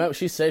remember.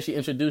 She said she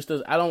introduced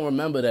us. I don't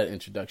remember that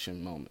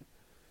introduction moment.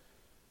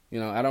 You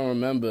know, I don't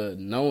remember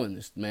knowing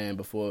this man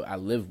before I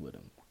lived with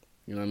him.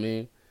 You know what I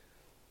mean?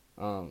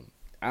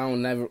 I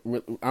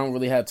don't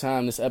really have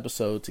time this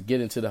episode to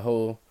get into the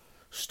whole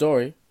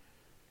story,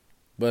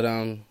 but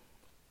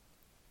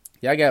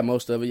y'all got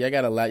most of it. Y'all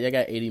got a lot. Y'all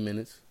got 80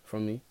 minutes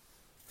from me,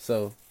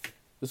 so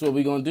this is what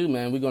we're gonna do,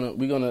 man. We're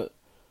gonna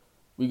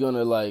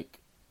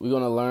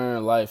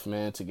learn life,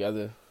 man,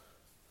 together.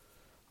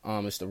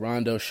 It's the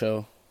Rondo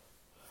Show.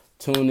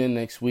 Tune in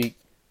next week.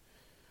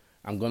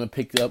 I'm gonna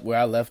pick up where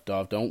I left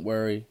off. Don't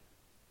worry.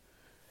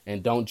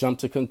 And don't jump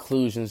to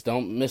conclusions.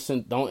 Don't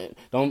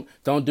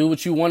do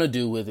what you want to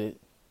do with it.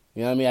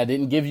 You know what I mean? I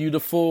didn't give you the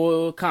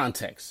full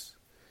context.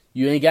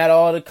 You ain't got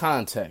all the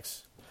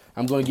context.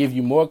 I'm going to give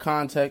you more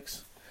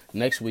context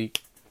next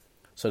week.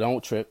 So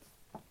don't trip.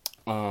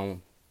 I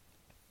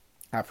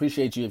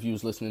appreciate you if you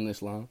was listening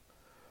this long.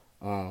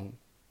 I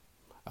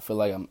feel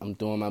like I'm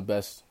doing my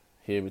best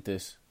here with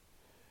this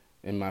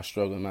in my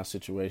struggle, in my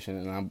situation.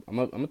 And I'm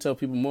going to tell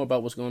people more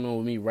about what's going on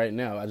with me right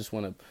now. I just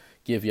want to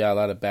give y'all a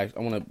lot of back.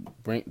 I'm going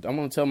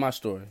to tell my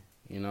story.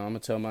 You know, I'm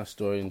going to tell my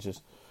story and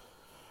just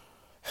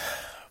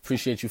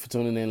appreciate you for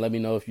tuning in. Let me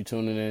know if you're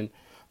tuning in.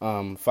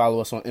 Follow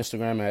us on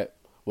Instagram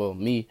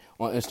me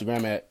on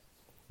Instagram at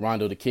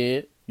Rondo the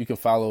Kid. You can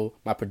follow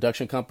my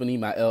production company,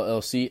 my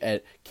LLC,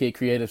 at Kid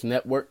Creatives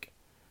Network.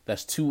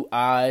 That's 2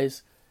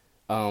 I's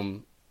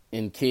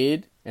in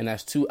Kid, and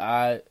that's 2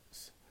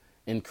 I's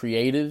in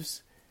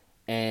Creatives,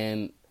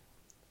 and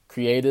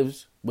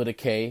Creatives with a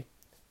K,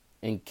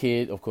 and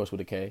Kid, of course,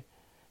 with a K,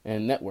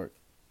 and Network.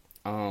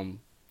 And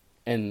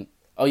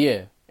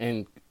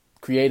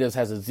Creatives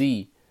has a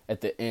Z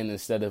at the end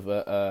instead of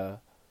a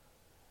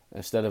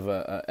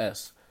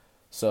S.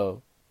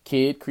 So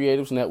Kid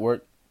Creatives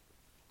Network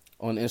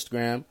on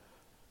Instagram.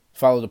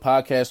 Follow the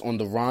podcast on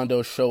the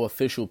Rondo Show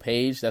official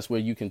page. That's where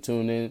you can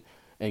tune in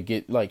and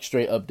get like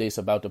straight updates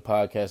about the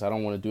podcast. I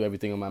don't want to do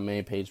everything on my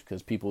main page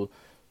because people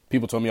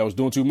told me I was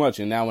doing too much,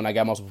 and now when I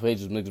got multiple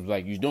pages, niggas was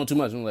like, "You're doing too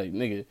much." I'm like,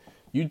 "Nigga,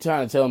 you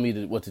trying to tell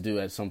me what to do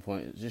at some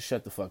point? Just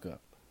shut the fuck up."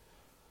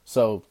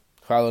 So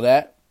follow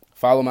that.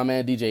 Follow my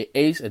man DJ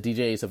Ace at DJ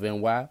Ace of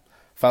NY.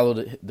 Follow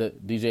the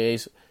DJ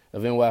Ace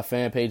of NY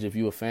fan page if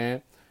you a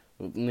fan.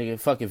 Nigga,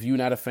 fuck, if you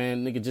not a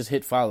fan, nigga, just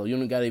hit follow. You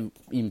don't gotta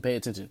even pay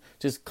attention.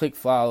 Just click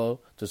follow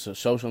to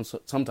show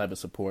some type of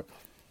support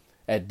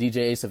at DJ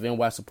Ace of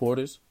NY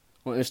Supporters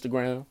on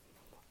Instagram.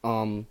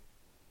 And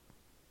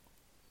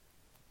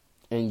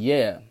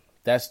yeah,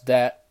 that's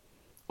that.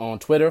 On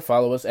Twitter,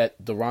 follow us at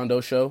The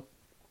Rondo Show,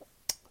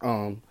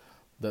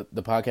 the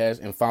podcast,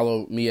 and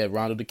follow me at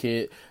Rondo the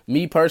Kid.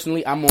 Me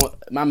personally, I'm on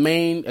my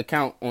main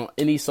account on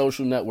any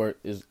social network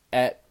is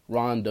at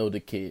Rondo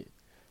the Kid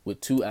with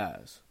 2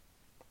 I's.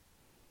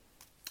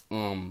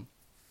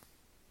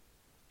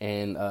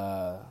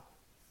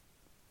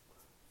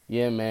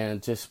 Yeah,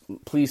 man, just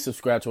please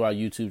subscribe to our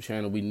YouTube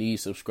channel. We need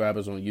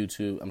subscribers on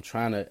YouTube. I'm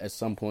trying to, at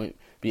some point,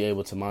 be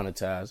able to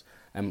monetize.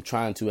 I'm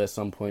trying to, at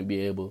some point,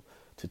 be able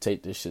to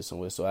take this shit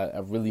somewhere. So I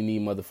really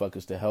need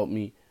motherfuckers to help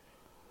me,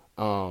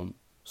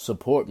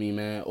 support me,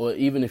 man. Or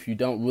even if you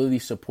don't really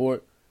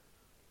support,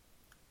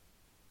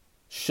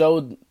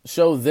 show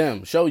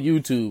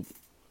YouTube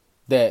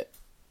that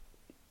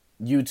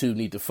YouTube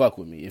need to fuck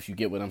with me, if you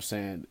get what I'm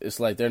saying. It's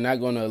like they're not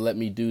going to let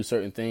me do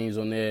certain things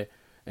on there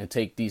and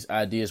take these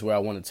ideas where I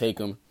want to take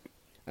them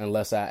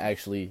unless I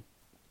actually,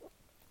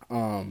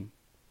 have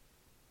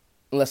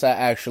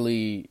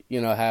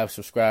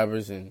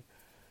subscribers and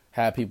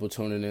have people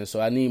tuning in.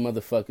 So I need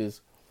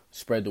motherfuckers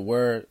spread the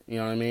word, you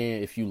know what I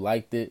mean? If you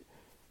liked it,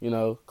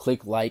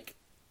 click like,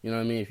 you know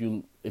what I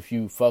mean? If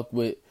you fuck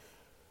with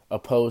a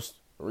post,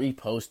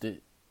 repost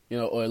it,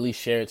 or at least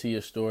share it to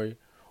your story.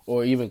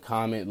 Or even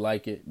comment,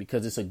 like it,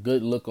 because it's a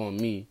good look on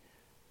me.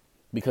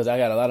 Because I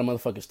got a lot of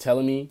motherfuckers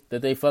telling me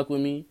that they fuck with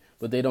me,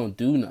 but they don't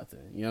do nothing.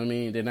 You know what I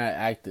mean? They're not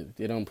active.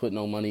 They don't put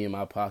no money in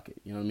my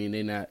pocket. You know what I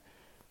mean?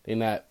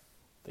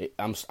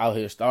 I'm out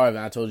here starving.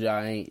 I told you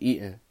I ain't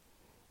eating.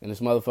 And it's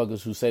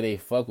motherfuckers who say they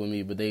fuck with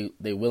me, but they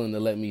willing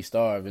to let me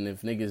starve. And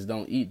if niggas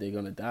don't eat, they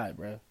gonna die,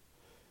 bruh.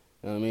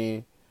 You know what I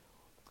mean?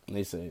 And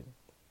they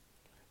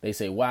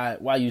say, why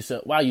you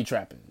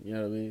trapping? You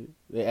know what I mean?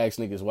 They ask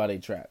niggas why they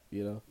trap,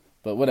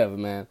 But whatever,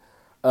 man.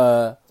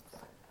 And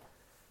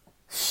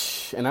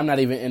I'm not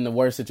even in the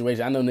worst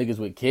situation. I know niggas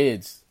with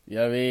kids, you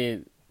know what I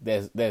mean?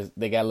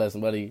 They got less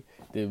money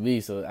than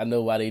me, so I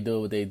know why they do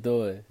what they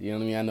doing. You know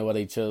what I mean? I know why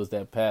they chose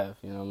that path,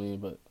 you know what I mean?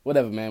 But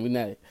whatever, man. We're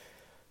not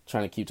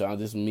trying to keep talking.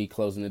 This is me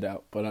closing it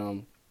out. But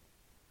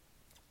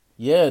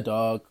yeah,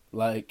 dog.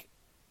 Like,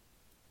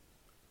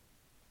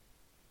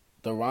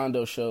 the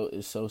Rondo Show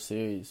is so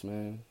serious,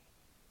 man.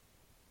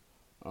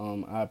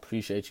 I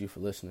appreciate you for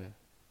listening.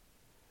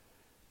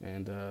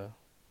 And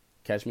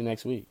catch me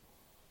next week.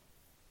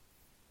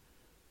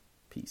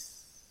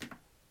 Peace.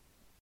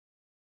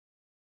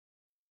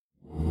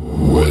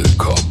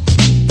 Welcome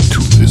to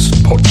this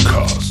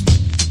podcast.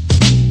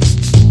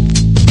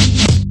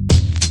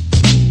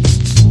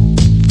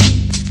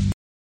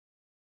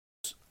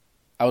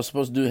 I was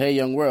supposed to do Hey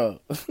Young World.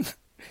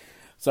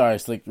 Sorry,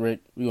 Slick Rick.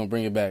 We're going to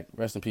bring it back.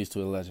 Rest in peace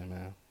to a legend,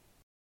 man.